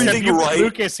got everything right.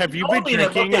 Lucas, have you been Told me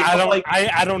that, drinking? okay, but, like-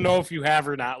 I don't know if you have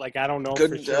or not. Like, I don't know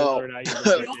Couldn't for sure tell. whether or not you've been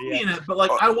You drinking. know me Yeah. in it, but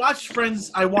like I watched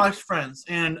Friends,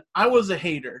 and I was a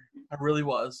hater. I really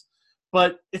was.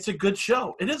 But it's a good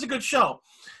show. It is a good show.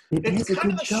 It's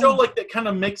kind of the show like that kind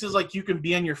of mixes like you can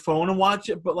be on your phone and watch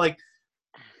it, but like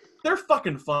they're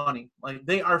fucking funny. Like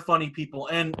they are funny people,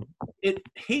 and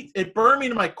it burned me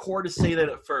to my core to say that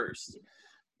at first.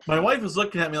 My wife was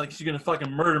looking at me like she's gonna fucking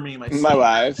murder me. In my sleep.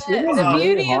 wife. The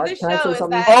beauty of the show is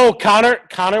that Oh,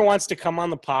 Connor wants to come on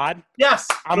the pod. Yes,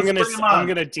 I'm let's gonna bring him on.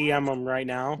 DM him right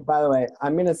now. By the way,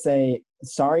 I'm gonna say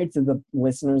sorry to the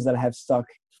listeners that have stuck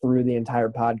through the entire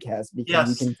podcast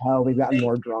because you can tell we've gotten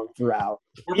more drunk throughout.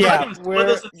 We're probably gonna split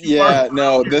this into two parts.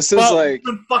 No, this is Well, like it's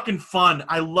been fucking fun.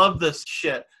 I love this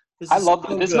shit. I love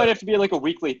so this. good. Might have to be like a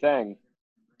weekly thing.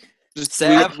 just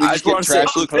Sam, we I just just get want to say,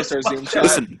 trashed and post our Zoom chat.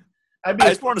 listen, I'd be I a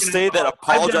just want to fucking say that I've been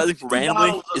apologizing two randomly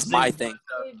bottles of is my Zing thing.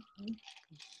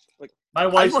 My I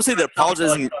wife. just want to say that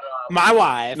apologizing. My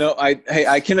wife. No,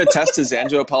 I can attest to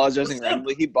Zanjo apologizing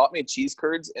randomly. He bought me cheese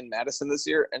curds in Madison this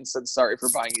year and said sorry for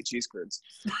buying you cheese curds.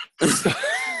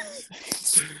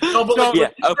 No, but like, Yeah,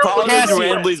 apologizing Cassie-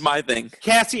 randomly is my thing.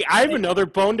 Cassie, I have another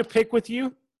bone to pick with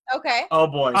you. okay. Oh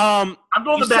boy. I'm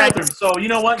going to you the bathroom, so you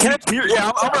know what? Can I peer?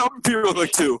 Yeah, I'm peer real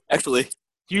quick too. Actually,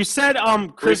 You said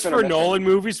Christopher Nolan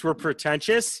movies were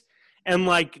pretentious, and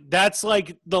like that's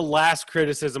like the last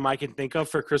criticism I can think of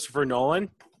for Christopher Nolan.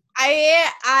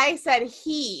 I said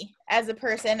he, as a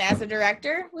person, as a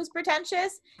director, was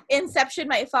pretentious. Inception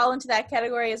might fall into that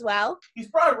category as well. He's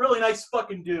probably a really nice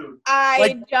fucking dude.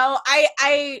 I guess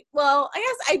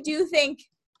I do think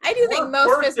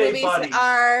most of his birthday movies buddies.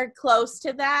 are close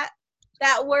to that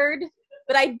word,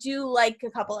 but I do like a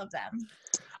couple of them.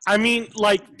 I mean,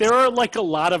 like there are like a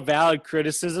lot of valid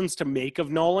criticisms to make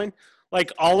of Nolan.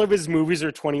 Like all of his movies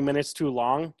are 20 minutes too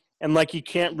long, and like you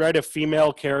can't write a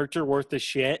female character worth of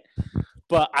shit.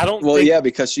 But I don't. Well, think, yeah,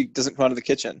 because she doesn't come out of the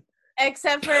kitchen.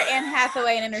 Except for Anne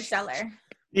Hathaway and Interstellar.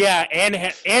 Yeah,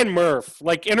 and Murph.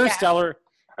 Like Interstellar.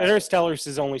 Interstellar's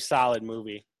his only solid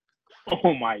movie.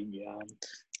 Oh my god.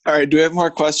 All right, do we have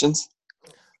more questions?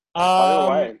 By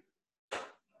the way,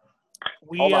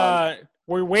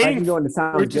 we're I waiting. can go into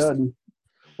sound good.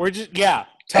 We're just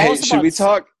Tell us should about we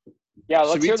talk? Yeah, Should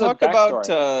let's we hear the talk about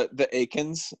backstory. the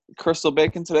Aikens Crystal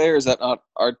Bacon today, or is that not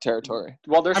our territory?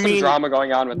 Well, there's some drama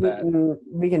going on with that.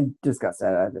 We can discuss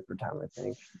that at a different time, I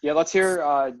think. Yeah, let's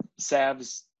hear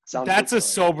Sav's sound. That's a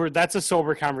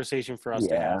sober conversation for us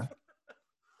to have.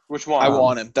 Which one? I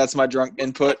want him. That's my drunk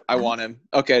input. I want him.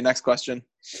 Okay, next question.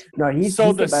 No, he's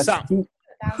So the the best. sound-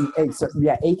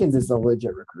 Akins is a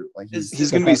legit recruit. Like He's the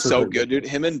gonna be best so recruit. good, dude.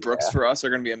 Him and Brooks for us are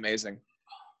gonna be amazing.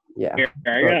 Yeah, Here,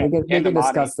 But we can and Amadi.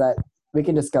 discuss that. We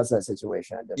can discuss that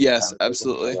situation. At a different Yes, time.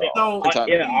 absolutely. So Good time.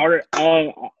 Yeah, I'll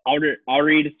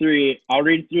read through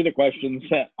the questions.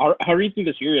 I'll read through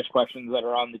the serious questions that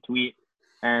are on the tweet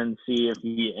and see if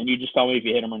you just tell me if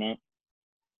you hit them or not.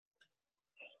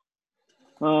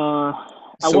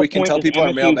 So we can tell people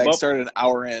our mailbag started an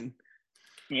hour in.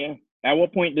 Yeah. At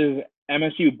what point does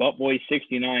MSU Buttboy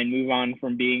 69 move on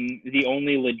from being the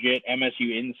only legit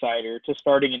MSU insider to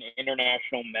starting an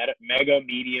international mega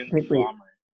media conglomerate?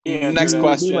 Next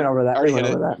question. We went over that. Already We went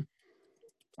hit over it.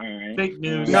 that. All right. fake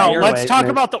news. No, you're let's right, talk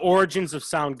man. about the origins of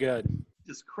Sound Good.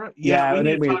 Jesus Christ. Yeah, Yeah, we I need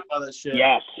think to we- talk about that shit.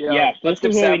 Yes, Yeah, yes. let's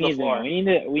This give is what we Sam the need to know.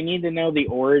 floor. We need to know the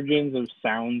origins of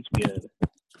Sounds Good.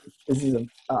 This is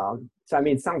so I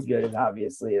mean, it sounds good is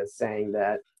obviously a saying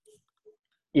that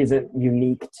isn't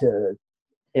unique to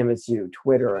MSU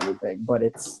Twitter or anything, but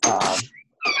its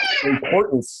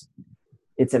importance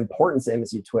to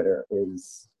MSU Twitter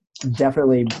is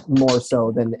definitely more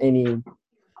so than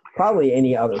probably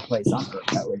any other place on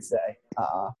earth, I would say.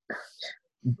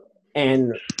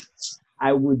 And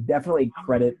I would definitely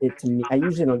credit it to me. I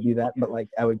usually don't do that, but like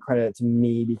I would credit it to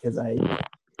me because I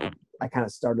kind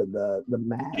of started the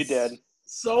mass. You did.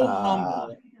 So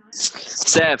humble.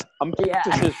 Sav, I'm gonna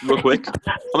say this real quick.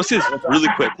 I'm gonna say this really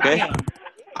quick, okay?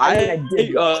 I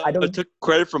took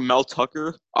credit from Mel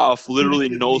Tucker off literally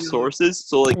no sources.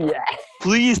 So like,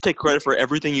 please take credit for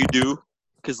everything you do,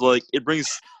 because like it brings.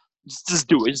 Just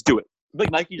do it. Just do it.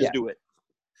 Like Nike, just do it.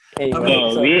 Anyway,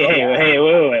 No,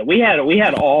 wait. We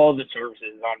had all the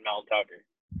sources on Mel Tucker.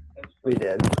 We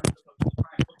did.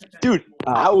 Dude,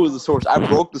 I was the source. I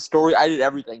broke the story. I did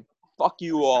everything. Fuck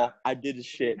you all. I did the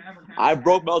shit. I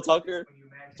broke Mel Tucker.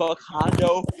 Fuck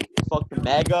Hondo. Fuck the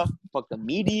MAGA. Fuck the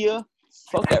media.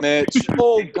 Fuck that. Mitch.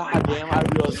 Oh goddamn! I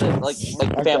realized that. Like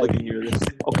family can hear this.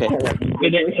 Okay.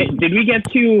 Did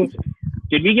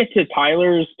we get to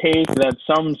Tyler's take that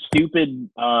some stupid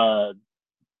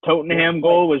Tottenham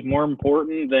goal was more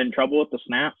important than trouble with the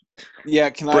snap? Yeah,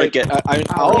 can Break it.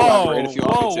 I'll elaborate if you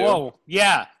want me to. Whoa.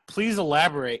 Yeah, please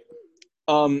elaborate.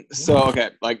 So okay,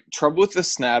 like trouble with the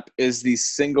snap is the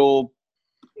single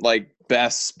like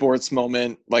best sports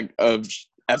moment like of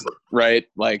ever, right?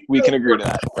 Like we can agree to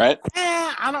that, right?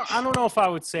 I don't know if I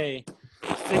would say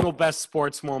single best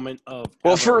sports moment of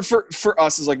well ever. for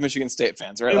us as like Michigan State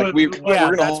fans, right? Like we're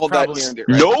gonna hold that near and dear.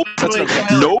 Right?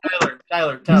 Nope.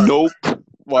 Tyler. Nope.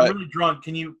 What? I'm really drunk.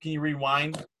 Can you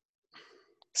rewind?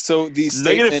 So the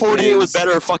Negative 48 was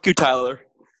better. Fuck you, Tyler.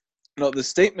 No, the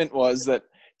statement was that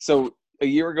so a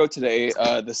year ago today,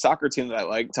 the soccer team that I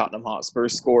like, Tottenham Hotspur,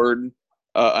 scored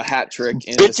a hat trick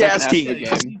in the second half of the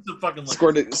game.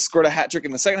 Scored a hat trick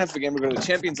in the second half of the game. We go to the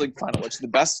Champions League final, which is the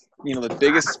best, the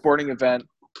biggest sporting event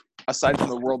aside from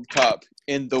the World Cup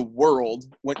in the world.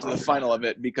 Went to the final of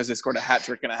it because they scored a hat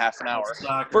trick in a half an hour.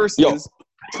 Versus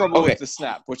trouble with the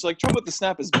snap, which like trouble with the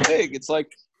snap is big. It's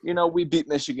like we beat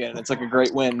Michigan. It's like a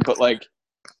great win, but like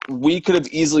we could have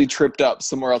easily tripped up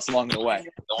somewhere else along the way.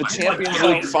 The Champions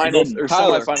League final or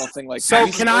semi-final thing, like so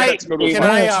can I?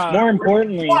 More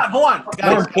importantly, hold on,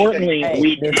 guys. More importantly,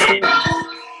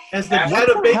 as the head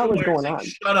of Bacon,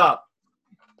 shut up.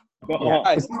 More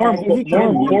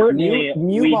importantly,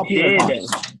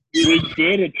 we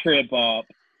did trip up.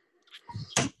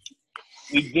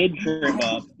 We did trip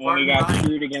up when we got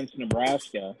screwed against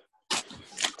Nebraska.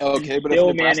 Okay, but still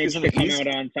if Nebraska's in the East,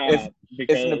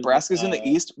 if Nebraska's in the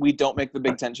East, we don't make the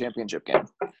Big Ten championship game.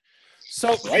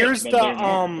 So here's the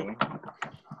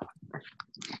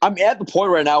I'm at the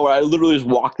point right now where I literally just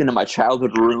walked into my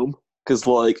childhood room because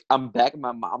like I'm back at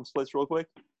my mom's place real quick,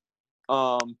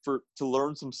 to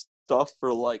learn some stuff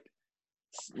for like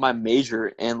my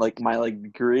major and like my like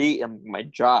degree and my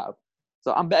job.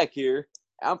 So I'm back here.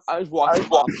 I was walking.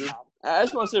 I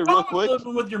just want to say real quick.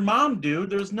 Living with your mom,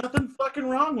 dude. There's nothing fucking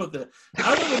wrong with it.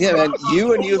 Yeah, man.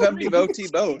 You and U of M devotee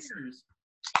both.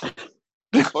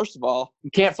 First of all, you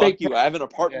can't fake you. I have an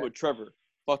apartment with Trevor.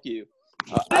 Fuck you.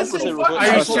 Are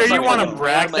you sure you want to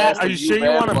brag that? Are you sure you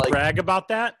want to brag about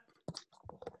that?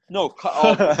 No, cut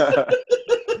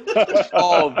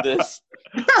all of this.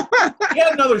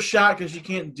 Get another shot because she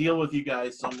can't deal with you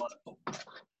guys so much.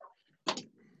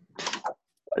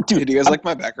 Dude, do you guys like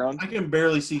my background? I can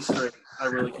barely see straight. I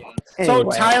really can't. So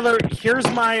Anyway. Tyler, here's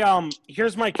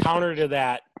my counter to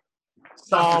that.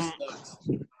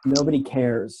 Nobody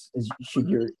cares is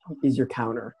your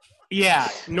counter. Yeah,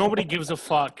 nobody gives a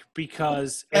fuck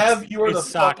because it's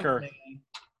soccer.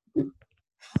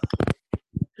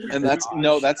 And that's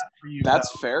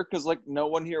fair because like no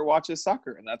one here watches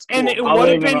soccer, and that's cool. And it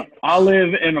I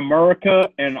live in America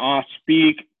and I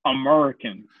speak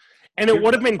American. And it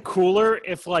would have been cooler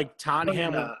if like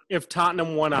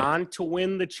Tottenham went on to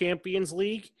win the Champions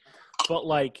League, but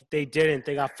like they didn't.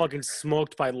 They got fucking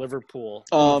smoked by Liverpool.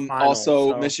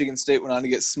 Also, Michigan State went on to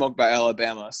get smoked by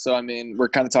Alabama. So I mean, we're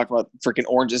kind of talking about freaking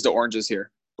oranges to oranges here.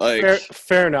 Like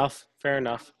fair enough.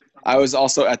 I was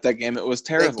also at that game. It was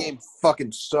terrible. That game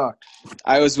fucking sucked.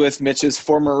 I was with Mitch's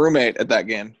former roommate at that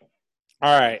game.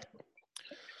 All right.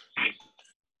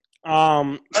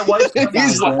 My wife's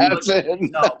He's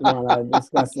laughing.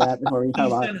 Discuss that before we talk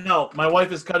about it. Help. My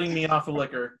wife is cutting me off of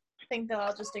liquor. I think they'll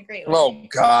all just agree with Oh me.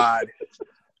 God.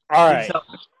 All right.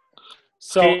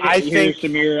 So Hey, I here's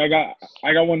think. Samir. I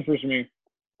got one for Samir.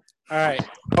 All right.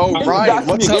 Oh, Ryan,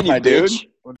 what's up, my dude?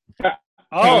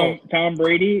 Oh, Tom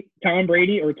Brady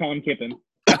or Tom Kippen?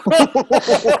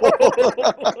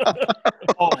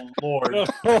 Oh Lord.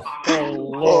 Oh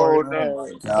Lord.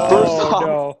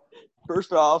 no.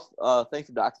 First off, thanks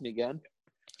for doxing me again.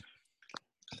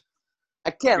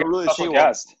 I can't really say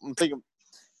what I'm thinking.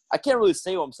 I can't really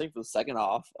say what I'm saying for the second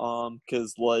off,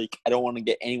 because like I don't want to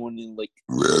get anyone in like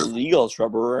legal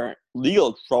trouble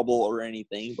or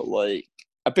anything. But like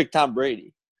I picked Tom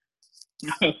Brady.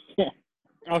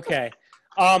 Okay.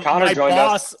 Connor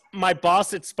My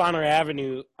boss at Spartan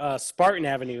Avenue,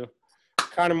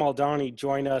 Connor Maldani,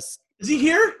 joined us. Is he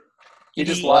here? He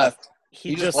just left.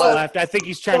 He just left. I think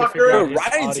he's trying to figure out his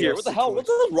Ryan's audio here. What the hell?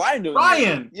 What's Ryan doing?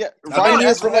 Ryan. Yeah, Ryan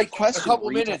has for like a couple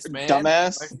minutes, man.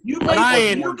 Dumbass. You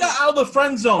Ryan. got out of the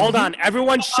friend zone. Hold on.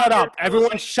 Everyone shut up.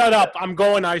 Everyone shut up. I'm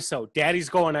going ISO. Daddy's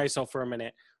going ISO for a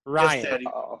minute. Ryan. Yes, Daddy.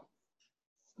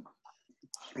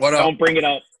 What up? Don't bring it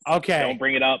up. Okay. Don't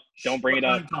bring it up. Don't bring it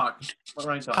up. Let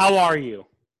Ryan talk. How are you?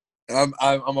 I'm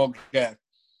okay.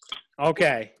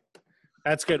 Okay.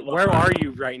 That's good. Where are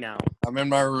you right now? I'm in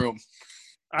my room.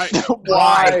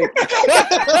 Why?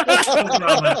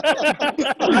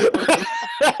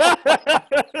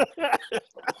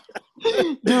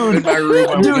 Dude, in my room.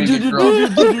 I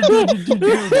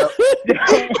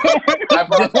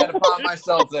brought that upon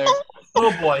myself there.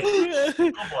 Oh boy.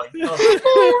 Oh boy.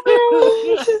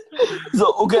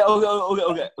 So okay.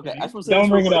 I just want to say Don't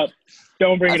bring it up.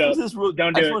 Don't bring it I up. just wanna say this real-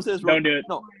 Don't I do just wanna it. say this real- Don't do it.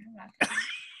 No.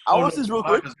 I want to say this real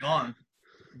quick. Is gone.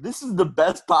 This is the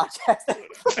best podcast.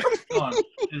 Gone.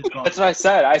 It's gone. That's what I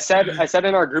said. I said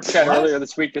in our group chat What? earlier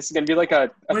this week, this is going to be like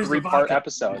a Where's the 3-part vodka?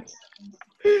 episode.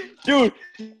 Dude,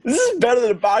 this is better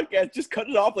than a podcast. Just cut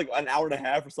it off like an hour and a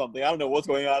half or something. I don't know what's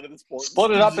going on at this point.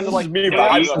 Split it up into like We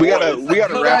five gotta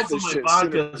Cut wrap out this some shit of my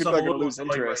vodka, sooner. so People are I'm gonna a lose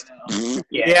little interest. right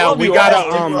Yeah, we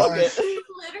gotta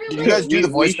You guys do the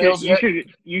voicemails yet?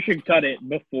 You should cut it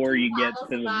before you get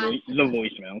to the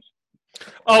voicemails.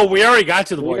 Oh, we already got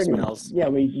to the voicemails. Yeah,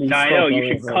 we No, I spoke know over you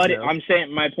should those cut it. now. I'm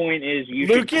saying my point is you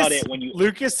should cut it when you.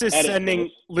 Lucas is edit sending those.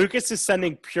 Lucas is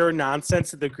sending pure nonsense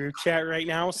to the group chat right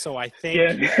now. So I think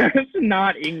Yeah, it's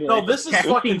not English. No, this is Cassie,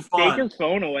 fucking fun. Take his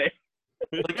phone away.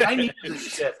 Like, I need this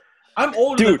shit. I'm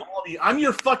older than all of you. I'm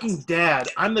your fucking dad.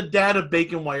 I'm the dad of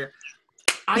Bacon Wire.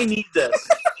 I need this.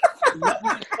 Let me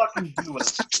fucking do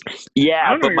it.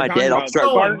 Yeah, but my dad, I'll start.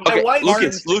 No, my Okay, wife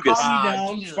Lucas. Calm me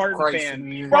down, Spartan Christ.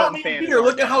 fan. brought me Spartan fan. beer.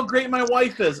 Look at how great my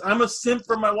wife is. I'm a simp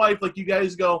for my wife. Like you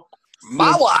guys go.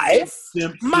 My wife?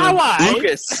 Simp, my simp. wife.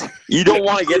 Lucas, you don't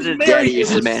want to get into Mary daddy is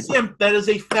issues, a man. simp. That is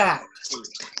a fact.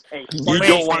 Hey, You Spartan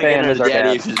don't want to fan get is into our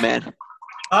daddy dad. issues, man.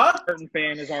 Huh? Spartan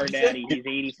fan is our daddy. He's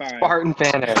 85. Spartan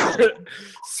fan is.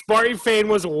 Spartan Fane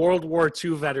was a World War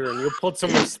II veteran. You put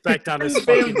some respect on his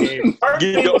fucking name.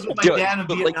 Spartan was with my Yo, dad in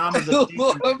but, Vietnam as a Love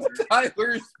teacher.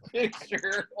 Tyler's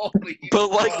picture. Holy But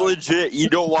like fuck. legit, you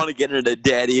don't want to get into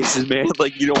daddy issues, man.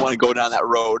 Like you don't want to go down that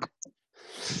road.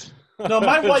 No,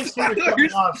 my wife's here to cut me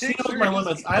off. She knows my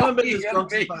limits. I haven't been this drunk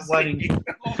since my wedding.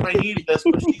 I need this,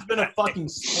 but she's been a fucking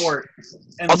sport.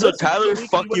 And Also, this is Tyler, the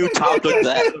week fuck we you, went to Tom took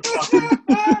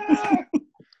that.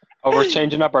 Oh, we're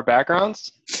changing up our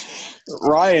backgrounds?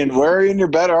 Ryan, where in your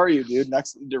bed are you, dude?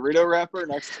 Next Dorito wrapper?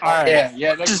 Next. All right.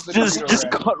 Yeah. Next Just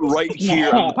cut right here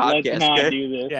on the Let's podcast, not okay? do this. Yeah.